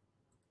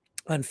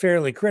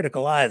unfairly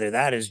critical either.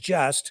 That is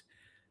just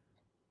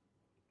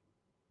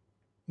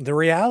the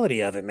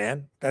reality of it,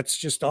 man. That's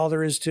just all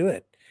there is to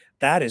it.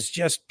 That is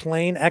just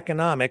plain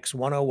economics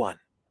 101.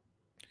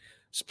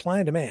 Supply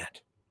and demand.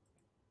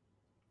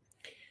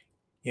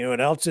 You know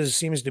what else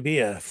seems to be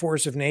a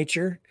force of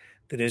nature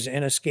that is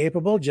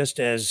inescapable, just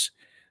as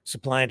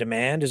supply and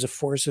demand is a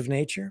force of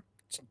nature?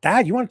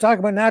 Dad, you want to talk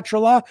about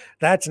natural law?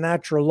 That's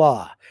natural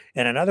law.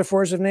 And another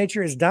force of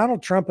nature is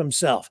Donald Trump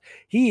himself.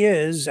 He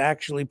is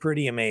actually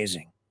pretty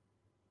amazing.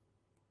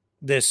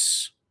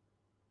 This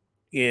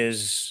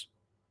is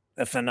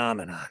a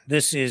phenomenon.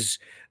 This is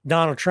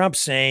Donald Trump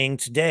saying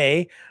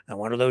today on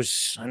one of those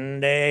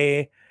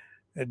Sunday,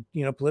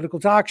 political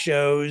talk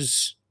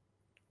shows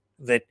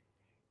that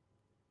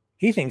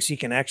he thinks he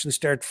can actually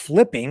start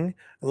flipping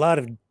a lot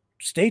of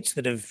states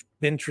that have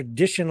been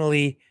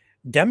traditionally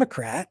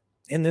Democrat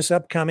in this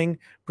upcoming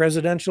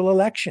presidential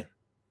election.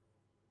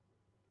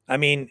 I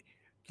mean,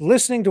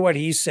 listening to what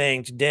he's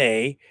saying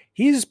today,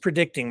 he's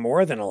predicting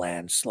more than a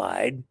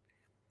landslide.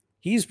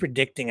 He's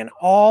predicting an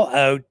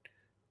all-out,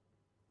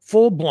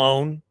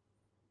 full-blown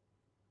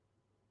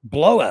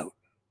blowout.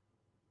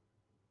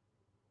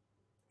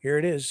 Here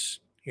it is.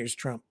 Here's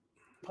Trump.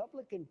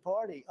 Republican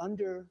Party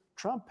under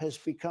Trump has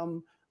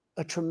become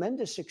a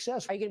tremendous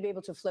success. Are you going to be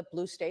able to flip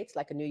blue states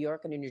like in New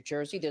York and in New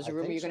Jersey? There's a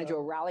rumor you're going to do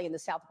a rally in the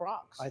South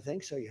Bronx. I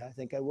think so, yeah. I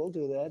think I will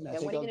do that. And what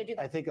are you going to do?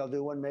 I think I'll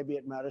do one maybe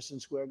at Madison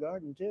Square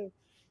Garden, too.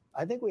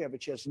 I think we have a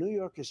chance. New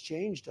York has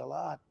changed a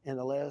lot in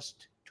the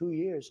last 2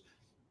 years.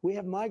 We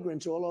have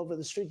migrants all over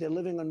the street. They're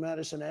living on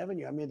Madison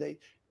Avenue. I mean,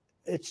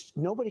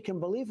 nobody can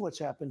believe what's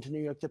happened to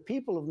New York. The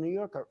people of New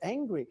York are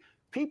angry.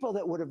 People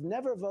that would have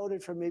never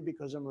voted for me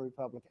because I'm a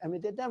Republican. I mean,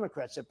 they're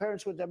Democrats. Their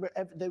parents would never,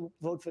 they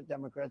vote for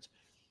Democrats.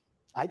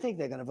 I think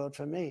they're going to vote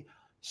for me.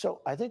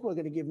 So I think we're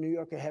going to give New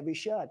York a heavy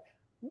shot.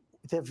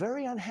 They're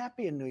very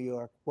unhappy in New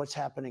York, what's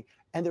happening.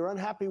 And they're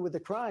unhappy with the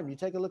crime. You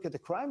take a look at the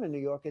crime in New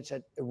York, it's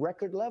at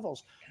record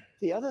levels.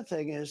 The other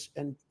thing is,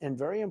 and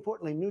very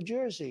importantly, New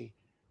Jersey.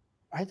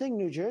 I think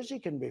New Jersey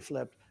can be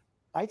flipped.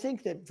 I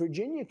think that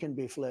Virginia can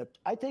be flipped.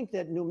 I think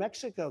that New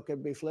Mexico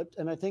can be flipped.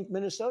 And I think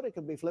Minnesota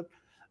can be flipped.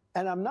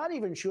 And I'm not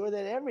even sure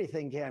that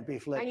everything can't be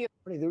flipped.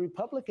 The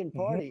Republican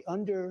Party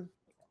under...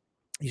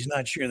 He's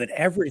not sure that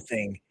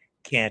everything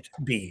can't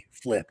be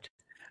flipped.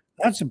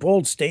 That's a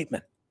bold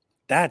statement.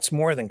 That's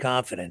more than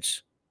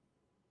confidence.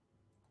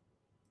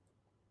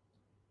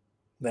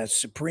 That's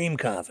supreme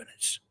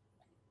confidence.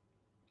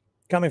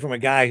 Coming from a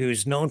guy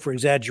who's known for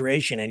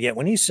exaggeration, and yet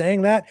when he's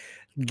saying that,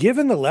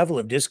 given the level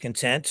of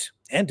discontent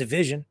and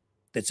division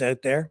that's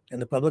out there in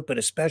the public, but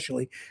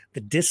especially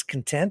the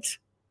discontent,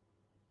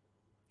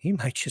 he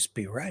might just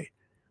be right.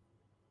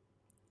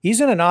 He's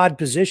in an odd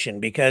position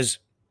because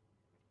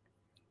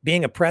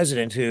being a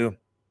president who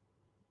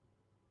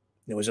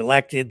was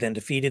elected, then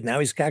defeated, now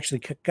he's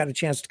actually got a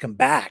chance to come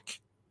back.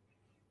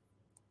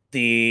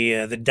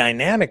 The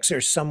dynamics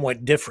are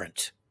somewhat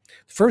different.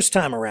 First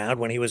time around,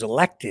 when he was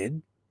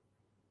elected,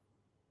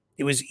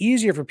 it was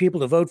easier for people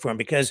to vote for him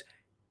because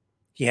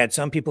he had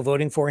some people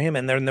voting for him,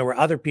 and then there were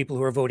other people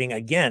who were voting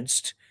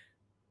against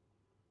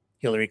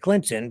Hillary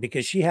Clinton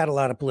because she had a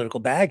lot of political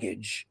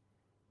baggage.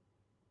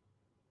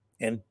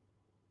 And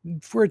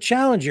for a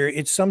challenger,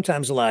 it's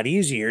sometimes a lot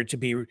easier to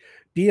be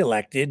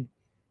elected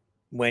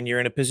when you're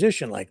in a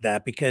position like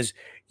that because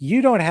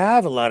you don't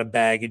have a lot of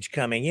baggage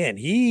coming in.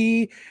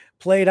 He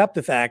played up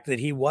the fact that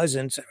he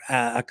wasn't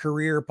a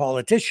career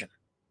politician,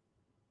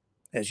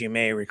 as you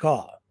may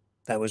recall.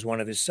 That was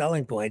one of his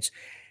selling points.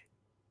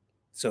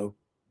 So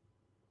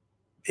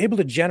able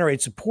to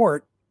generate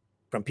support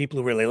from people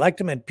who really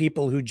liked him and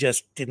people who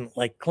just didn't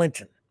like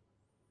Clinton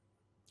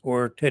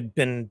or had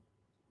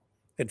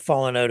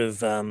fallen out of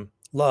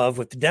love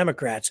with the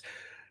Democrats.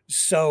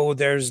 So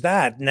there's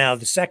that. Now,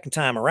 the second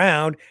time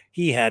around,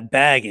 he had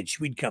baggage.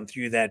 We'd come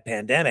through that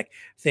pandemic.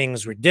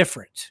 Things were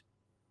different.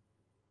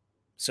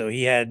 So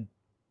he had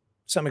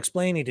some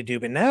explaining to do,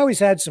 but now he's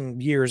had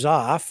some years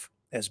off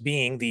as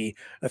being the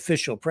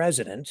official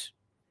president,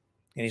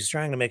 and he's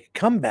trying to make a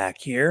comeback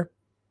here.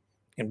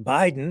 And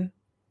Biden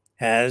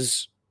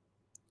has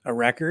a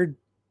record,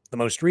 the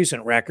most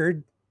recent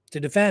record, to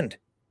defend.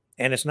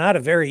 And it's not a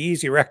very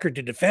easy record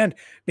to defend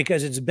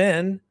because it's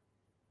been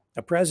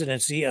a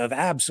presidency of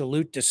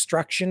absolute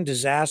destruction,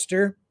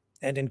 disaster,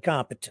 and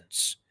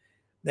incompetence.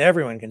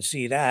 Everyone can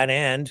see that,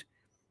 and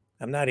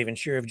I'm not even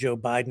sure if Joe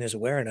Biden is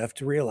aware enough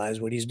to realize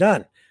what he's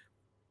done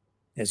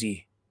as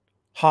he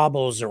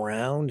hobbles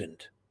around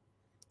and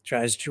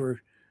tries to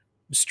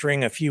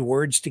string a few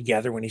words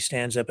together when he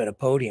stands up at a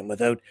podium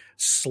without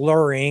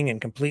slurring and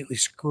completely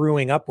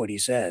screwing up what he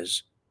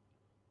says.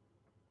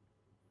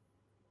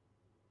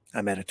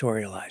 I'm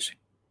editorializing.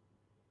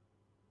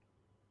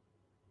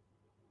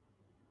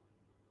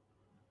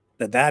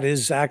 But that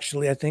is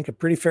actually, I think, a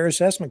pretty fair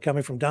assessment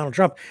coming from Donald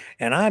Trump.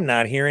 And I'm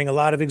not hearing a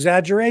lot of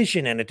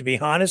exaggeration in it, to be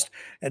honest,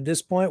 at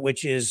this point,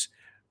 which is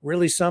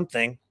really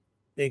something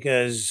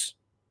because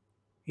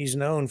he's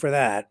known for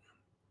that.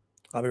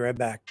 I'll be right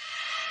back.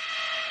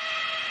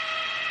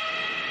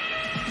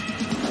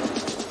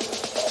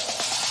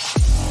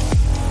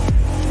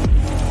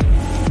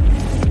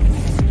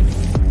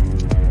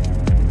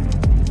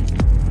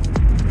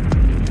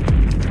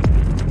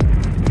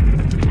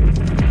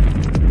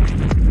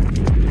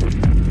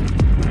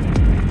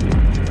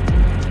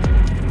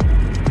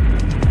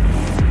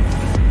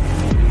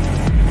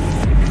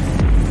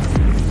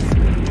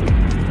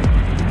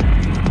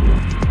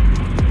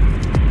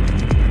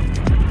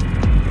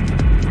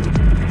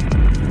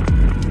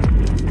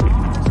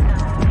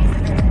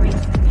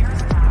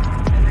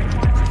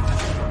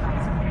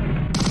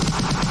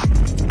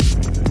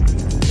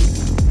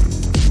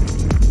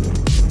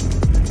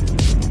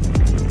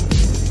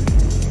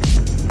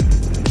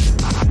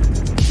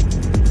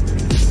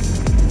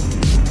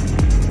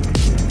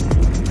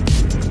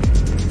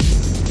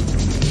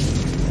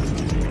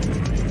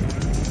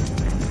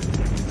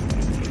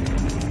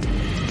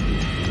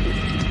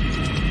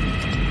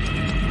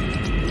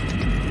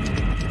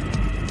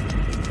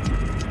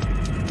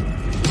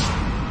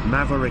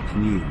 Maverick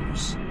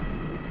News.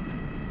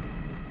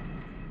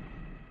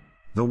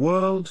 The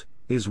world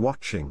is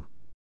watching.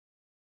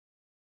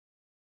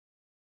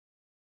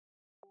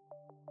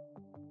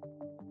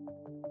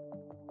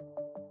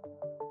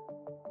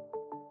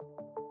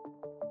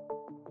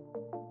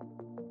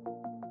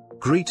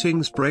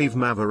 Greetings, brave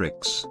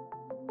Mavericks.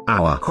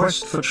 Our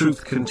quest for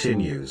truth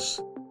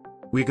continues.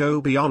 We go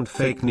beyond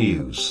fake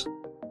news.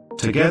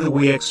 Together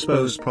we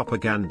expose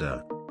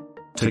propaganda.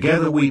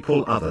 Together we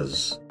pull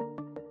others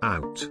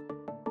out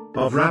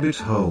of rabbit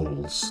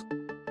holes.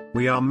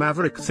 We are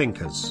maverick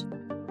thinkers.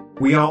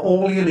 We are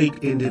all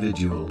unique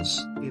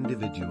individuals,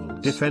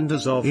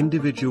 defenders of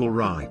individual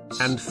rights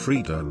and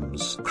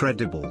freedoms,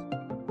 credible,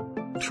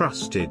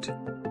 trusted,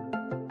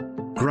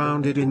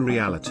 grounded in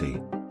reality.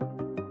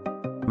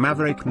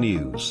 Maverick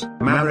News,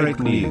 Maverick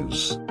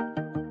News.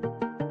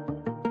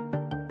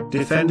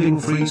 Defending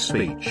free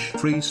speech,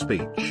 free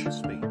speech.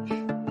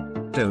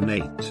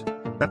 Donate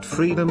at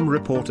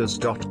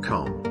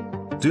freedomreporters.com.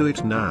 Do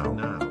it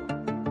now.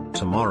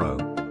 Tomorrow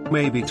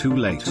may be too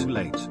late.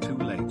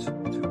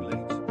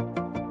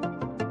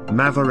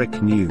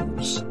 Maverick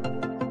News.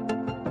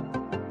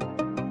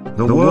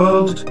 The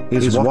world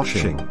is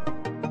watching.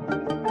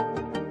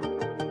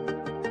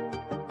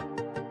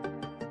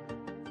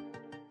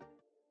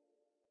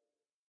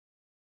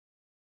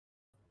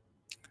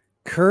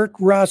 Kurt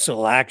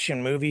Russell,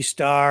 action movie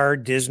star,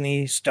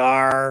 Disney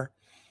star,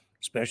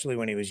 especially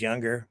when he was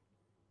younger.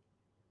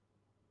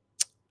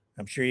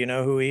 I'm sure you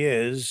know who he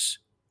is.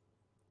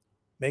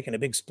 Making a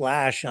big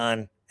splash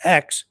on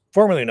X,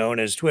 formerly known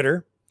as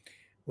Twitter,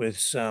 with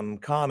some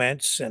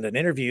comments and an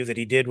interview that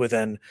he did with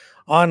an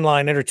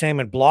online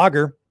entertainment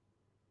blogger.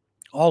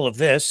 All of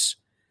this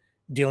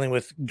dealing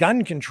with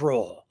gun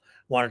control.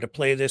 Wanted to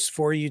play this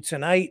for you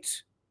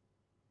tonight.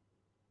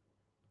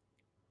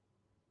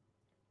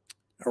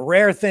 A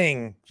rare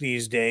thing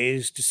these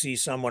days to see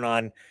someone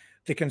on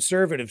the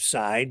conservative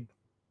side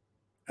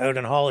out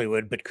in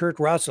Hollywood, but Kurt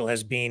Russell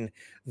has been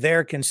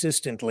there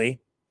consistently,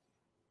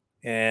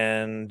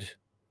 and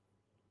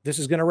this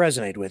is going to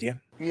resonate with you.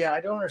 Yeah,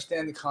 I don't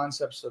understand the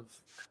concepts of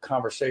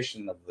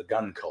conversation of the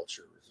gun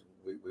culture.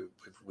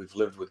 We've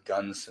lived with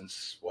guns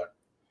since, what,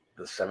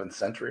 the 7th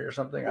century or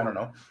something? I don't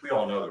know. We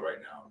all know that right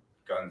now,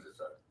 guns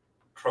is a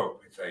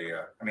trope. It's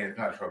it's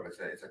not a trope,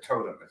 it's a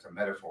totem, it's a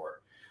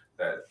metaphor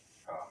that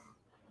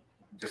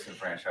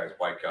disenfranchised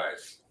white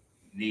guys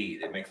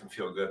need. It makes them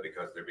feel good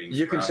because they're being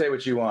You can say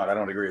what you want. I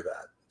don't agree with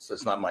that. So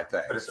it's not my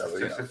thing. But it's so,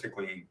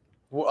 statistically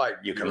well,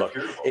 you can look.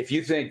 If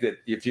you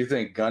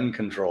think gun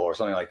control or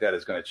something like that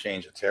is going to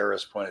change a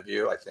terrorist point of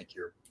view, I think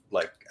you're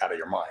out of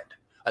your mind.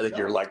 I think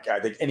I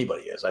think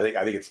anybody is. I think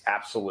it's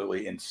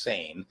absolutely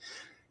insane.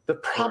 The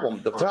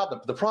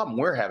problem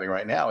we're having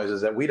right now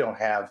is that we don't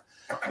have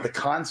the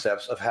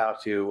concepts of how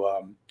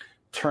to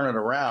turn it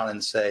around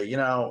and say, you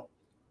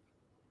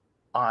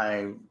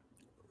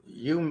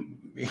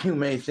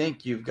may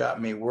think you've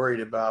got me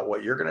worried about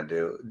what you're going to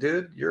do.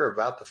 Dude, you're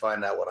about to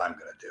find out what I'm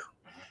going to do.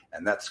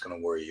 And that's going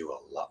to worry you a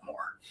lot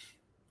more.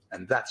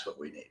 And that's what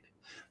we need.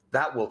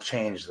 That will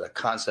change the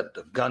concept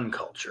of gun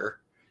culture,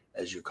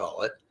 as you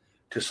call it,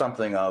 to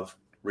something of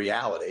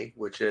reality,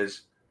 which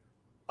is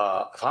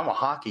if I'm a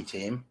hockey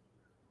team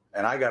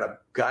and I got a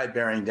guy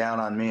bearing down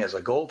on me as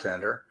a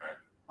goaltender,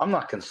 I'm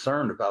not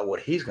concerned about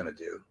what he's going to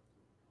do.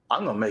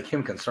 I'm going to make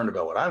him concerned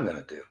about what I'm going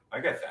to do. I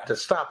get that. To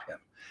stop him.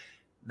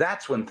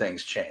 That's when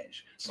things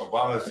change.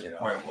 Obama's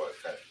point was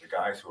that the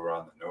guys who are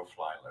on the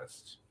no-fly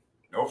list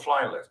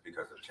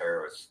because of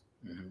terrorist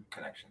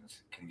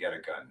connections, can get a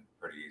gun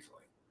pretty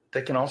easily.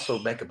 They can also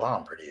make a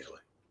bomb pretty easily.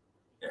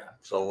 Yeah.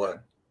 So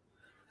what?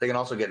 They can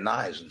also get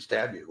knives and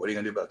stab you. What are you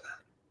going to do about that?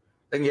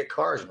 They can get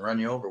cars and run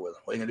you over with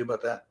them. What are you going to do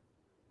about that?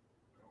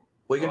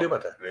 What are you going to do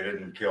about that? They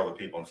didn't kill the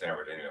people in San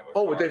Bernardino.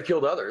 Oh, but they've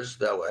killed others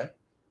that way.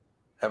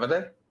 Haven't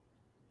they?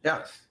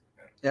 Yeah.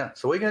 Yeah.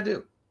 So what are you going to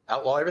do?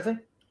 Outlaw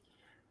everything?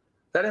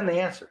 That isn't the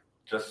answer.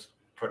 Just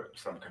put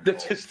some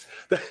controls.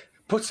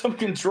 Put some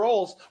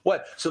controls.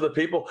 What? So the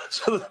people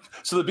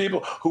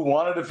who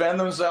want to defend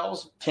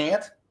themselves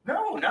can't?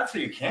 No, not so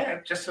you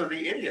can't. Just so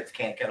the idiots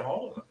can't get a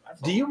hold of them.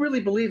 Do you really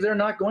believe they're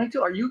not going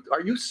to? Are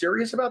you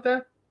serious about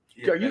that?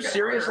 Are you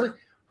seriously?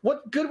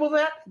 What good will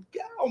that?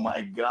 Oh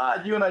my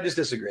God! You and I just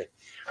disagree.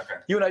 Okay.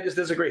 You and I just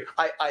disagree.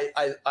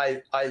 I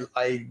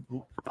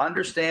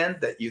understand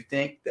that you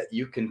think that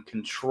you can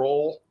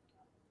control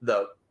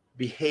the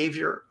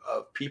behavior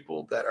of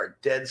people that are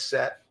dead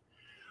set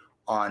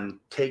on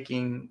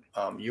taking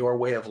your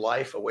way of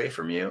life away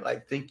from you. I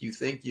think you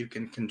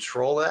can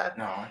control that.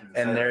 No.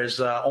 And there's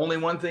only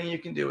one thing you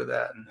can do with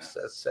that, and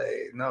that's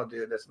say, no,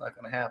 dude, that's not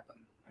going to happen.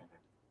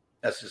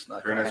 That's just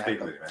not going to happen.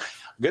 Speak with you, man.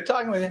 Good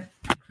talking with you.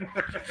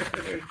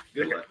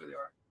 Good luck with you.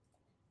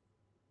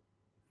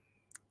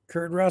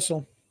 Kurt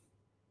Russell.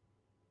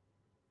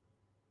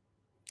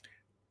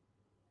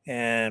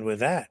 And with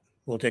that,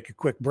 we'll take a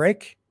quick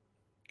break,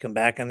 come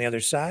back on the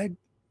other side,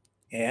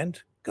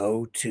 and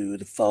go to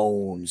the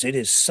phones. It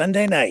is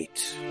Sunday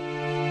night.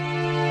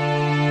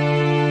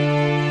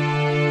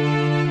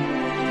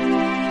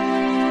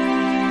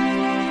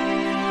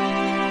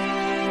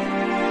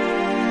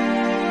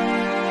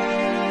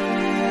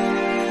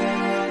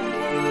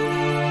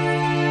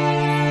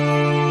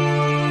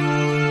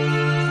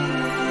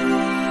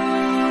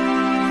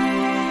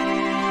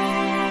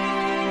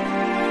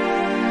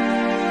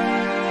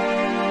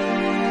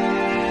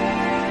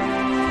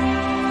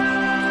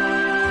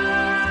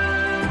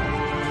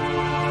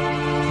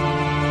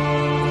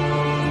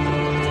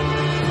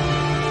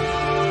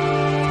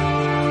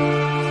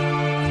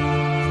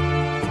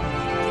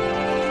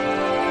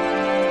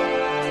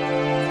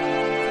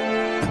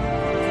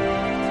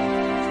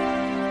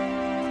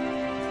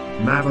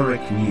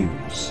 Maverick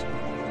News.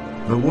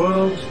 The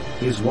world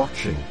is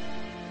watching.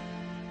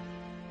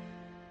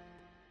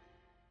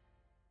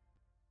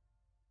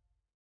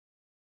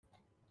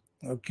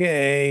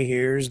 Okay,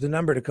 here's the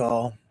number to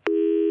call.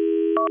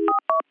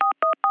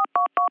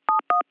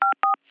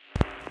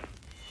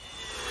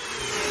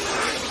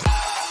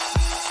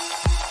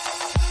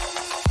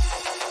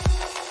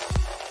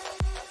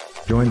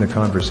 Join the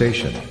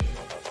conversation.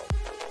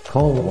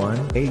 Call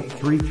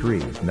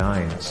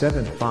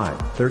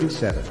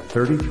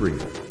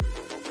 1-833-975-3733.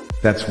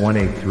 That's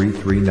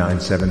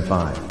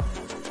 1-833-975.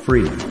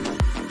 Free.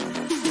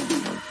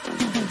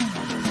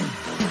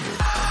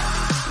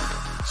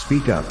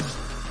 Speak up.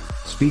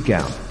 Speak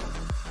out.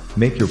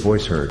 Make your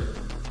voice heard.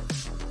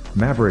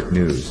 Maverick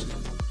News.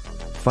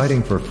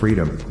 Fighting for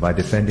freedom by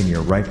defending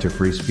your right to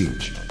free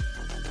speech.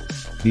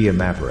 Be a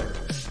Maverick.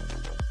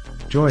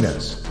 Join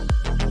us.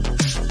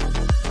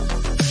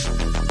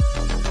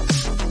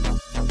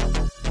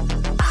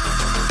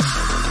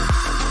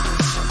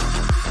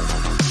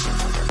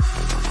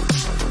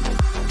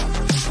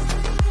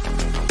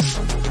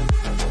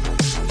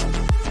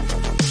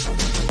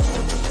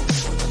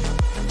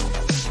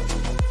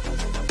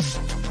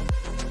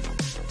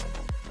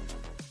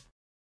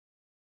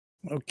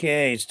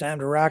 Okay, it's time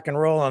to rock and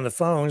roll on the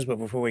phones. But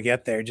before we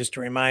get there, just a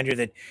reminder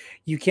that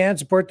you can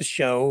support the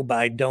show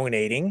by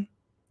donating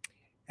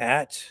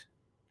at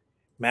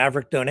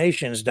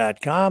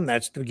maverickdonations.com.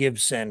 That's the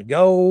Give, Send,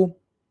 Go.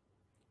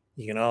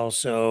 You can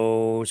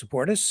also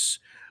support us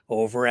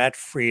over at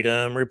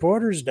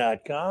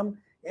freedomreporters.com.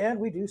 And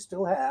we do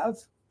still have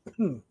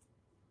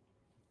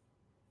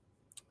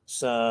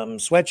some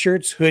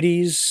sweatshirts,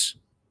 hoodies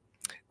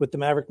with the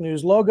Maverick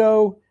News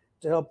logo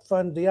to help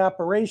fund the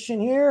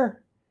operation here.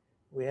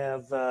 We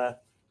have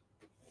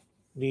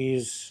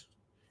these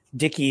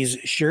Dickies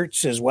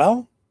shirts as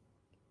well.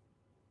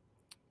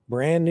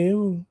 Brand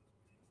new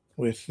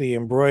with the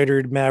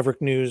embroidered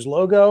Maverick News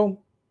logo.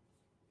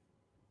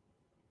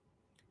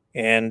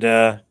 And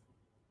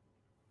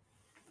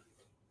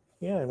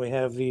we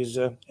have these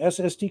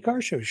SSD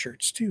Car Show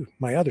shirts too,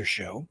 my other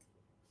show.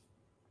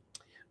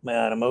 my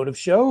automotive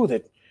show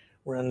that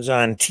runs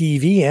on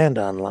TV and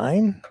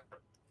online,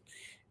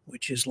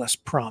 which is less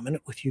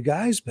prominent with you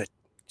guys, but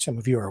some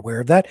of you are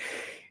aware of that.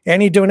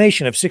 Any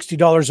donation of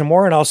 $60 or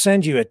more, and I'll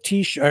send you a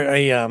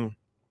t-shirt,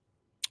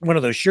 one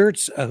of those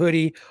shirts, a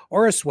hoodie,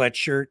 or a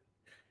sweatshirt.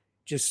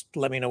 Just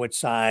let me know what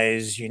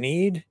size you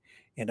need,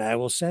 and I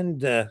will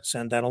send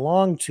that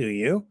along to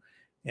you.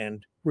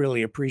 And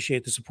really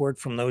appreciate the support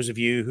from those of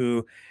you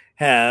who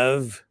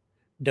have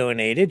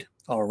donated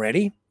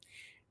already.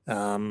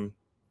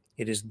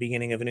 It is the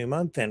beginning of a new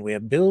month, and we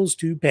have bills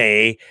to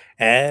pay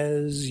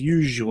as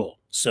usual.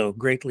 So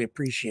greatly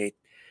appreciate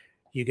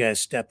you guys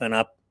stepping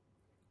up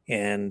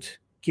and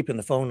keeping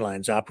the phone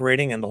lines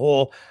operating and the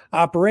whole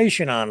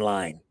operation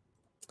online.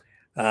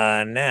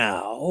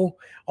 Now,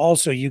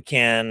 also, you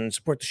can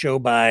support the show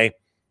by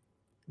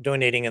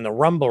donating in the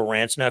Rumble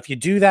Rants. Now, if you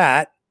do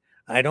that,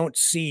 I don't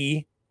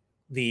see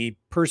the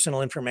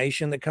personal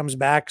information that comes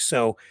back,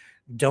 so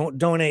don't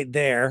donate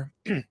there.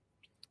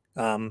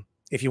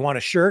 If you want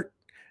a shirt,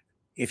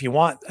 and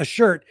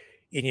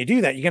you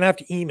do that, you're going to have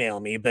to email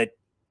me, but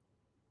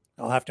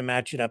I'll have to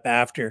match it up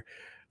after.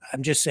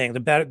 I'm just saying the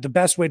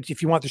best way,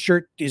 if you want the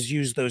shirt, is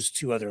use those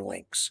two other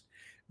links,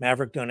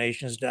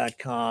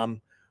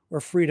 maverickdonations.com or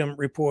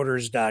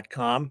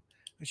freedomreporters.com.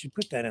 I should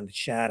put that in the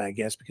chat, I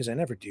guess, because I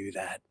never do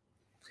that.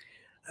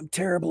 I'm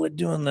terrible at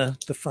doing the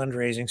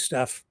fundraising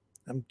stuff.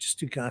 I'm just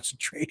too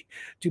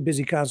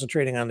busy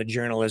concentrating on the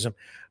journalism.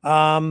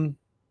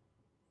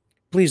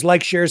 Please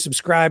like, share,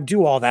 subscribe,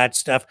 do all that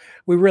stuff.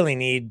 We really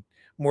need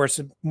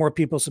more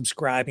people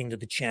subscribing to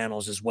the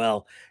channels as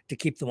well to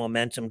keep the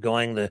momentum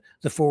going, the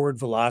forward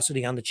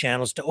velocity on the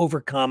channels, to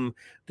overcome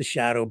the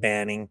shadow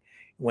banning.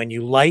 When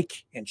you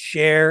like and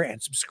share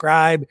and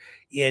subscribe,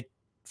 it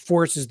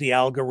forces the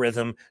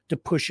algorithm to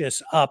push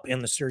us up in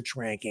the search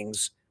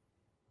rankings,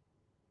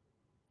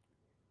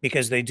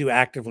 because they do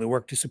actively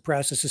work to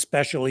suppress us,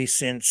 especially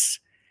since,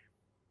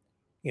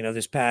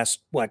 this past,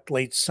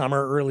 late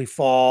summer, early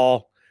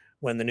fall,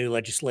 when the new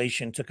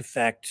legislation took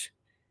effect,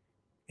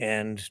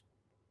 and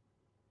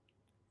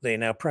they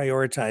now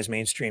prioritize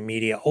mainstream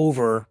media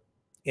over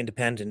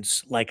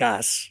independents like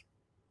us.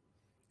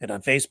 And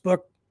on Facebook,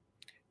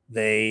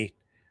 they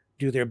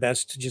do their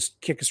best to just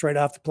kick us right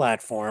off the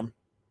platform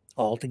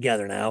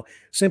altogether now,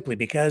 simply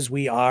because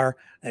we are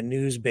a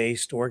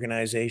news-based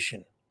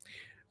organization.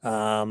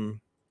 Let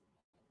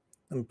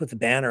me put the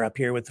banner up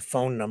here with the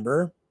phone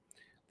number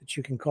that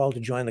you can call to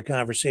join the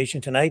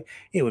conversation tonight.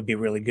 It would be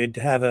really good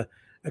to have a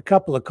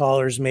couple of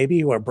callers maybe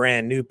who are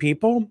brand new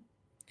people.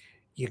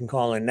 You can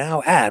call in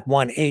now at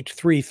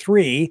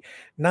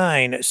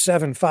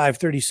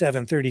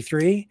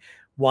 1-833-975-3733,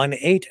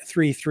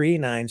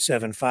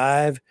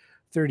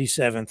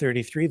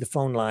 1-833-975-3733. The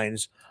phone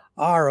lines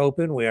are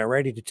open. We are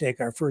ready to take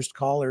our first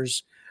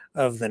callers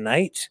of the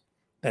night.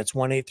 That's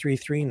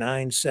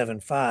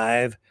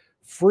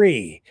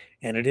 1-833-975-FREE.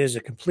 And it is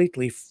a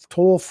completely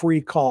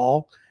toll-free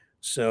call.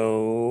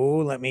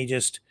 So let me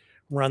just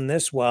run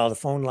this while the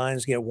phone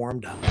lines get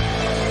warmed up.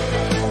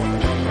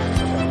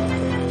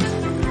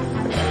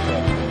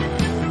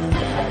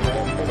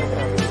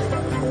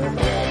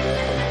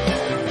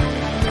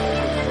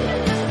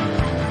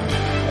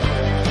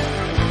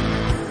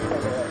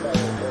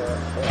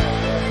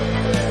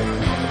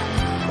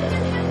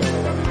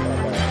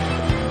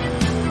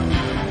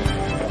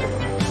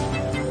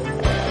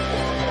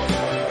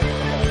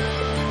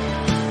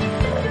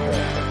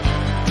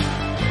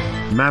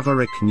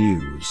 Maverick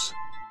News.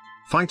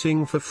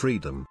 Fighting for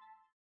freedom.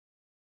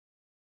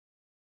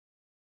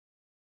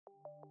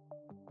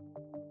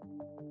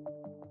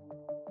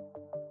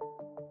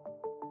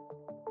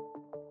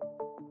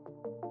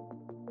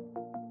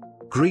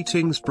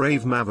 Greetings,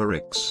 brave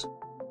Mavericks.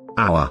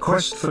 Our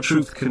quest for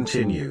truth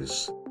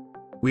continues.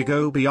 We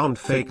go beyond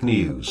fake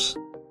news.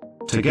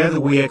 Together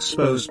we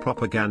expose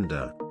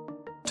propaganda.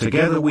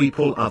 Together we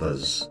pull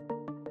others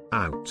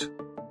out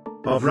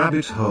of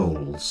rabbit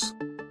holes.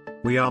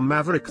 We are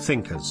maverick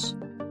thinkers.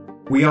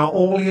 We are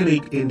all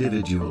unique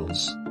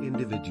individuals,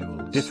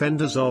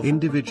 defenders of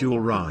individual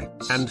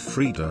rights and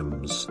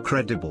freedoms,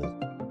 credible,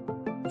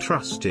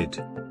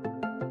 trusted,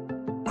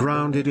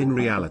 grounded in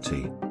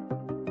reality.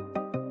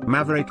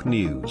 Maverick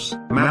News,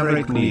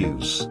 Maverick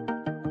News.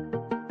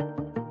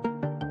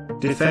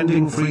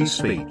 Defending free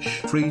speech,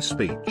 free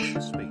speech.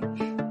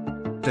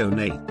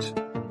 Donate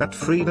at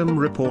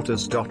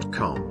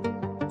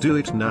freedomreporters.com. Do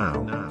it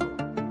now.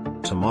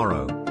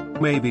 Tomorrow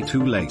may be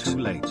too late.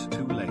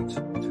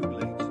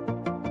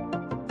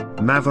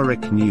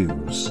 Maverick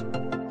News.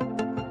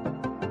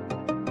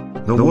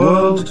 The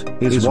world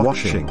is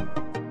watching.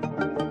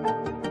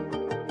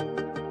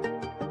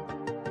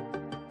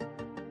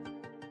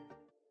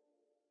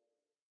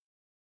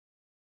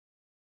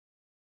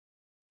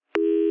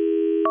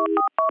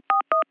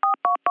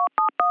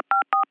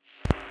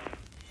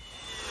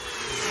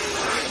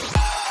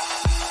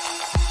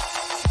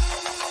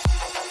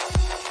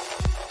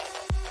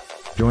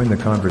 Join the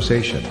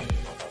conversation.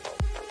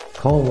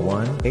 Call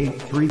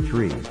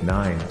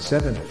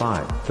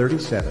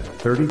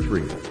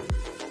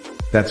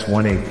 1-833-975-3733. That's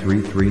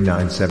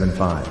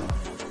 1-833-975.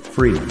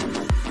 Free.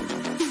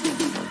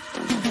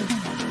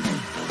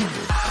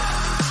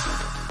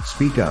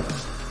 Speak up.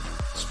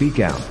 Speak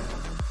out.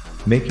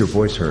 Make your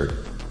voice heard.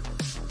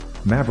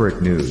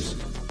 Maverick News.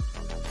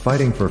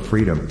 Fighting for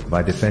freedom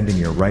by defending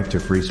your right to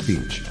free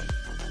speech.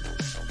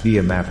 Be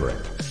a Maverick.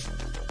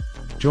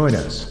 Join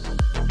us.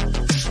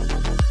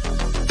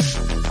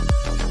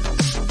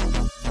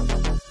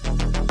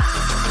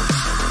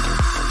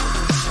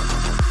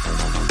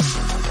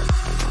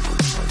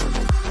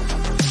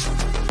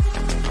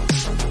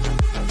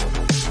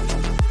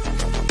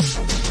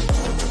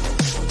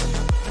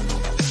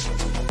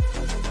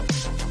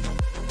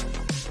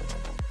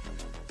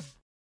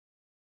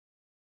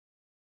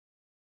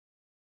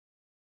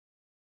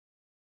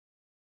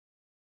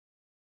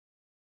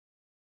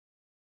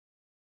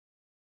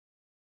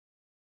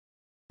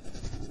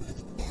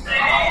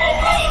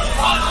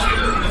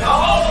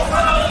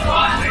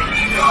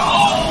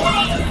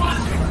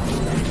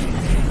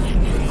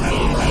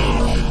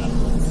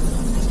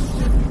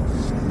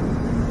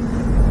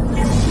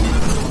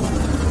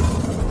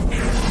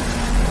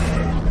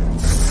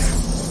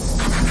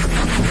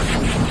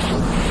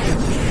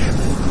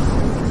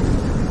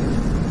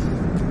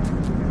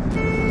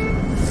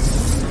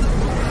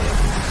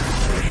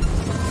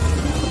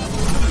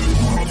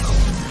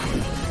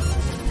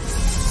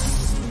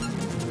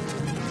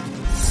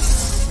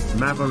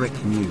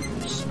 Maverick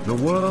News. The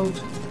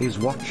world is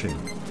watching.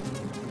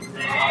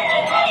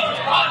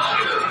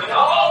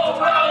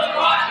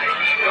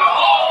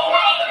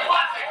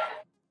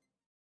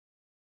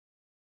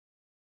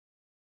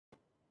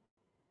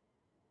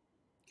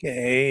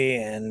 Okay,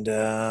 and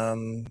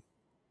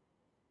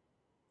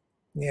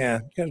yeah,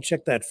 you got to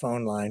check that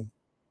phone line.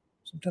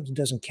 Sometimes it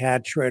doesn't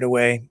catch right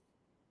away.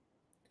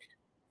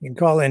 You can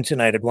call in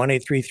tonight at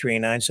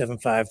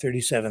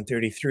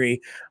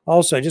 1-833-975-3733.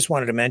 Also, I just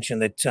wanted to mention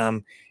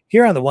that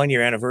here on the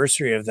one-year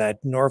anniversary of that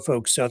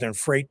Norfolk Southern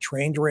freight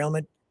train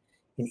derailment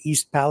in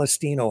East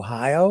Palestine,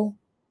 Ohio,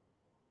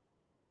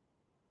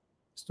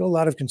 still a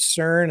lot of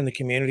concern in the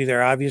community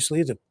there,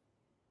 obviously. The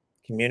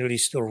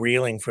community's still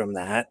reeling from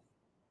that.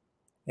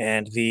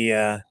 And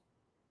the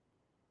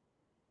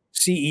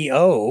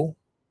CEO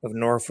of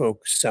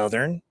Norfolk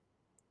Southern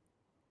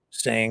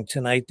saying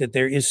tonight that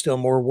there is still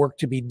more work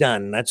to be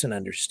done. That's an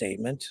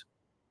understatement.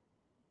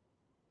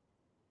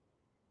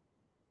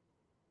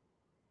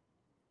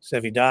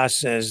 Sevi Das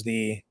says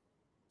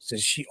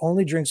she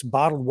only drinks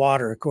bottled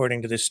water,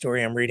 according to this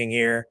story I'm reading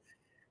here.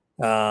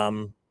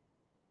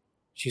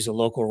 She's a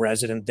local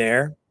resident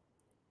there,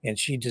 and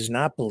she does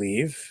not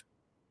believe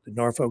that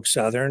Norfolk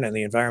Southern and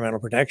the Environmental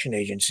Protection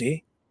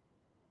Agency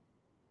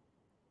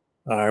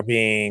are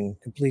being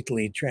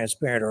completely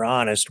transparent or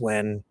honest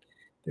when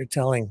they're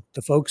telling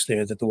the folks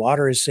there that the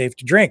water is safe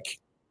to drink.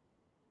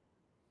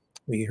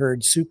 We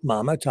heard Soup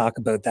Mama talk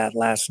about that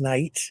last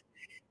night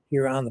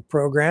here on the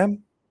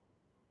program.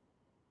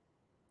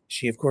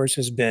 She, of course,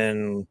 has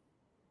been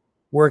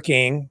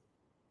working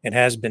and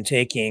has been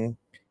taking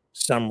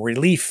some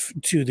relief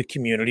to the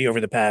community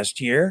over the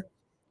past year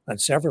on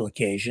several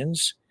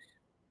occasions,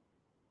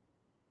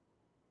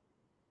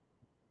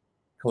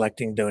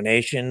 collecting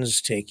donations,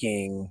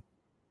 taking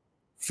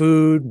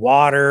food,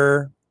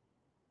 water,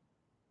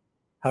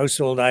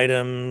 household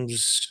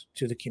items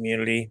to the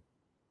community,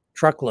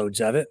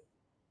 truckloads of it.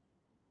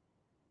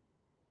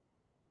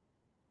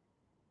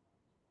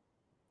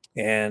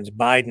 And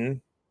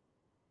Biden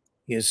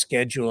is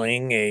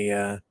scheduling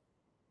a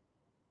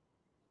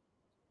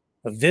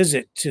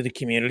visit to the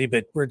community,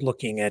 but we're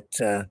looking at,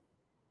 a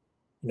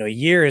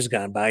year has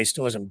gone by. He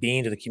still hasn't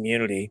been to the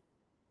community.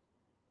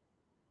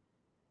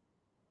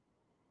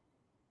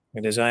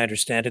 And as I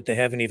understand it, they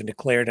haven't even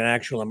declared an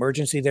actual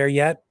emergency there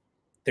yet.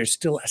 They're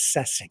still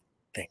assessing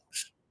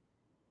things,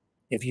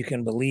 if you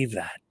can believe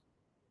that.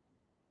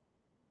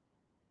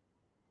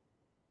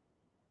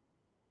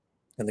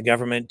 And the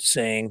government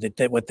saying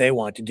that what they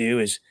want to do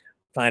is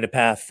find a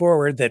path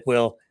forward that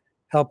will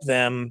help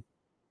them,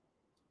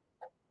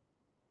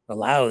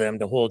 allow them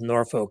to hold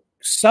Norfolk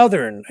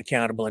Southern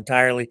accountable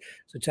entirely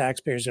so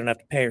taxpayers don't have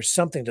to pay, or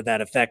something to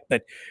that effect.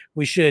 But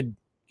we should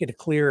get a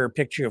clearer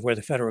picture of where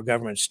the federal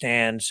government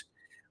stands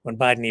when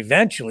Biden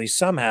eventually,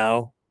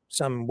 somehow,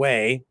 some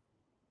way,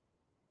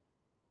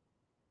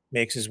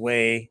 makes his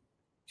way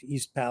to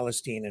East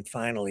Palestine and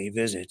finally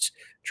visits.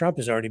 Trump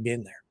has already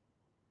been there.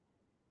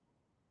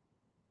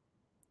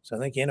 So I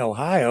think in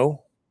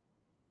Ohio,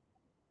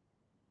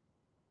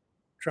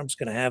 Trump's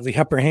going to have the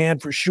upper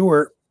hand for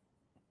sure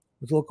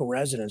with local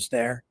residents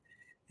there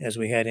as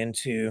we head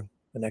into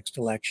the next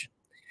election.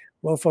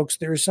 Well, folks,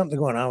 there is something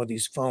going on with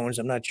these phones.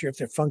 I'm not sure if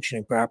they're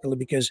functioning properly,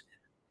 because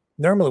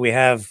normally we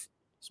have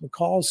some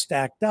calls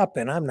stacked up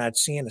and I'm not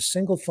seeing a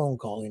single phone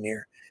call in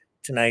here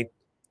tonight,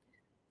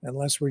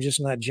 unless we're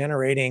just not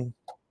generating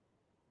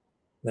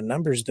the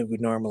numbers that we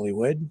normally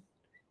would.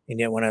 And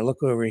yet when I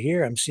look over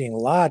here, I'm seeing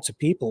lots of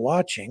people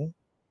watching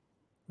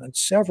on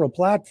several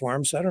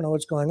platforms. I don't know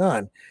what's going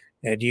on.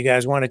 Do you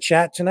guys want to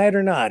chat tonight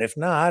or not? If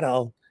not,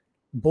 I'll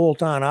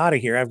bolt on out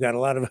of here. I've got a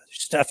lot of other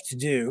stuff to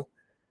do.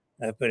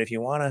 But if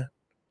you want to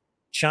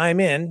chime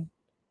in,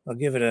 I'll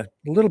give it a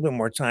little bit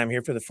more time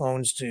here for the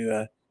phones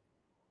to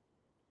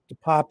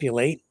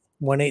populate.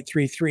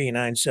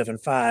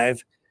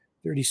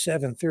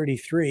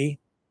 1-833-975-3733.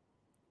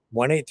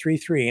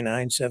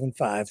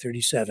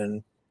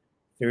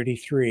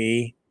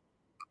 1-833-975-3733.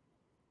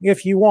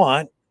 If you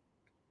want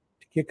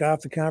to kick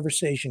off the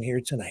conversation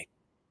here tonight.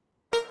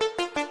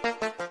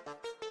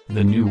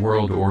 The New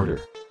World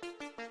Order.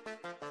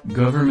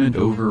 Government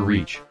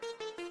overreach.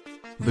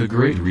 The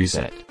Great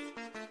Reset.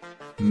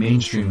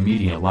 Mainstream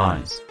media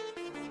lies.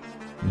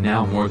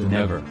 Now more than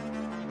ever,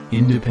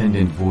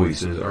 independent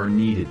voices are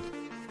needed.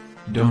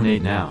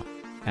 Donate now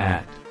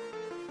at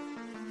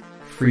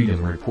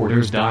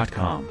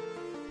freedomreporters.com.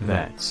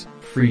 That's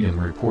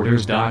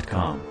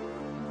freedomreporters.com.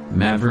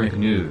 Maverick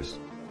News.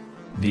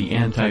 The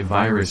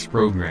antivirus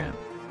program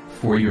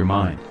for your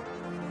mind.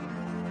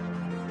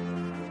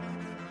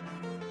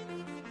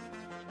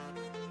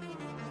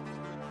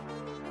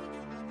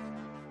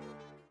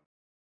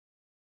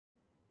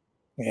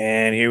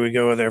 And here we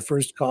go with our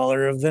first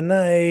caller of the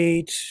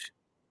night.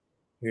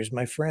 Here's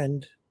my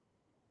friend.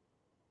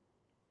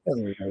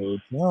 Hello,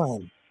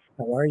 John.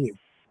 How are you?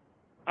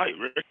 Hi,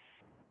 Rick.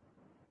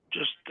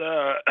 Just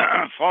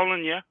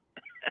following you.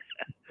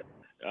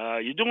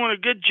 You're doing a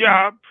good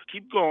job.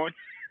 Keep going.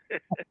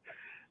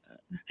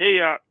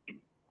 Hey,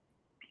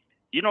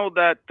 you know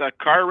that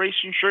car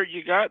racing shirt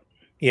you got?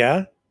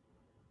 Yeah?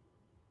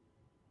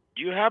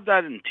 Do you have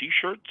that in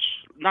T-shirts?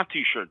 Not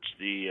T-shirts.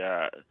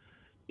 The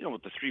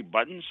with the 3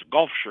 buttons,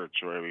 golf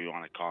shirts, or whatever you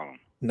want to call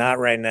them. Not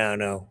right now,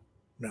 no.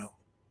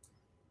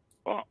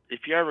 Well,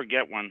 if you ever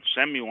get one,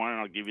 send me one, and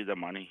I'll give you the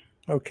money.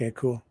 Okay,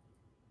 cool.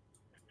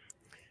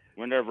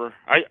 Whenever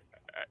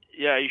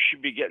you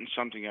should be getting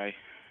something. I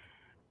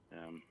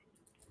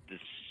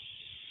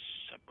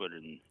put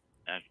in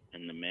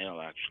the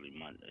mail actually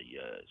Monday,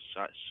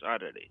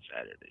 Saturday.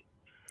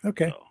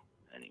 Okay. So,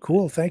 anyway,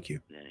 cool. Thank you.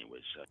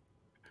 Anyways,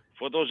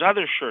 for those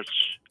other shirts,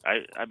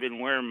 I've been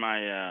wearing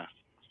my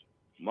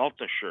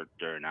Malta shirt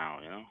there now.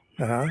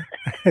 Uh-huh.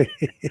 I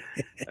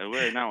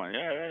wear that one.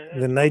 Yeah.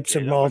 The Knights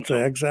of Malta.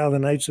 Exile the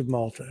Knights of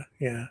Malta.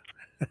 Yeah.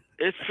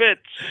 It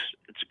fits.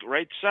 It's the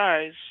right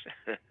size.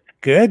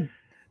 Good.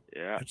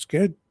 Yeah. That's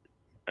good.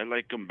 I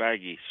like them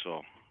baggy,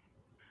 so.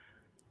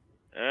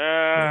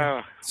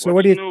 So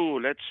what's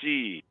new? Let's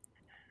see.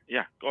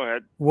 Yeah, go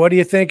ahead. What do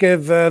you think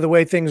of the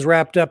way things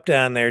wrapped up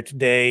down there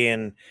today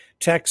in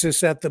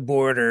Texas at the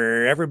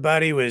border?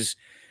 Everybody was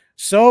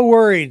so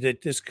worried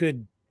that this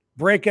could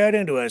break out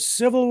into a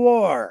civil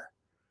war.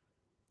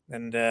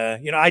 And,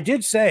 I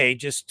did say,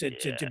 just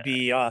to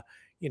be,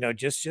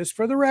 just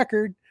for the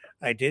record,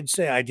 I did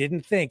say I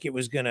didn't think it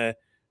was going to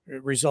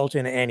result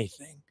in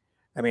anything.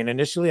 I mean,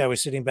 initially I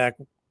was sitting back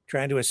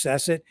trying to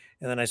assess it.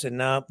 And then I said,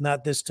 no,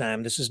 not this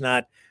time. This is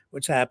not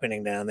what's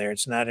happening down there.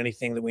 It's not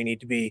anything that we need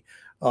to be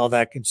all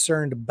that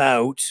concerned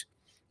about.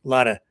 A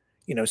lot of,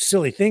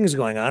 silly things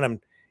going on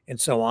and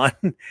so on.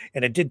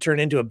 And it did turn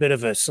into a bit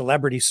of a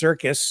celebrity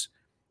circus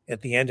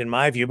at the end, in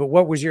my view. But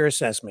what was your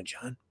assessment,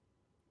 John?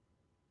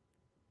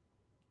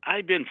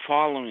 I've been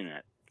following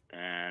it,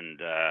 and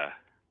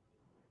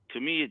to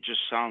me, it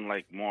just sounded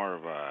like more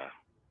of a.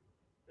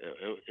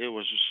 It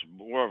was just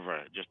more of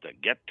a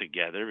get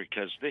together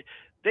because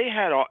they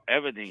had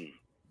everything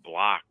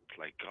blocked,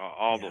 like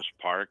all those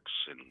parks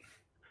and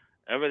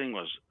everything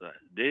was.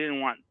 They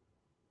didn't want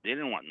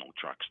no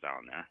trucks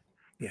down there.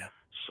 Yeah.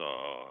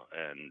 So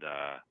and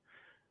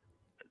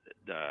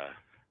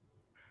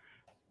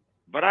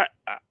but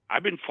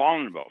I've been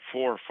following about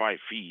 4 or 5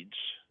 feeds.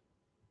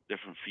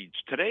 Different feeds.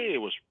 Today it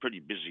was a pretty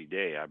busy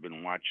day. I've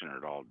been watching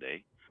it all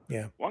day.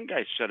 Yeah. One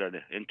guy said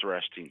an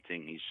interesting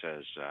thing. He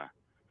says,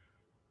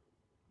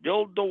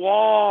 build the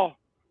wall,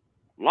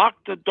 lock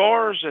the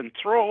doors, and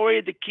throw away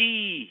the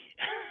key.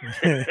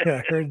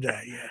 I heard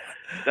that,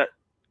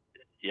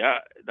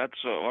 yeah.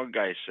 That's what one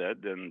guy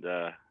said. And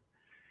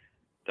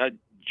that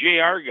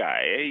JR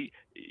guy,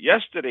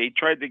 yesterday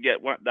tried to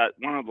get one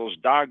of those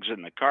dogs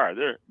in the car.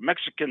 They're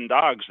Mexican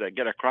dogs that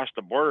get across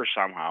the border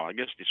somehow. I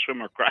guess they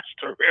swim across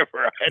the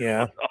river. I don't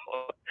know.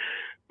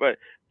 But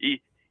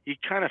he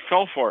kind of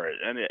fell for it,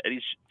 and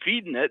he's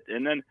feeding it,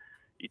 and then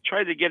he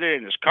tried to get it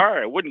in his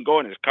car. It wouldn't go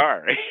in his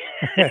car.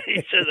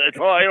 He said,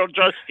 "Oh, I don't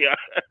trust you."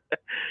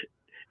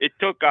 It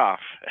took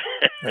off.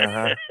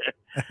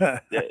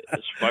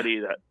 It's funny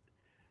that.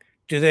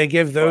 Do they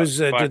give those?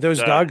 Did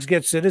those dogs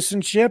get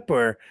citizenship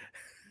or?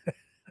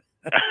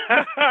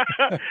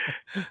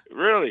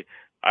 Really,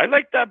 I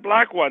like that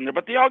black one,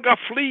 but they all got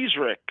fleas,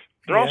 Rick.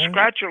 They're all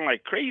scratching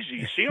like crazy.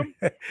 You see them?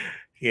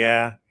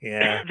 Yeah.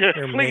 They're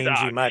flea mangy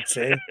dogs. mutts,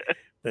 eh?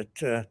 But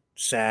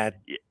sad.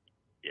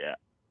 Yeah.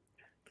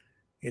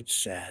 It's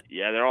sad.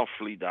 Yeah, they're all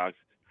flea dogs.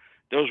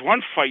 There was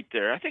one fight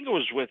there. I think it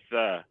was with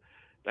that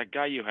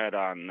guy you had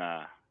on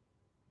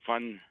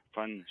Fun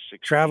 60.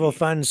 Travel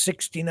Fun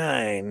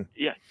 69.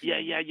 Yeah.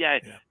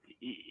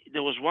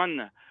 There was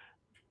one.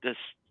 This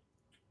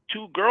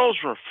 2 girls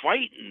were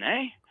fighting,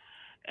 eh?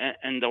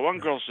 And the one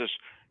girl says,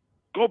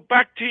 Go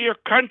back to your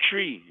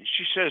country.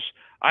 She says,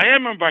 I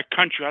am in my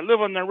country. I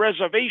live on the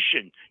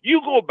reservation.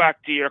 You go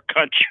back to your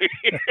country.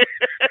 A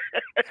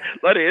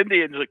lot of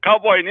Indians,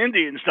 cowboy and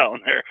Indians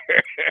down there.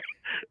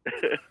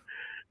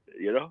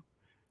 You know?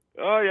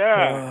 Oh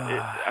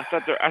yeah. I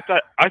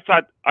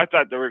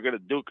thought they were gonna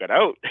duke it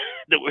out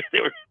the way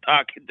they were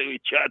talking to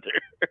each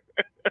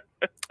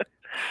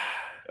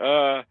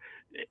other.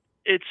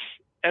 It's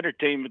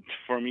entertainment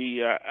for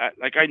me.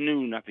 I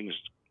knew nothing was.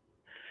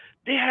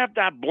 They have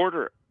that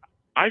border.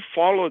 I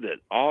followed it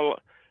all,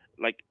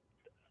 like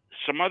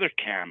some other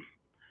cam.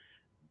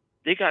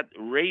 They got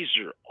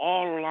razor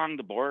all along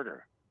the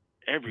border,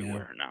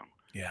 everywhere now.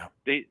 Yeah.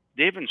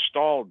 They've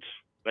installed,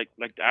 like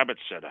Abbott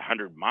said,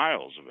 100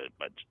 miles of it,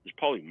 but there's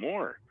probably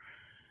more.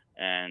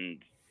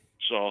 And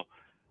so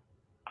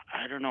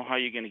I don't know how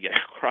you're going to get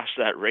across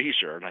that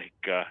razor. I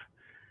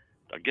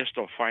guess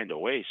they'll find a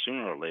way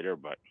sooner or later,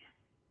 but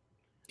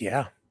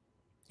Yeah.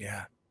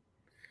 Yeah.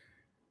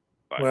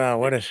 but Well,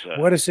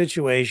 what a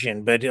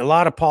situation, but a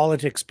lot of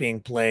politics being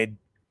played.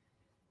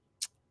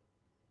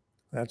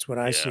 That's what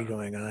I see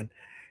going on.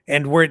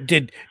 And where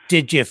did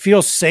you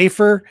feel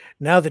safer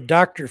now that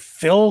Dr.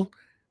 Phil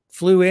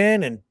flew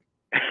in and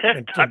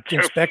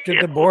inspected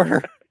the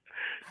border?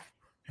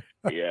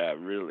 Yeah,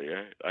 really.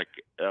 Like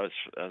that was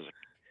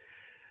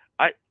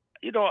I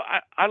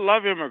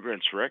love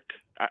immigrants, Rick.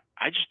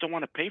 I just don't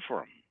want to pay for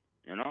them.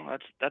 You know,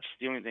 that's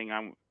the only thing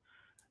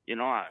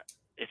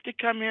if they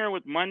come here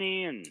with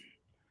money and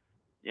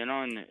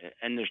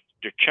and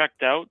they're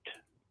checked out,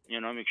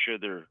 make sure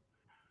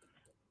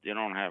they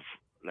don't have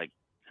like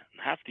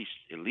half these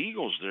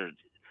illegals.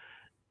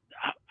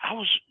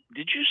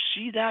 Did you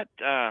see that?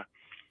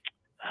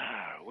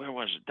 Where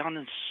was it? Down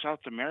in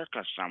South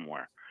America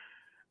somewhere.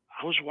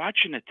 I was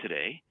watching it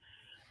today,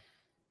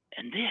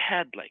 and they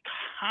had like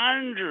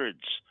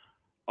hundreds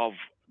of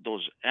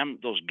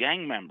those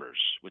gang members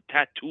with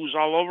tattoos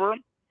all over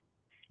them,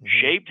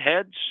 shaved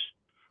heads,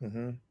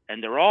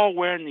 and they're all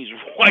wearing these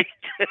white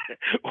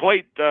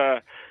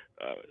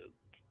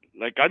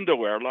like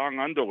underwear, long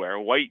underwear,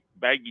 white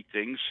baggy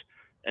things,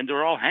 and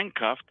they're all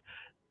handcuffed,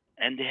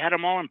 and they had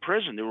them all in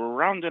prison. They were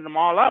rounding them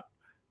all up,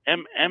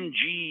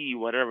 MG,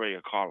 whatever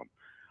you call them.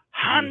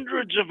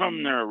 Hundreds of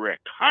them there, Rick.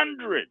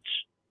 Hundreds.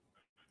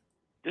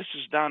 This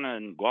is down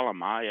in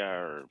Guatemala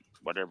or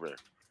whatever,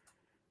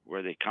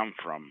 where they come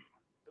from.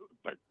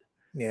 But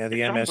yeah,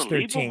 the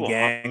MS-13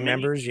 gang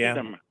members.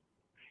 Yeah.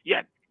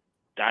 Yeah,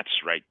 that's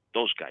right.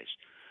 Those guys.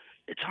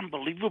 It's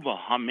unbelievable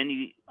how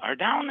many are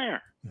down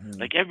there.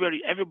 Like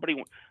everybody,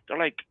 they're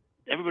like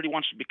everybody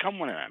wants to become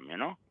one of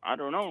them. I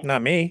don't know.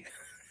 Not me.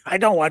 I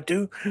don't want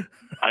to.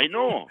 I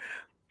know.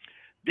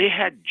 They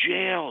had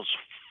jails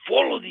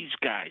full of these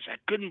guys. I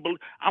couldn't believe.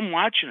 I'm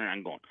watching it. And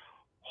I'm going,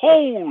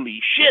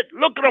 holy shit!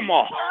 Look at them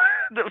all.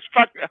 There's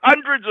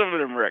hundreds of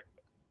them, Rick.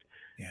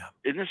 Yeah.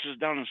 And this is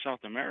down in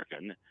South America,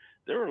 and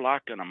they were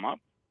locking them up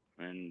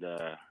and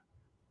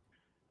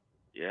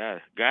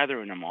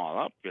gathering them all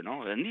up.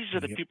 And these are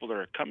the people that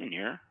are coming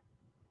here,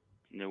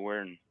 and they're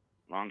wearing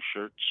long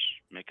shirts,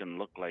 making them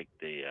look like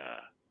they,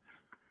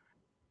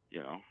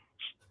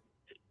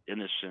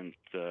 innocent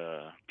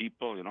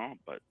people,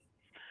 but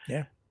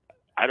yeah,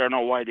 I don't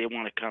know why they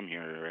want to come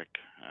here, Rick.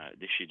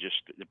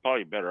 They're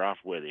probably better off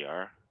where they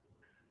are,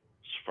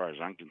 as far as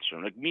I'm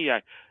concerned. Like me,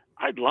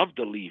 I'd love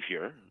to leave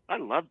here.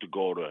 I'd love to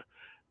go to,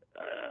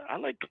 I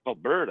like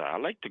Alberta. I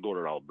like to go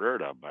to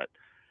Alberta, but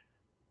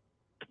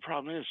the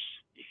problem is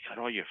you got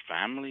all your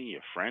family,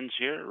 your friends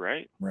here,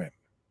 right? Right.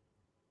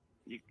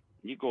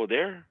 You go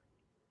there,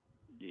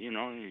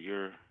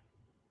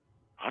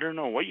 I don't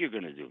know what you're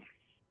going to do.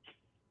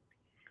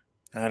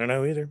 I don't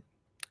know either.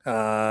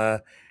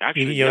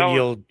 Actually,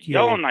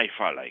 Yellowknife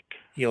I like.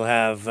 You'll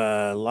have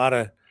a lot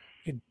of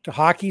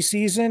hockey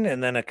season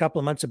and then a couple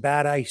of months of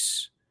bad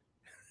ice.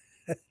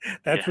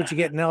 That's what you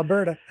get in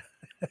Alberta.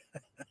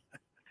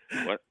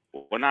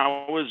 When I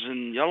was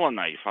in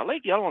Yellowknife, I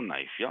like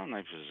Yellowknife.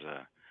 Yellowknife is,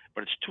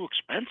 but it's too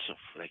expensive.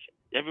 Like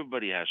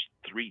everybody has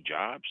 3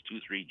 jobs,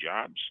 2-3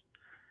 jobs,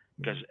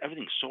 because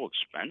everything's so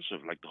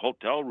expensive. Like the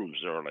hotel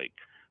rooms are like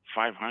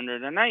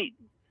 $500 a night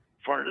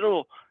for a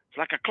little. It's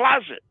like a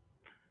closet.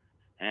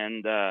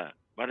 And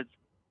but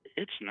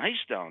it's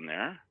nice down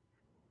there,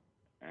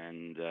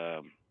 and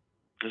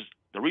because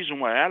the reason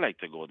why I like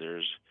to go there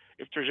is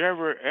if there's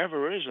ever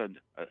is a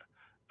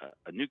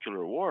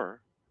nuclear war,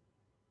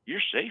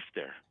 you're safe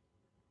there,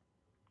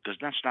 because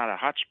that's not a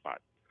hot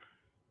spot.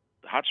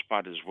 The hot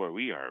spot is where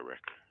we are,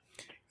 Rick.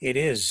 It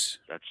is.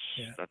 That's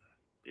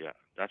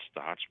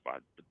the hot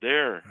spot. But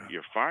there,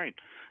 you're fine.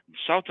 In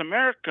South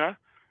America,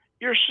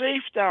 you're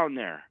safe down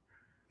there.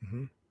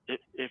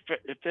 If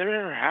that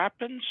ever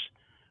happens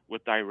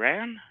with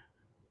Iran,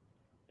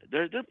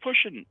 they're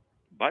pushing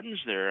buttons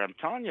there. I'm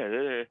telling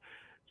you,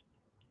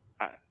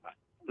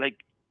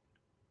 like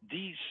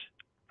these.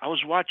 I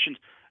was watching.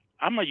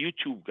 I'm a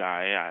YouTube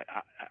guy.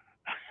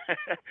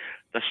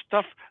 The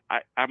stuff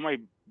on my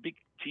big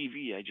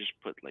TV, I just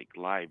put like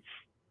live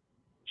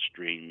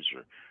streams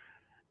or.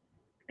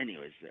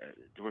 Anyways,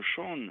 they were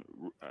showing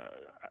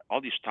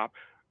all these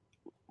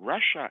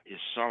Russia is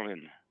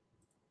selling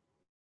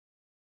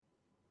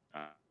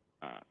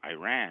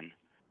Iran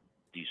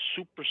these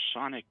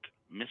supersonic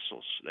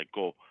missiles that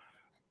go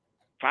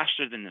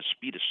faster than the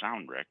speed of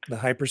sound, Rick. The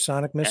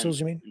hypersonic missiles,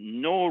 you mean?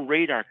 No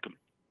radar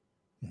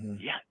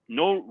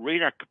no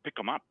radar could pick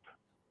them up.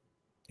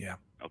 Yeah.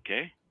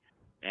 Okay.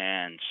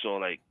 And so,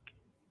 like,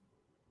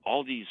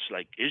 all these,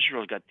 like,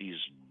 Israel got these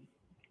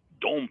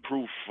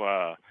dome-proof,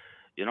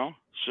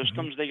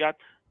 systems they got.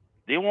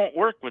 They won't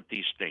work with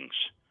these things.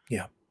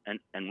 Yeah.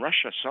 And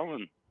Russia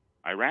selling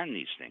Iran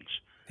these things.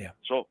 Yeah.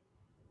 So,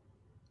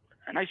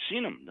 and I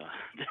seen them.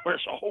 There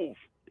was a whole.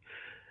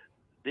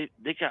 They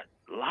got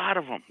a lot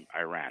of them.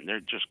 Iran. They're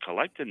just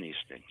collecting these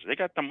things. They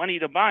got the money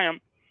to buy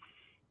them.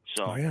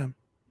 So. Oh yeah.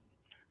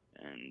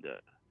 And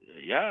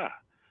yeah,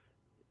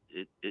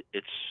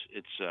 it's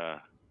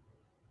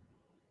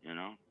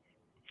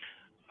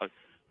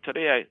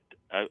today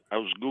I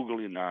was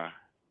googling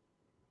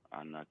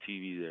on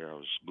TV there. I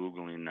was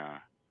googling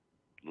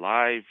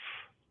live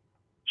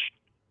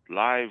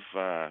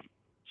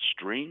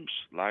streams,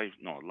 live,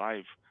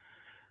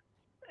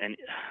 and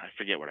I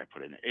forget what I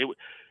put in it.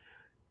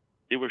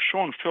 They were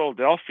showing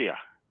Philadelphia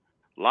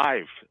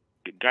live.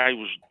 The guy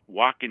was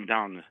walking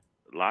down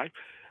live.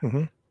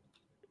 Mm-hmm.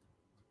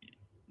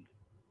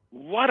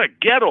 What a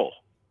ghetto!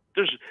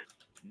 There's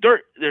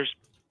dirt. There's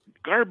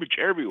garbage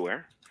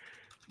everywhere.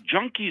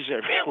 Junkies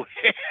everywhere.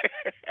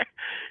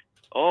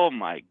 Oh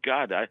my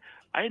God!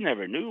 I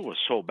never knew it was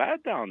so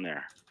bad down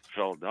there,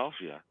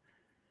 Philadelphia.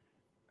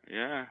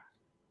 Yeah.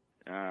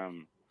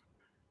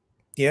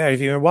 Yeah,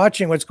 if you're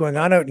watching what's going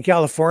on out in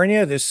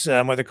California, this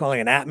what they're calling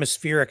an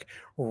atmospheric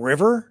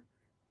river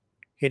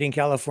hitting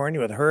California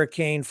with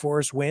hurricane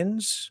force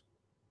winds.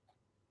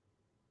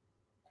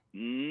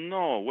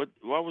 No, what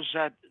was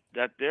that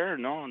there?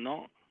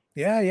 No.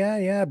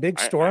 Yeah. Big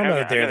storm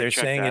out there. They're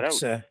saying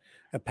it's a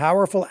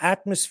powerful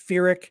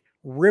atmospheric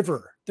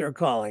river, they're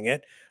calling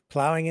it,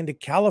 plowing into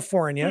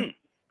California,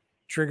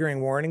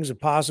 triggering warnings of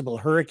possible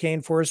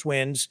hurricane force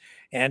winds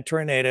and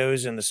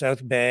tornadoes in the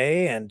South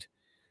Bay and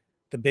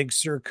the Big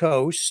Sur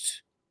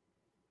coast,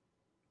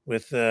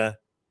 with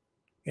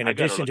in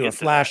addition to a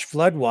flash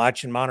flood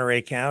watch in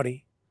Monterey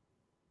County.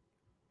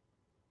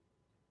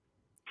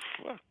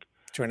 Fuck.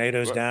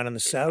 Tornadoes down in the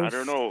south. I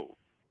don't know.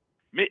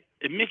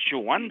 It makes you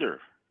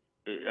wonder.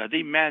 Are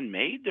they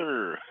man-made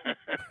or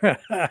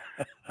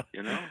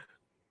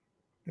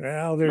Well,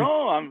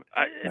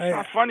 it's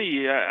not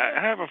funny.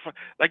 I have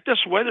like this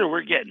weather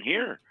we're getting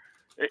here.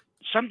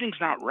 Something's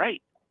not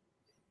right.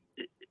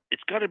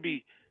 It's got to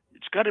be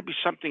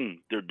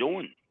something they're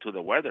doing to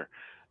the weather.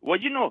 Well,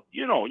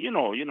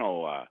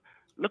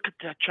 look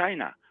at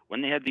China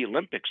when they had the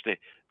Olympics. They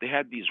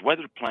had these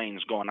weather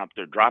planes going up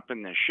there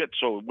dropping their shit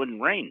so it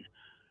wouldn't rain,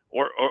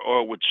 or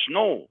it would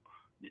snow.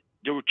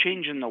 They were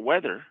changing the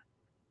weather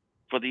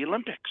for the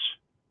Olympics.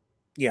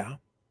 Yeah.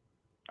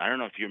 I don't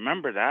know if you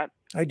remember that.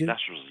 I do. That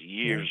was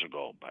years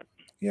ago, but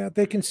yeah,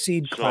 they can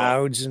seed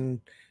clouds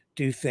and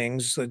do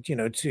things that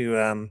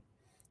to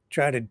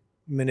try to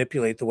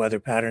manipulate the weather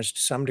patterns to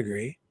some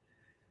degree.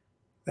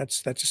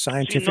 That's a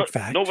scientific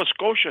fact. Nova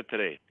Scotia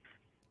today,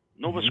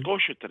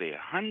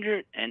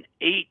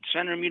 108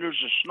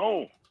 centimeters of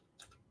snow.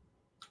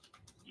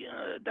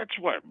 Yeah, that's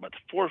what, about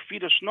 4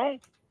 feet of snow,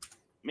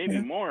 maybe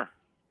more.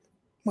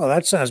 Well,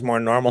 that sounds more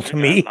normal to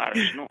me.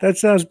 That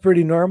sounds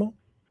pretty normal.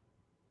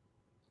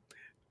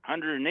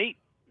 108.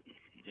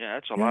 Yeah,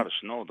 that's a lot of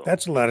snow, though.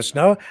 That's a lot of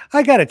snow.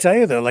 I got to tell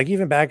you, though, like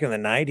even back in the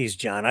 90s,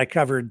 John, I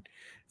covered,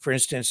 for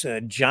instance,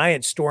 a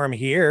giant storm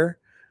here.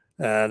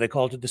 They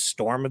called it the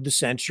storm of the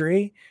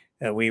century.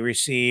 We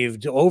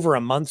received over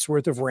a month's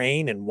worth of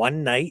rain in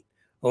one night,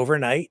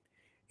 overnight.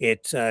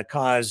 It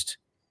caused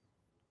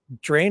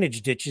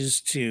drainage ditches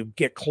to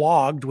get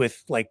clogged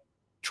with like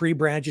tree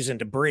branches and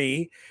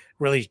debris,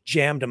 really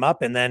jammed them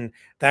up. And then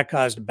that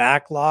caused a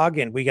backlog,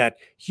 and we got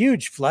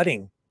huge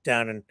flooding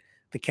down in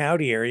the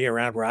county area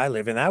around where I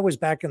live. And that was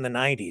back in the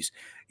 90s.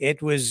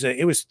 It was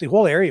the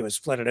whole area was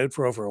flooded out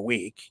for over a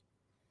week.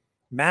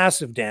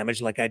 Massive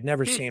damage like I'd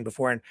never seen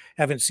before and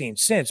haven't seen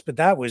since, but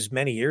that was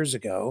many years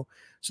ago.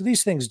 So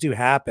these things do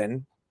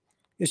happen.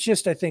 It's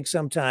just, I think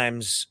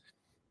sometimes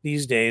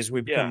these days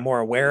we become more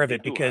aware of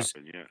it because,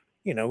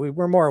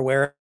 we're more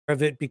aware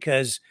of it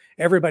because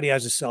everybody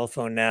has a cell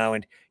phone now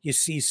and you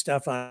see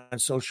stuff on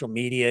social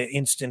media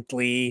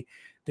instantly.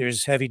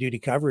 There's heavy duty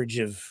coverage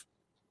of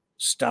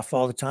stuff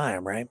all the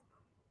time, right?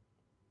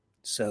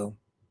 So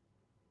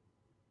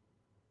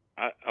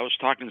I was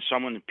talking to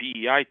someone in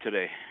PEI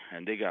today,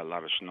 and they got a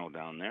lot of snow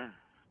down there.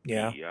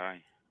 Yeah.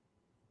 PEI.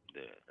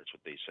 That's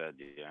what they said.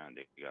 Yeah,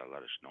 they got a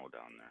lot of snow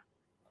down there.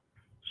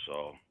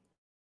 So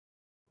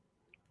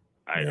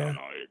I don't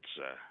know. It's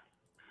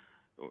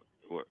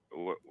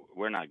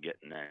we're not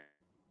getting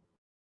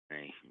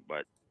any,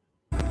 but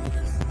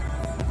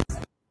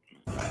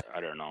I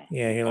don't know.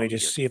 Yeah, here, let me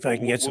just see if I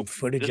can get some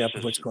footage up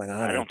of what's going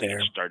on I don't out think there.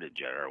 it started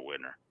yet, our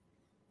winter.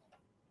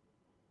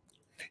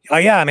 Oh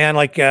yeah, man!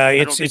 Like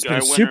it's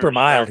been super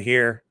mild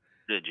here.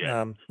 Did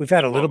you? We've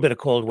had a little bit of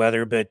cold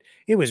weather, but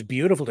it was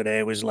beautiful today.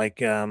 It was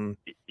like, Yeah.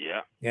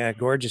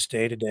 gorgeous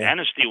day today.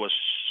 Anasty was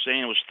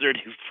saying it was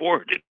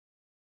 34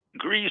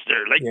 degrees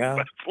there, like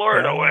Yeah,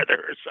 Florida yeah,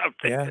 weather or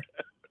something. Yeah,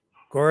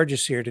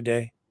 gorgeous here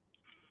today.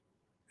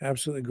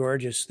 Absolutely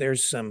gorgeous.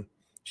 There's some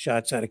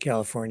shots out of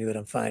California that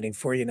I'm finding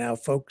for you now,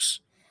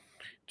 folks,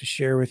 to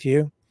share with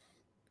you.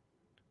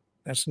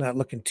 That's not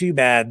looking too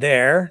bad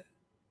there.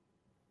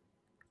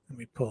 Let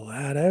me pull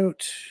that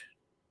out.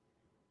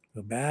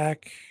 Go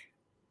back.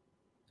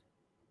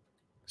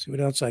 See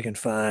what else I can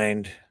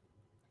find.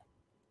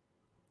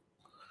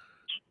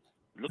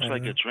 Looks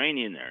like it's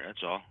rainy in there.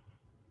 That's all.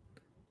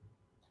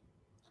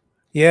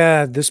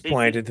 Yeah, at this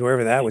point,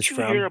 wherever that was Did you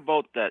from. hear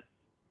about that?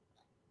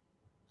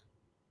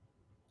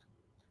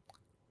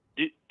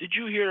 Did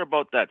you hear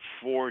about that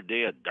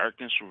 4-day of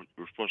darkness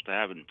we're supposed to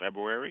have in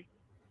February?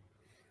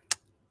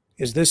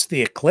 Is this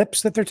the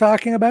eclipse that they're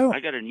talking about? I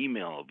got an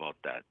email about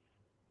that.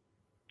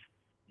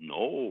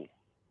 No,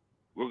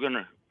 we're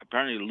gonna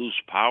apparently lose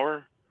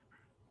power.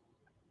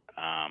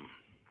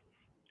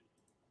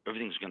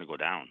 Everything's gonna go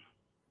down.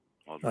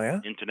 All the Oh,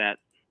 yeah? internet,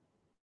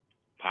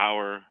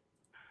 power,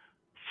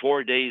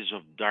 4 days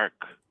of dark.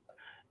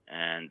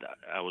 And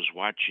I was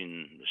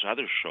watching this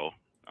other show.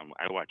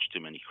 I watch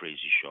too many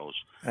crazy shows.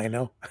 I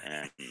know.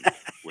 And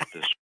with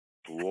this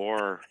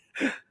war,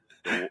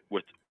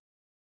 with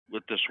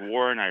this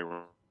war in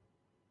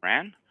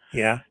Iran,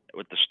 Yeah.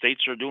 what the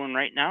states are doing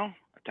right now,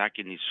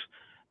 attacking these.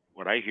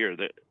 What I hear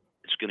that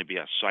it's going to be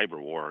a cyber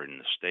war in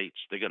the states.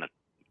 They're going to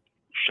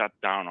shut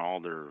down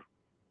all their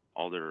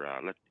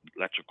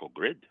electrical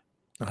grid.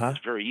 Uh-huh.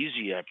 It's very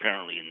easy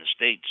apparently in the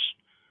states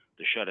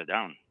to shut it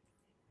down.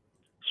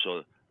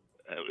 So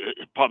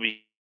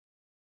probably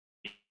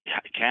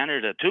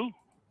Canada too.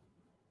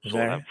 Is So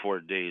that we'll right? have 4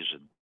 days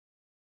of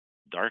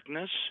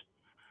darkness,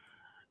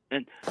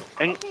 and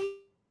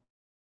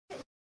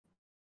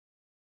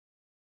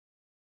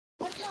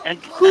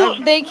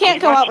They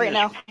can't go out right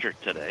now.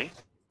 Today.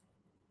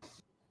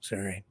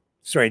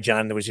 Sorry,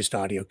 John. There was just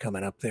audio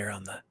coming up there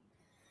on the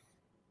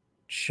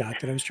shot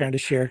that I was trying to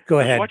share. Go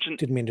ahead.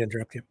 Didn't mean to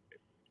interrupt you.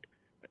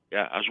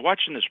 Yeah, I was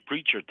watching this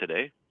preacher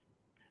today,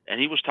 and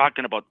he was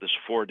talking about this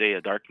 4-day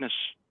of darkness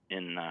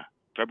in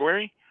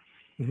February.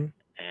 Mm-hmm.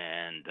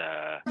 And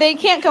they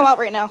can't go out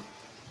right now.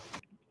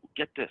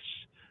 Get this: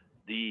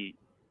 the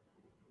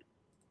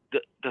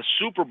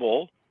Super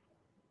Bowl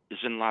is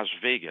in Las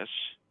Vegas,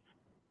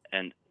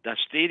 and that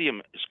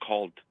stadium is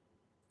called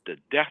the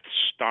Death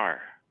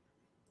Star,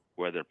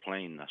 where they're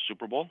playing the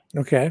Super Bowl.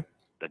 Okay.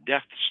 The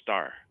Death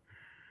Star,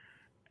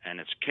 and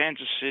it's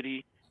Kansas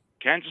City,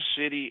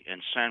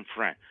 and San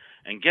Fran.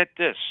 And get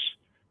this: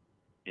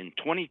 in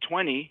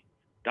 2020,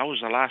 that was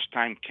the last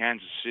time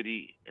Kansas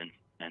City and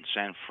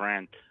San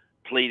Fran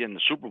played in the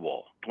Super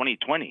Bowl.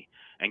 2020,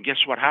 and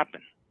guess what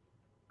happened?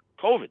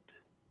 COVID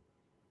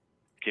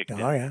kicked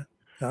in. Oh yeah.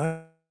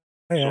 Oh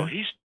yeah. So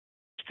he's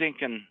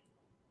thinking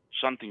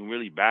something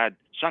really bad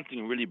is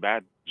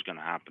going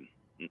to happen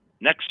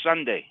next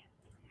Sunday,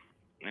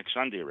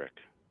 Rick.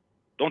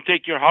 Don't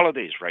take your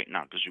holidays right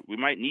now because we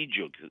might need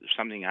you if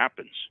something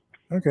happens.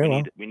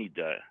 Okay. We need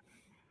to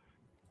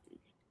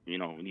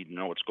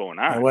know what's going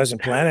on. I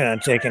wasn't planning on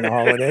taking the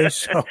holidays,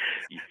 so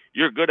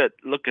you're good at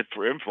looking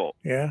for info.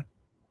 Yeah.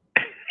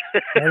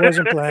 I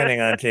wasn't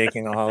planning on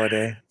taking a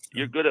holiday.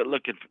 You're good at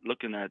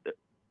looking at it.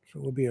 So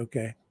we'll be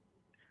okay.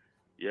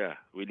 Yeah,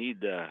 we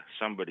need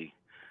somebody.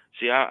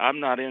 See, I'm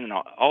not in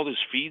all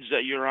those feeds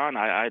that you're on.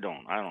 I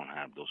don't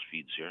have those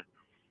feeds here.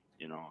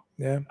 You know.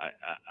 Yeah.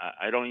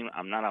 I don't even.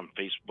 I'm not on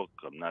Facebook.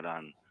 I'm not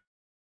on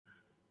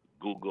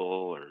Google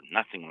or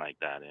nothing like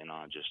that. You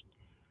know, just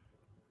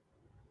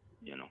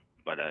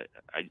But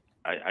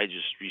I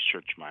just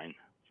research mine.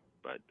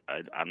 But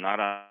I'm not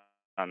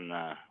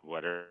on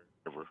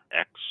whatever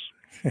X.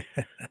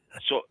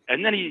 So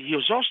and then he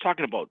was also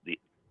talking about the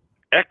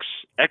X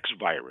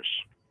virus.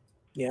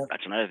 Yeah.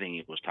 That's another thing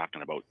he was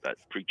talking about, that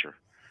preacher.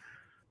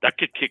 That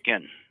could kick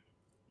in.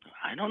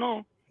 I don't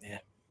know. Yeah.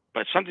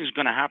 But something's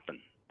going to happen.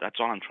 That's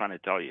all I'm trying to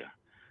tell you.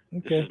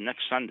 Okay. This is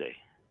next Sunday.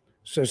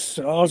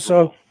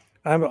 So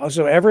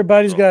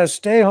everybody's got to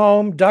stay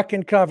home, duck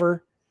and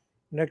cover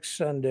next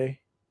Sunday.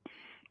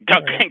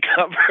 Duck and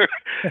cover.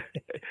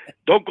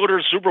 Don't go to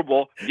the Super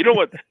Bowl. You know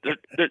what?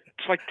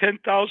 It's like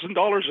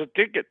 $10,000 a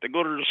ticket to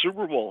go to the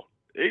Super Bowl.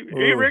 Hey,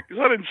 Rick, is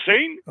that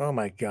insane? Oh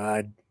my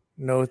God.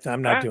 No,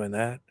 I'm not doing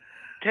that.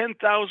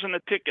 $10,000 a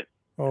ticket.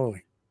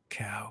 Holy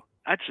cow.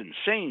 That's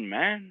insane,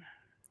 man.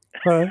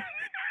 Huh?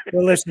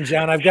 Well, listen,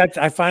 John,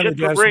 I finally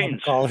do have some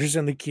callers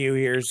in the queue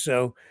here,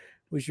 so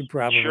we should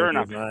probably move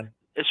on.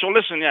 So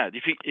listen, yeah,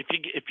 if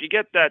you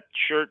get that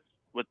shirt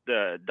with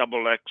the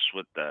XX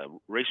with the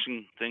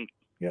racing thing,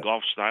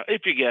 golf style,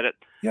 if you get it,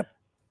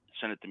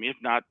 send it to me. If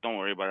not, don't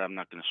worry about it. I'm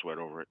not going to sweat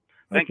over it.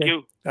 Thank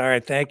you. All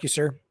right, thank you,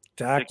 sir.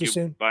 Talk to you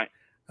soon. Bye.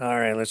 All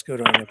right, let's go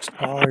to our next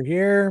caller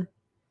here.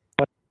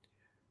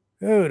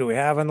 Who do we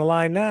have on the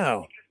line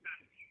now?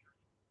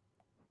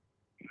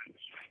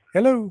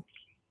 Hello.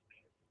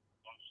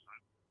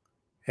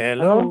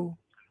 Hello.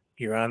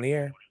 You're on the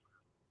air.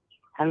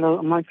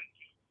 Hello,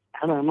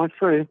 Hello, am I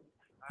through?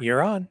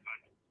 You're on.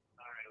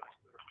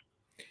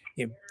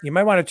 You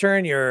might want to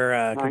turn your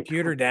Right.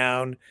 computer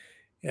down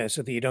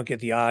so that you don't get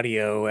the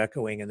audio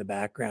echoing in the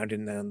background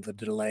and then the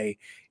delay.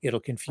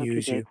 It'll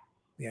confuse Okay. you.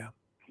 Yeah.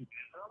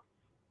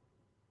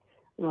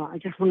 Well, I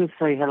just want to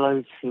say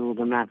hello to all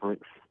the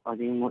Mavericks. I've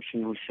been watching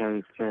your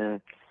show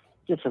for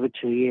just over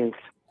 2 years.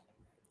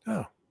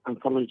 Oh.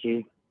 And followed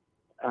you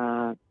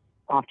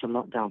after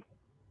lockdown.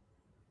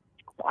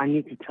 But I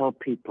need to tell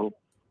people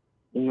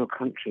in your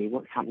country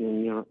what's happening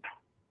in Europe.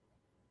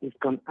 It's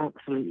gone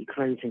absolutely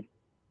crazy.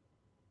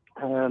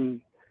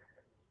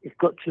 It's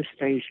got to a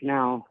stage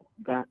now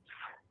that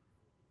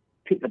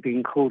people are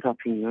being called up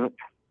in Europe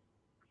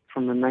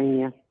from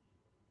Romania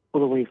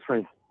all the way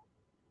through.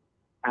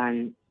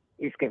 And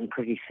it's getting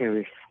pretty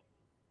serious.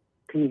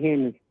 Can you hear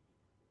me?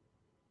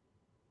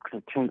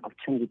 Because I've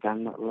turned it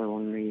down that low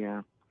on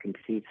the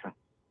computer.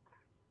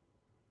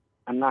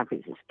 And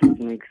Maverick's excuse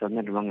me because I've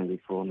never rung him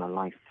before in my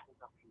life.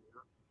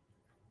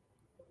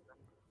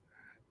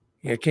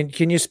 Yeah,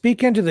 can you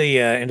speak into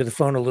the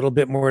phone a little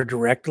bit more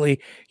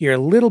directly? You're a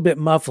little bit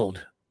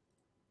muffled.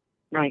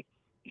 Right.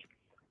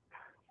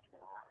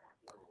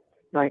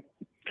 Right.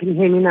 Can you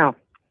hear me now?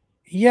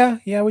 Yeah,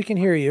 we can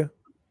hear you.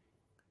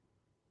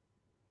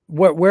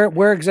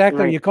 Where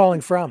exactly are you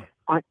calling from?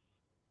 I'm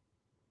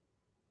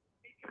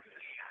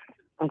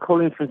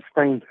calling from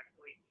Spain.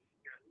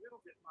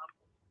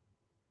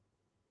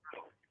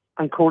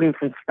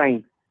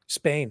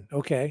 Spain,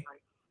 okay.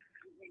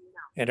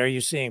 And are you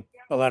seeing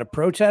a lot of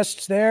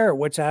protests there, or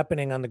what's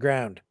happening on the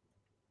ground?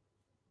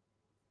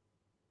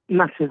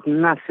 Massive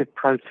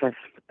protest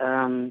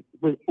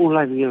with all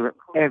over Europe,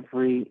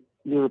 every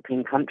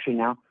European country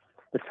now.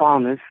 The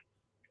farmers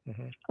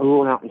are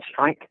all out on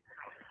strike.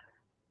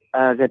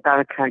 They're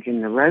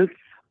barricading the roads.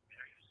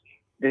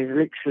 There's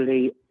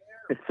literally,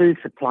 the food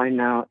supply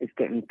now is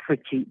getting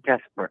pretty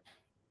desperate.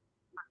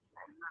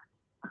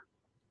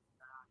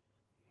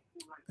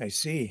 I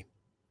see.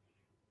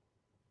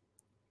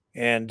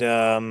 And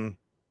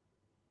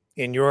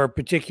in your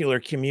particular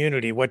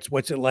community, what's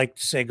it like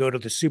to, say, go to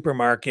the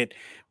supermarket?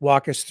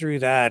 Walk us through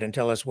that and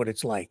tell us what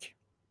it's like.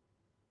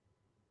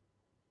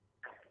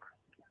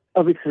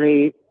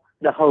 Obviously,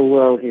 the whole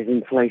world is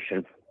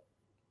inflation.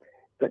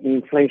 But the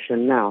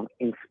inflation now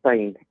in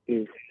Spain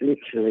is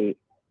literally,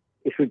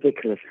 it's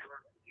ridiculous.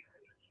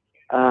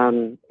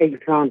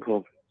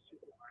 Example,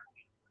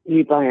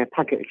 you buy a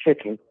packet of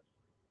chicken,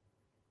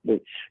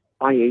 which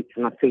I eat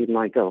and I feed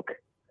my dog.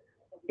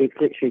 It's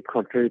literally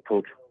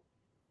quadrupled.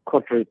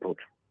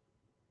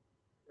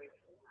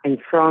 In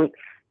France,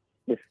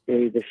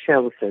 the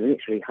shelves are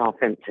literally half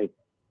empty.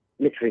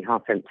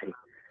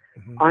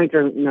 I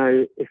don't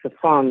know if the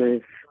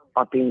farmers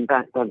are being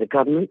backed by the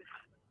government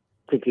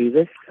to do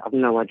this. I've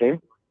no idea.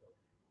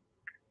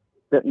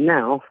 But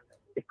now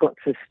it's got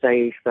to a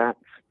stage that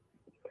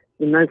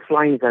the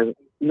no-fly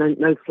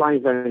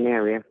zone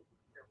area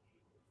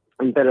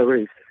in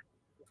Belarus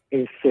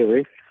is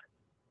serious.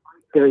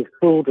 There is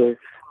borders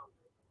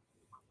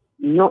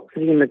not for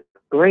the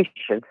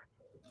immigration,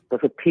 but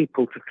for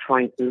people to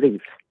try and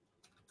leave.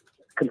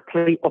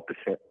 Complete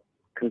opposite.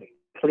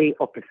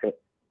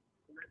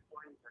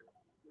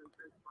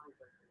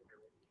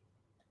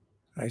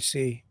 I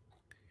see.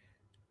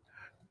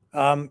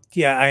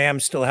 Yeah, I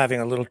am still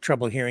having a little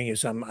trouble hearing you,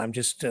 so I'm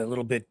just a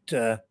little bit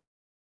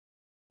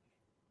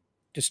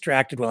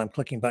distracted while I'm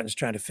clicking buttons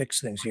trying to fix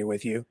things here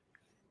with you.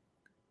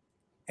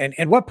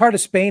 And what part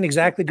of Spain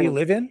exactly do you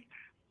live in?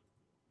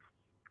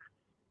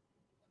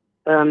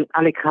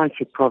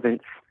 Alicante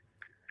province.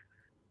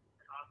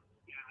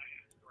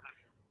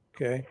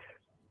 Okay.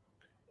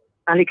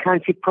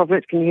 Alicante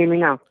province, can you hear me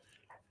now?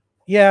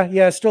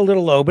 Yeah, still a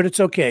little low, but it's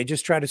okay.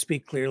 Just try to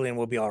speak clearly and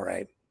we'll be all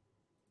right.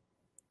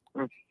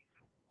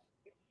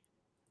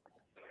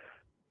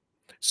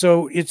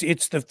 So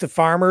it's the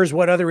farmers.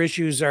 What other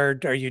issues are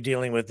you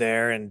dealing with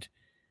there, and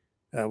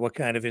what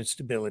kind of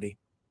instability?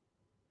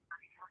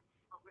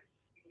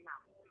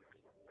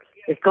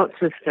 It's got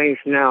to a stage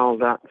now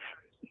that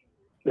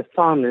the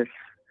farmers,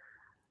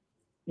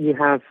 you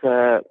have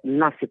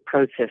massive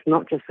protests,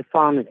 not just the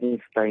farmers in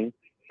Spain.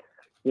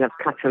 You have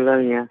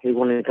Catalonia who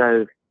want to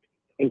go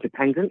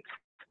independent.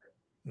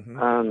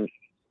 You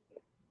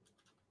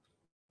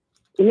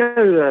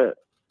know,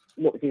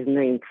 what was his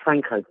name?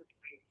 Franco.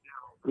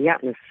 The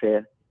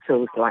atmosphere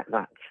feels like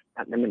that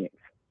at the minute.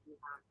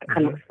 I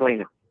cannot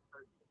explain it.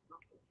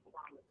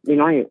 You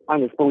know, I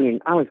was born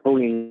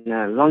in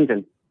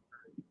London,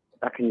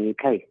 back in the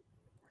UK.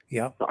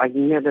 Yeah. But I've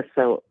never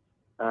felt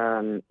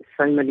so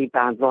many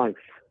bad vibes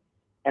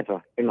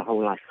ever in my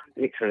whole life,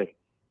 literally.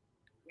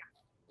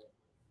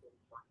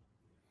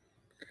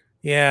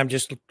 Yeah, I'm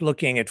just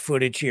looking at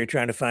footage here,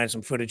 trying to find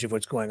some footage of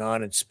what's going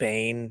on in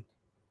Spain.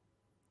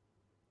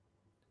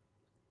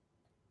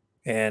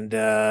 And,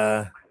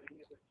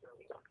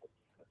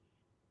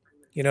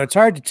 it's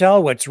hard to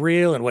tell what's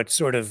real and what's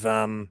sort of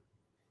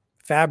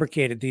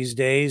fabricated these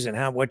days,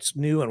 and what's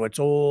new and what's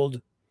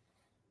old.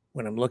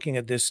 When I'm looking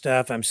at this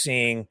stuff, I'm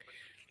seeing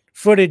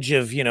footage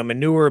of,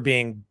 manure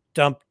being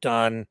dumped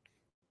on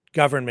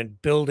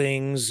government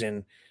buildings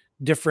in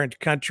different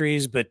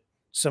countries, but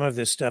some of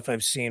this stuff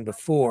I've seen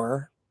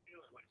before.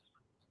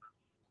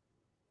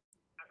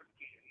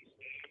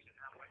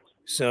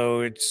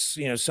 So it's,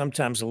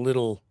 sometimes a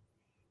little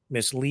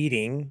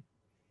misleading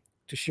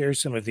to share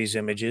some of these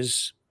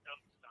images,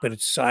 but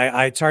it's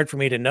hard for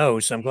me to know.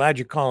 So I'm glad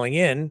you're calling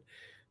in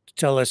to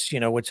tell us,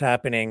 what's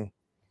happening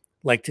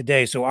like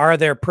today. So are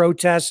there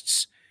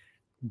protests,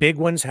 big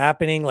ones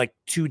happening like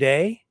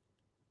today?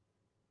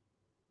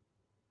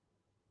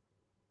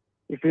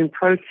 There's been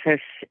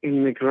protests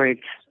in Madrid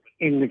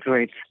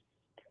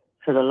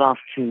for the last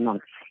 2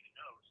 months.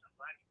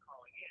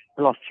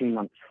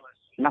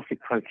 Massive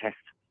protests.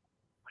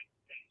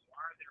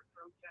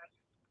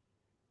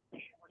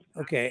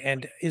 Okay,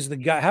 and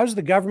how's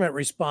the government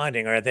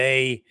responding? Are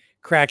they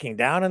cracking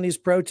down on these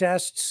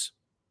protests?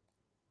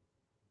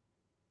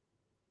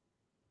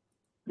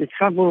 The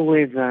trouble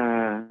with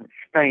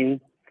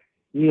Spain,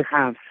 you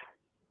have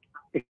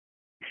the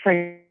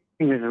same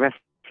as the rest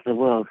of the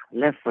world,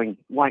 left wing,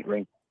 right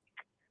wing.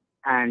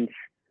 And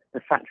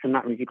the fact of the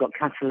matter is you've got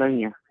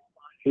Catalonia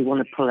who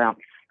want to pull out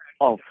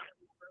of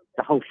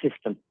the whole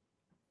system.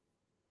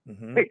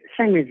 Mm-hmm.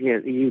 Same as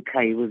the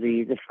UK with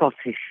the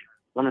Scottish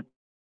want to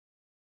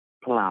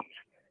pull out.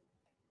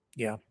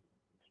 Yeah.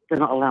 They're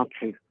not allowed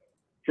to.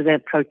 So they're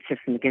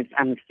protesting against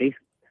amnesty.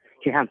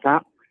 So you have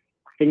that.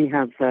 Then you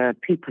have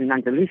people in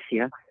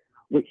Andalusia,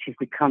 which is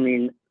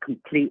becoming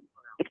complete,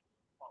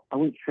 I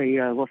wouldn't say,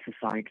 what's the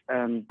side?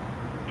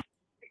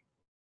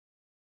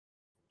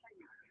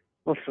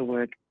 What's the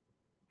word?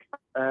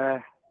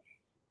 On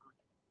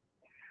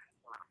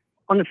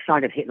the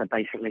side of Hitler,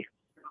 basically.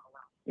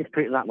 Let's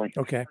put it that way.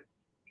 Okay.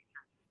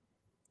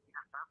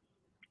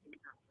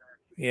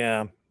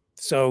 Yeah.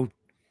 So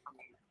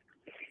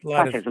a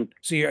lot fascism.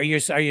 So are you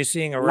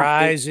seeing a massive,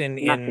 rise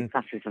in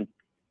fascism?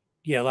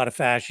 Yeah, a lot of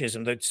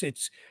fascism.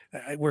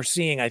 We're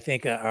seeing, I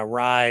think, a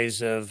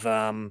rise of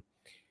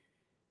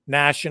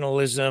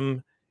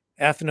nationalism,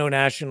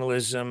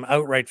 ethno-nationalism,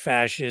 outright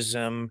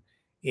fascism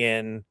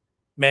in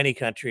many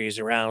countries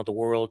around the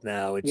world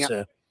now.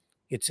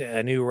 It's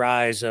a new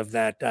rise of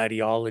that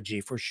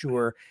ideology for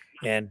sure,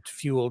 and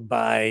fueled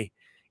by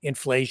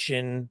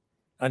inflation,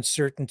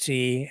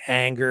 uncertainty,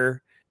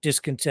 anger,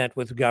 discontent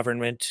with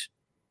government,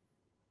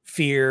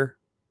 fear,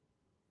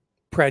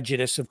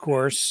 prejudice, of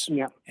course.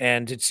 Yeah.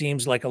 And it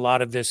seems like a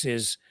lot of this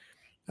is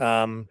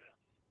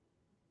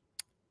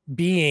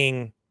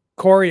being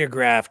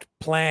choreographed,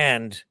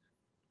 planned,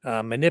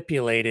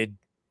 manipulated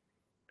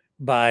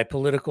by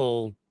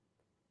political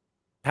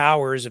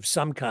powers of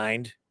some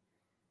kind.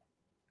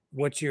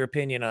 What's your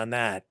opinion on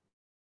that?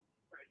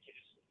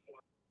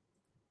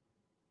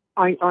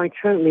 I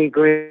totally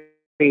agree,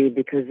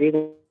 because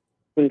even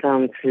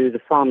down to the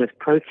farmers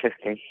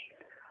protesting,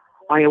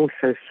 I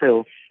also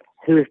feel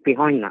who is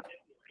behind that,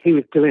 who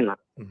is doing that.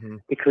 Mm-hmm.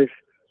 Because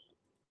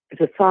if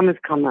the farmers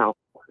come out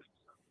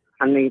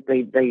and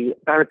they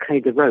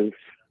barricade the roads,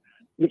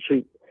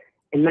 literally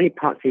in many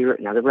parts of Europe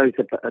now, the roads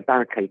are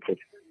barricaded.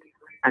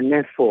 And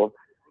therefore,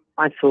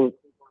 I feel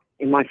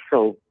in my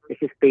soul, this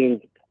is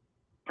being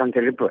done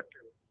deliberate.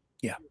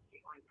 Yeah.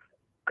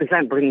 Because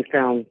that brings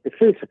down the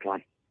food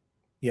supply.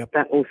 Yep.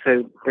 That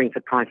also brings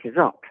the prices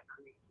up.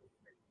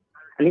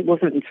 And it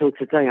wasn't until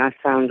today I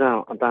found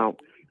out about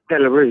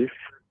Belarus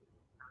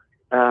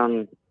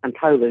and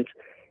Poland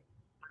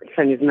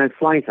saying there's no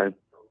fly zone.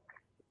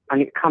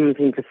 And it comes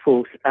into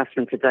force as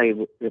from today,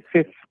 the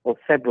 5th of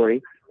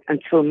February,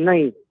 until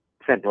May,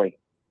 February.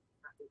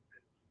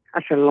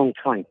 That's a long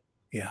time.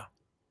 Yeah. A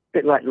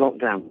bit like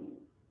lockdown.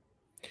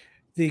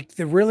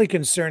 The really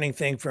concerning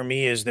thing for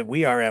me is that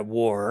we are at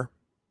war.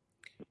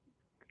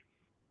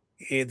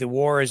 The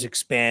war is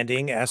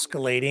expanding,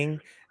 escalating.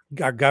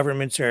 Our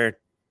governments are,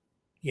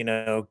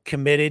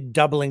 committed,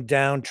 doubling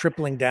down,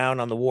 tripling down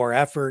on the war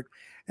effort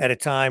at a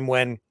time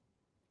when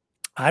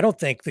I don't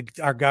think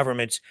our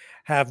governments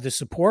have the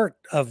support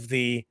of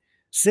the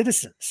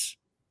citizens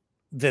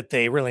that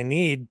they really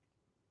need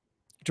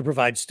to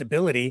provide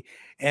stability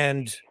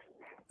and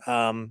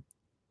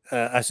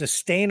a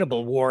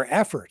sustainable war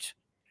effort.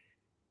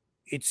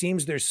 It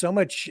seems there's so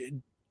much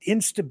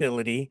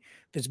instability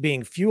that's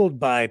being fueled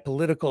by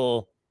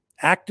political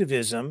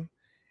activism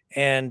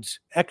and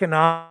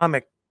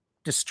economic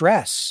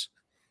distress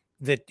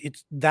that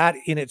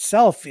in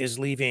itself is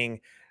leaving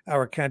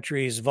our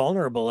countries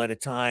vulnerable at a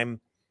time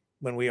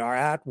when we are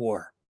at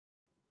war.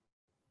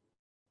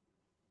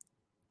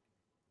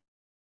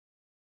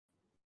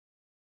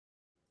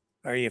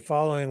 Are you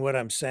following what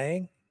I'm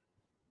saying?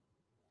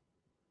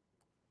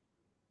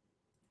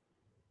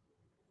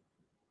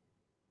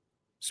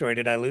 Sorry,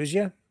 did I lose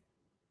you?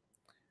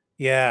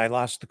 Yeah, I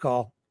lost the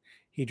call.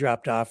 He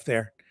dropped off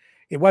there.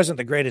 It wasn't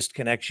the greatest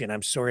connection.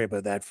 I'm sorry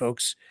about that,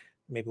 folks.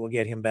 Maybe we'll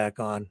get him back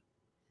on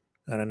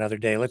another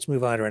day. Let's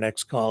move on to our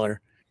next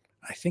caller.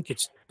 I think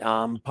it's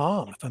Dom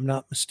Palm, if I'm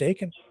not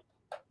mistaken.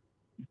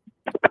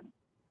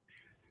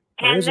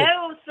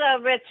 Hello, Sir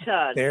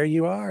Richard. There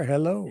you are.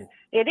 Hello.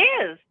 It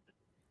is.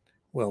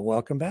 Well,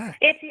 welcome back.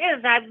 It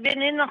is. I've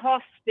been in the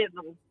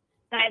hospital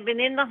I've been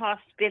in the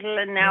hospital,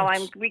 and now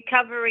I'm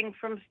recovering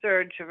from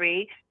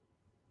surgery.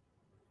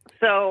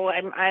 So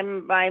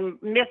I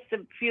missed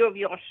a few of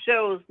your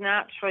shows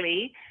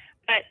naturally,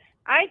 but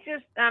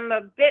I'm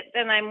a bit,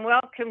 and I'm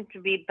welcome to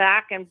be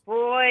back. And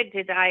boy,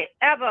 did I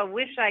ever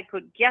wish I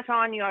could get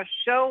on your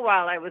show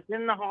while I was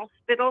in the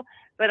hospital,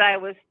 but I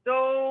was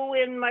so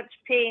in much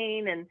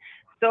pain and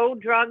so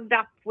drugged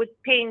up with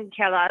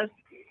painkillers.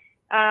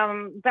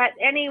 But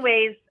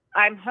anyways,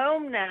 I'm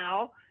home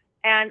now,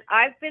 and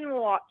I've been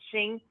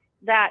watching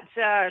that,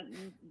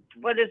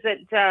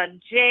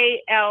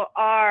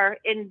 JLR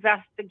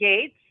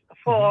Investigates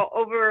for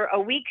over a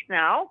week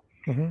now.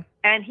 Mm-hmm.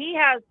 And he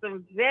has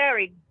some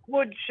very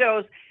good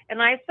shows.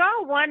 And I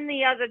saw one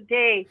the other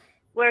day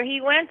where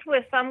he went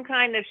with some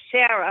kind of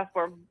sheriff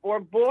or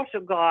border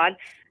guard,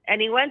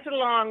 and he went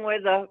along where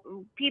the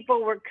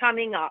people were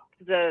coming up,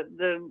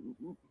 the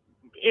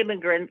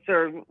immigrants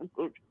or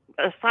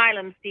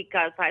asylum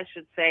seekers, I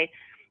should say,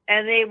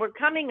 and they were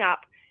coming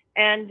up.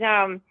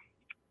 And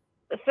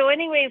so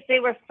anyways, they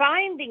were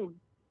finding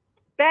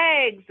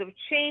bags of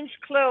changed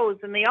clothes,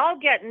 and they all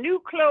get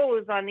new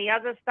clothes on the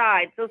other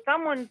side. So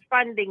someone's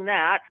funding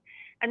that.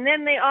 And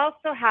then they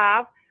also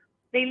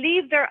they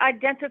leave their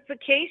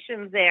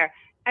identifications there.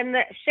 And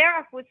the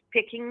sheriff was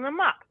picking them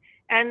up.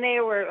 And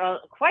there were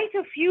quite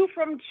a few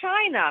from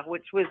China,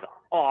 which was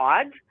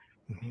odd.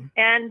 Mm-hmm.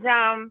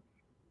 And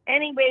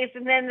anyways,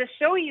 and then the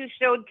show you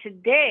showed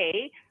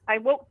today, I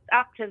woke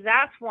up to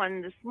that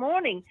one this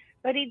morning,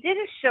 but he did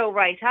a show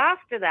right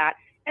after that.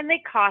 And they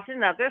caught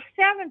another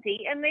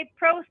 70, and they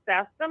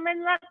processed them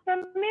and let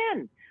them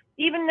in,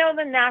 even though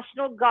the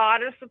National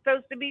Guard are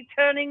supposed to be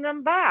turning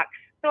them back.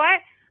 So I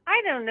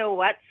don't know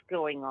what's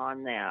going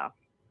on there.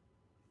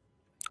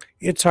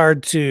 It's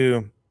hard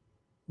to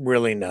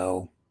really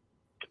know.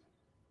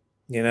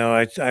 You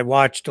know, I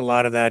watched a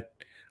lot of the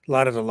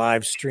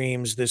live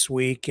streams this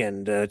week,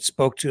 and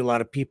spoke to a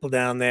lot of people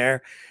down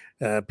there.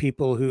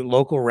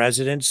 Local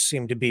residents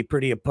seem to be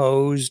pretty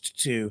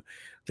opposed to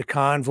the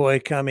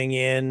convoy coming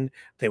in.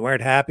 They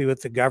weren't happy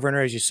with the governor,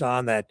 as you saw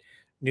in that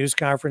news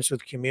conference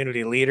with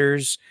community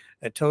leaders.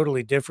 A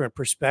totally different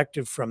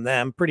perspective from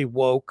them. Pretty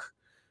woke,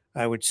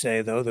 I would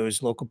say, though,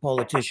 those local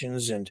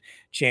politicians and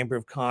Chamber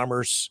of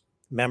Commerce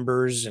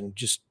members and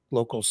just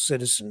local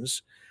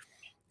citizens.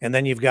 And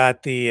then you've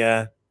got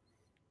the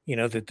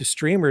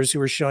streamers who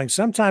were showing,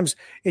 sometimes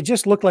it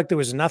just looked like there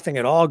was nothing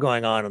at all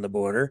going on the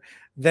border.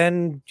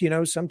 Then,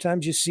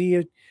 sometimes you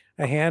see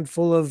a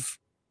handful of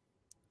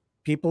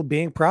people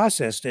being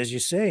processed, as you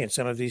say, in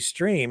some of these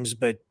streams.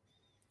 But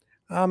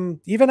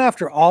even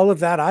after all of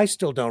that, I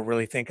still don't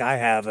really think I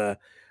have a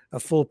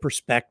full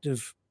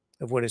perspective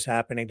of what is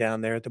happening down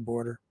there at the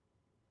border.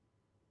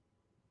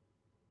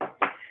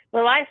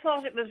 Well, I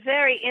thought it was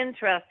very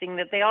interesting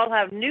that they all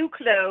have new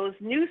clothes,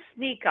 new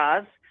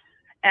sneakers,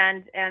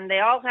 and they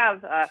all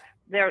have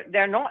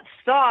they're not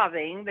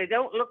starving. They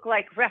don't look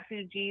like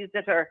refugees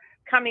that are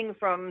coming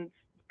from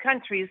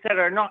countries that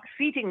are not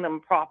feeding them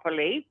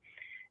properly.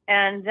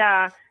 And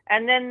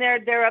then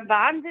they're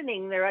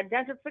abandoning their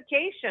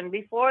identification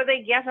before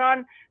they get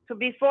on to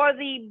before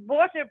the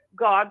border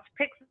guards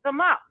picks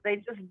them up. They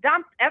just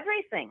dump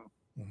everything.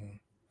 Mm-hmm.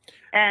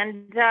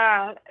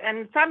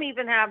 And some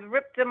even have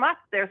ripped them up,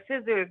 their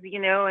scissors,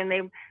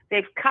 and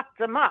they've cut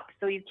them up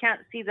so you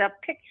can't see the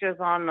pictures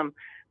on them.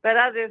 But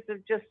others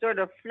have just sort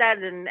of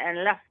fled and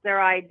left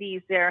their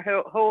IDs there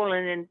whole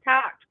and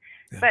intact.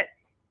 Yeah.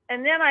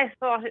 And then I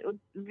thought it was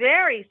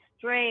very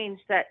strange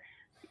that,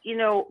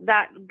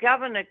 that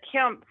Governor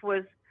Kemp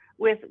was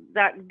with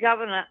that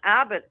Governor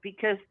Abbott,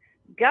 because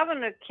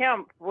Governor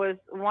Kemp was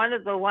one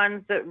of the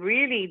ones that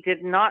really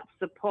did not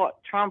support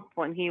Trump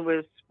when he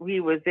was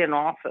in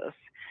office.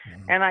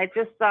 Mm-hmm. And I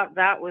just thought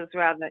that was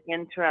rather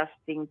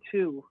interesting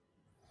too.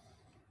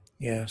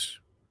 Yes.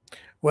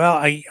 Well,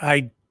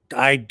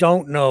 I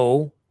don't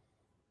know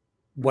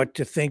what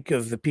to think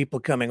of the people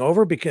coming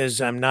over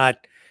because I'm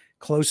not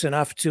close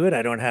enough to it.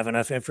 I don't have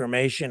enough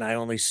information. I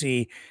only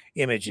see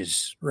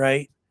images,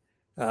 right?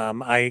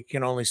 I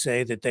can only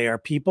say that they are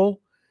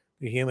people,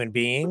 they're human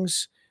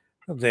beings.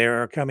 They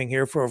are coming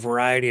here for a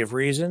variety of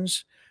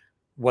reasons.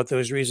 What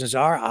those reasons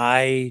are,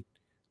 I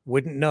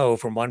wouldn't know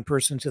from one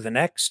person to the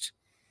next.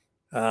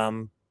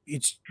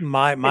 It's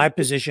my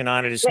position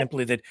on it is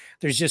simply that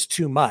there's just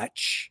too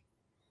much.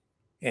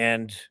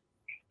 And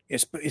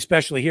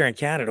especially here in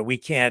Canada, we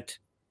can't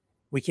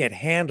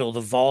handle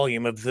the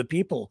volume of the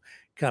people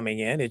coming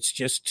in. It's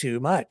just too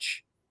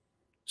much.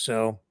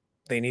 So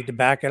they need to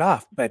back it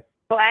off. But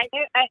well,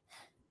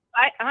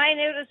 I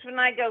notice when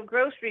I go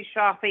grocery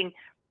shopping,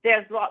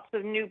 there's lots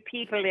of new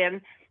people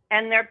in,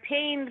 and they're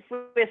paying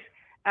with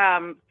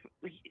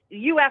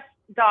U.S.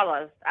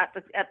 dollars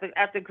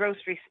at the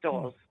grocery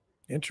stores.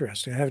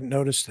 Interesting. I haven't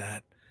noticed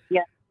that.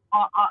 Yeah,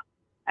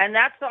 and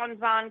that's on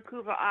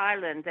Vancouver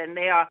Island, and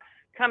they are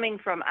coming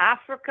from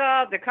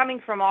Africa. They're coming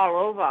from all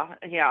over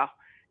here,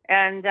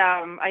 and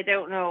I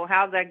don't know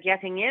how they're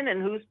getting in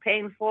and who's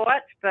paying for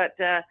it, but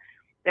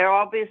they're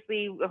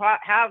obviously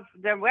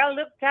they're well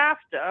looked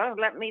after.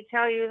 Let me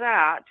tell you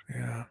that.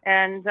 Yeah.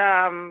 And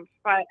and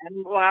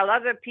while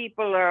other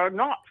people are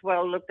not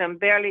well looked and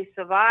barely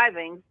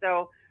surviving.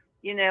 So,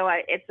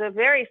 it's a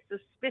very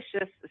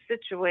suspicious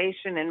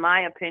situation, in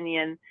my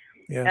opinion.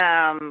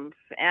 Yeah.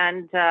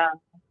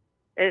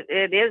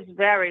 It is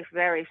very,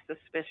 very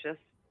suspicious,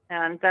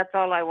 and that's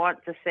all I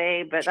want to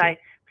say. But Sure.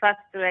 plus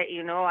to let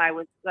you know, I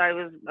was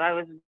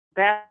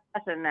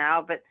better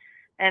now. But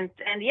and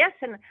yes,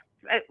 and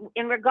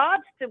in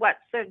regards to what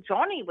Sir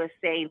Johnny was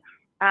saying,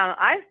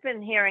 I've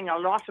been hearing a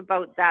lot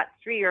about that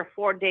 3 or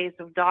 4 days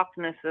of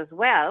darkness as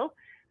well.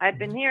 I've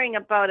been hearing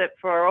about it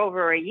for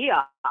over a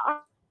year,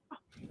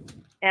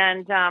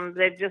 and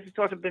they've just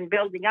sort of been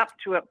building up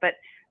to it. But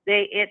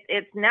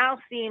it now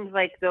seems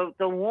like the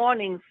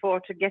warning for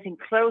to getting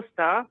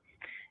closer,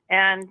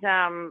 and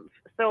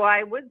so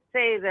I would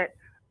say that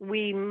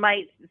we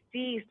might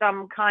see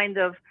some kind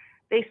of.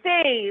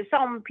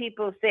 Some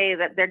people say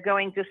that they're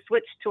going to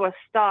switch to a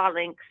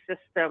Starlink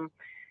system.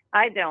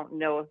 I don't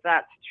know if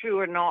that's true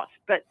or not,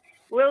 but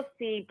we'll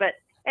see. But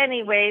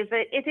anyways,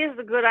 it is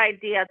a good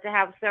idea to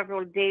have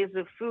several days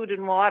of food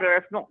and water,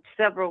 if not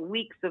several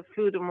weeks of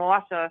food and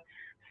water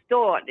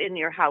stored in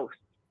your house.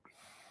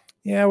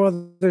 Yeah,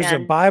 well, there's a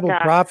Bible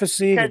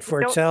prophecy that because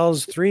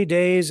foretells 3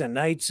 days and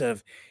nights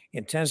of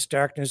intense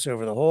darkness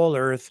over the whole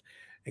earth,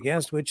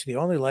 against which the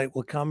only light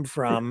will come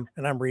from,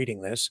 and I'm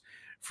reading this,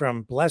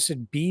 from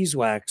blessed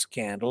beeswax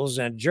candles,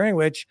 and during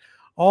which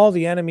all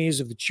the enemies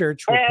of the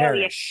church will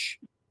perish.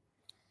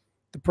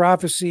 The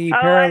prophecy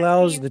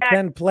parallels the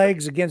 10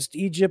 plagues against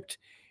Egypt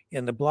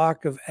in the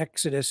block of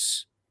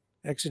Exodus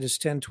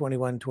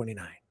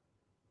 10:21-29.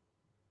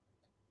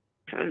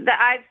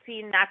 I've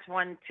seen that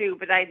one too,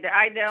 but I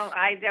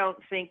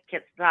don't think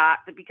it's that,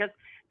 because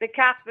the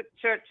Catholic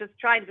Church is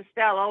trying to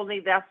sell only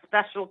their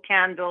special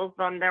candles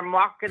on their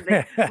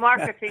marketing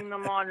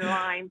them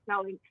online,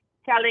 telling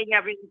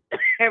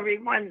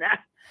everyone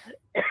that,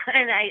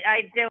 and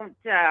I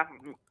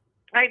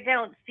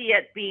don't see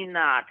it being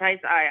that.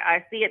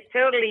 I see it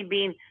totally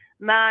being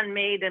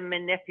man-made and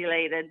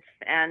manipulated,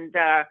 and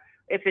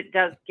if it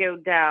does go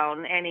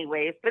down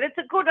anyways. But it's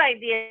a good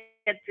idea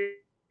to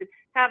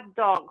have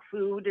dog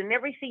food and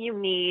everything you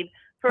need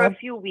for a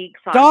few weeks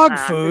on dog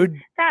hand.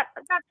 food? That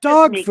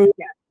Dog makes food?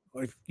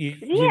 sense.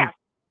 Yeah.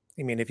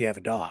 You mean if you have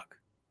a dog?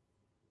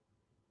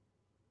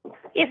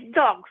 It's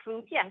dog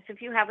food, yes,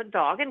 if you have a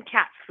dog, and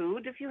cat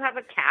food if you have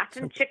a cat,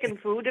 and chicken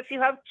food if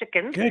you have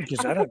chicken. Good,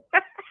 because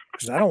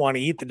I don't want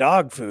to eat the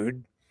dog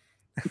food.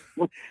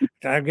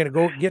 I'm gonna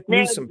go get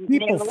me some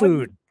people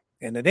food,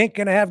 and it ain't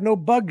gonna have no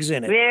bugs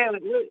in it.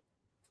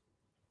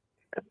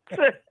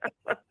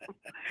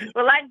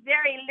 Well, I'm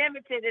very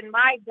limited in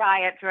my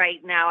diet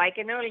right now. I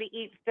can only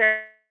eat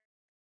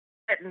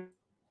certain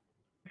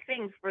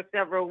things for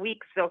several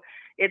weeks, so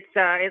it's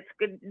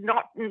good.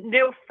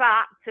 No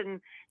fat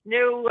and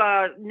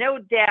no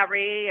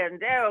dairy,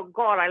 and oh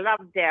God, I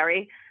love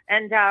dairy,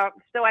 and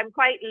so I'm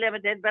quite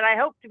limited. But I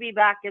hope to be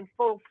back in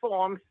full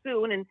form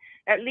soon, and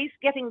at least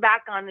getting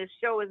back on this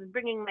show is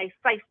bringing my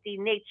feisty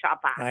nature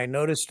back. I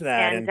noticed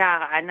that, and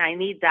I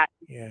need that.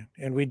 Yeah,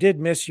 and we did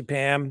miss you,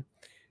 Pam.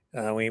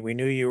 We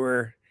knew you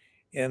were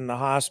in the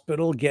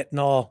hospital getting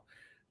all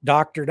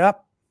doctored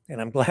up, and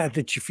I'm glad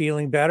that you're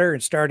feeling better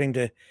and starting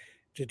to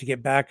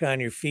get back on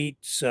your feet.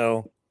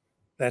 So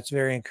that's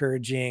very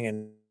encouraging,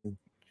 and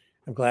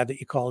I'm glad that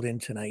you called in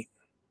tonight.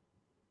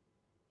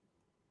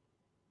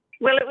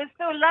 Well, it was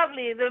so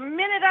lovely. The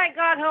minute I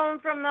got home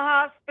from the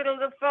hospital,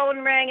 the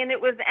phone rang, and it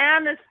was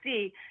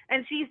Anasty,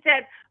 and she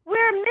said,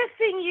 "We're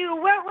missing you.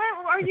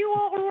 Are you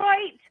all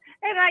right?"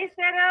 And I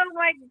said, "Oh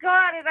my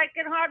God!" And I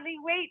can hardly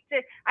wait.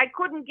 I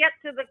couldn't get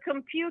to the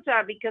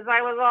computer because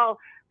I was all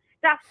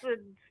stuffed with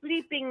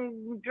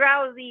sleeping,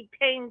 drowsy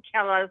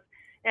painkillers,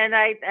 and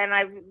I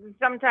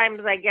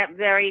sometimes I get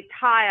very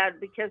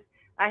tired because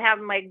I have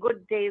my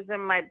good days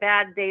and my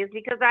bad days,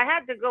 because I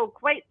had to go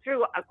quite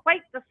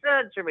the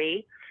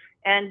surgery.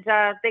 And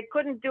they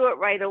couldn't do it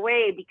right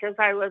away because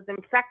I was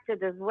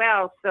infected as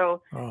well.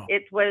 So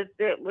it was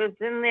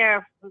in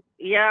there.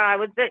 Yeah, I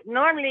was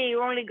normally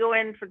you only go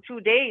in for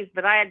 2 days,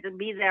 but I had to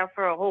be there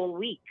for a whole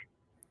week.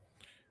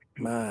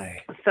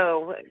 My.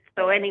 So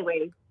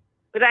anyway,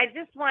 but I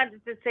just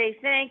wanted to say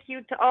thank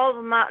you to all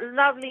the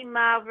lovely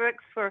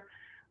Mavericks for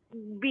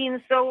being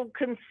so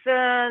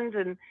concerned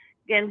and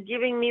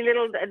giving me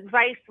little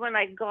advice when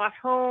I got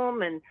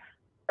home, and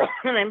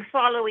I'm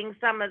following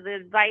some of the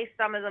advice.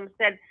 Some of them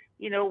said,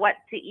 what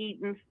to eat,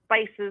 and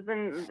spices,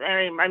 and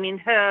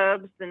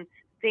herbs and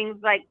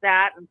things like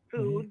that, and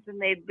foods,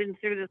 and they'd been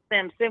through the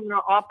same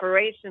similar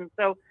operation.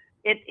 So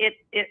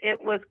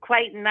it was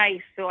quite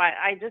nice. So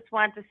I just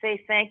want to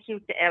say thank you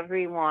to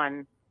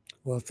everyone.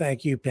 Well,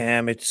 thank you,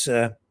 Pam. It's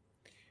now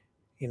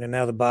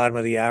the bottom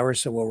of the hour,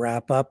 so we'll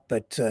wrap up.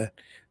 But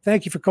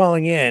thank you for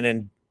calling in,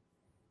 and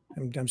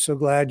I'm so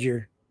glad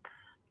you're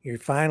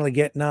finally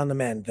getting on the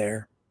mend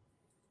there.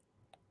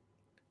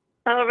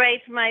 All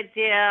right, my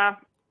dear.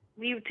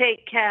 You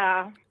take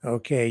care.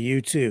 Okay,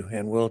 you too.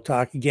 And we'll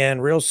talk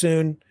again real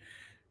soon.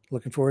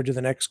 Looking forward to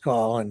the next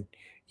call. And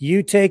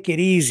you take it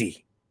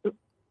easy.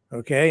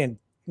 Okay? And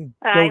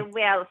I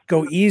will.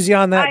 Go easy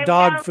on that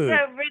dog will, food.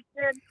 Sir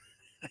Richard.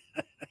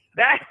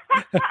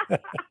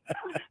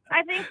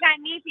 I think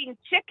I'm eating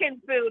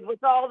chicken food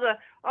with all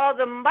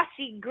the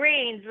mushy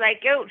grains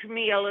like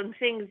oatmeal and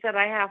things that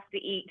I have to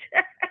eat.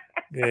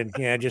 Good.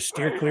 Yeah, just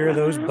steer clear of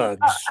those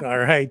bugs. All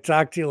right.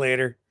 Talk to you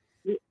later.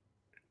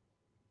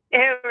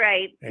 All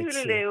right. Let's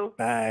see. Toodaloo.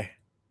 Bye.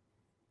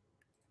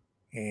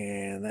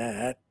 And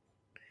that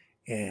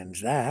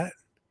ends that.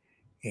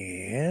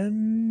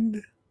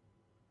 And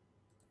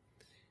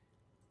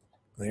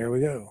there we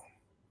go.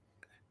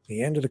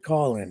 The end of the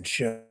call-in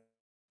show.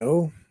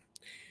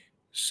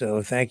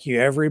 So thank you,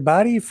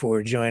 everybody,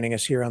 for joining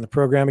us here on the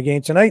program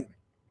again tonight.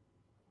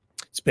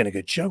 It's been a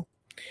good show.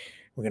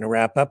 We're going to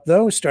wrap up,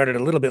 though. Started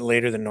a little bit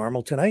later than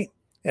normal tonight,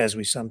 as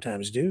we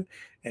sometimes do,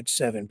 at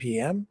 7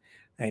 p.m.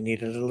 I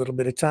needed a little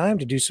bit of time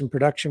to do some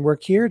production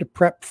work here to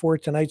prep for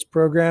tonight's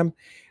program,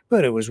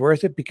 but it was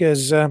worth it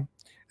because I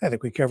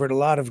think we covered a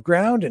lot of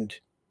ground and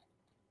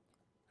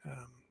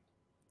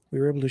we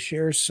were able to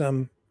share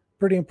some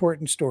pretty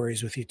important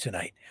stories with you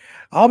tonight.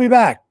 I'll be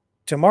back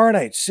tomorrow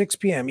night, 6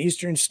 p.m.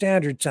 Eastern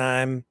Standard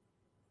Time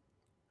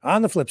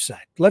on the flip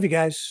side. Love you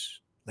guys.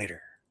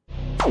 Later.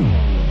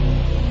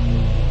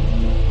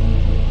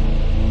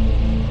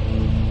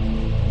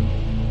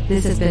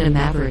 This has been a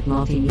Maverick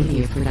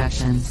Multimedia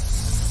production.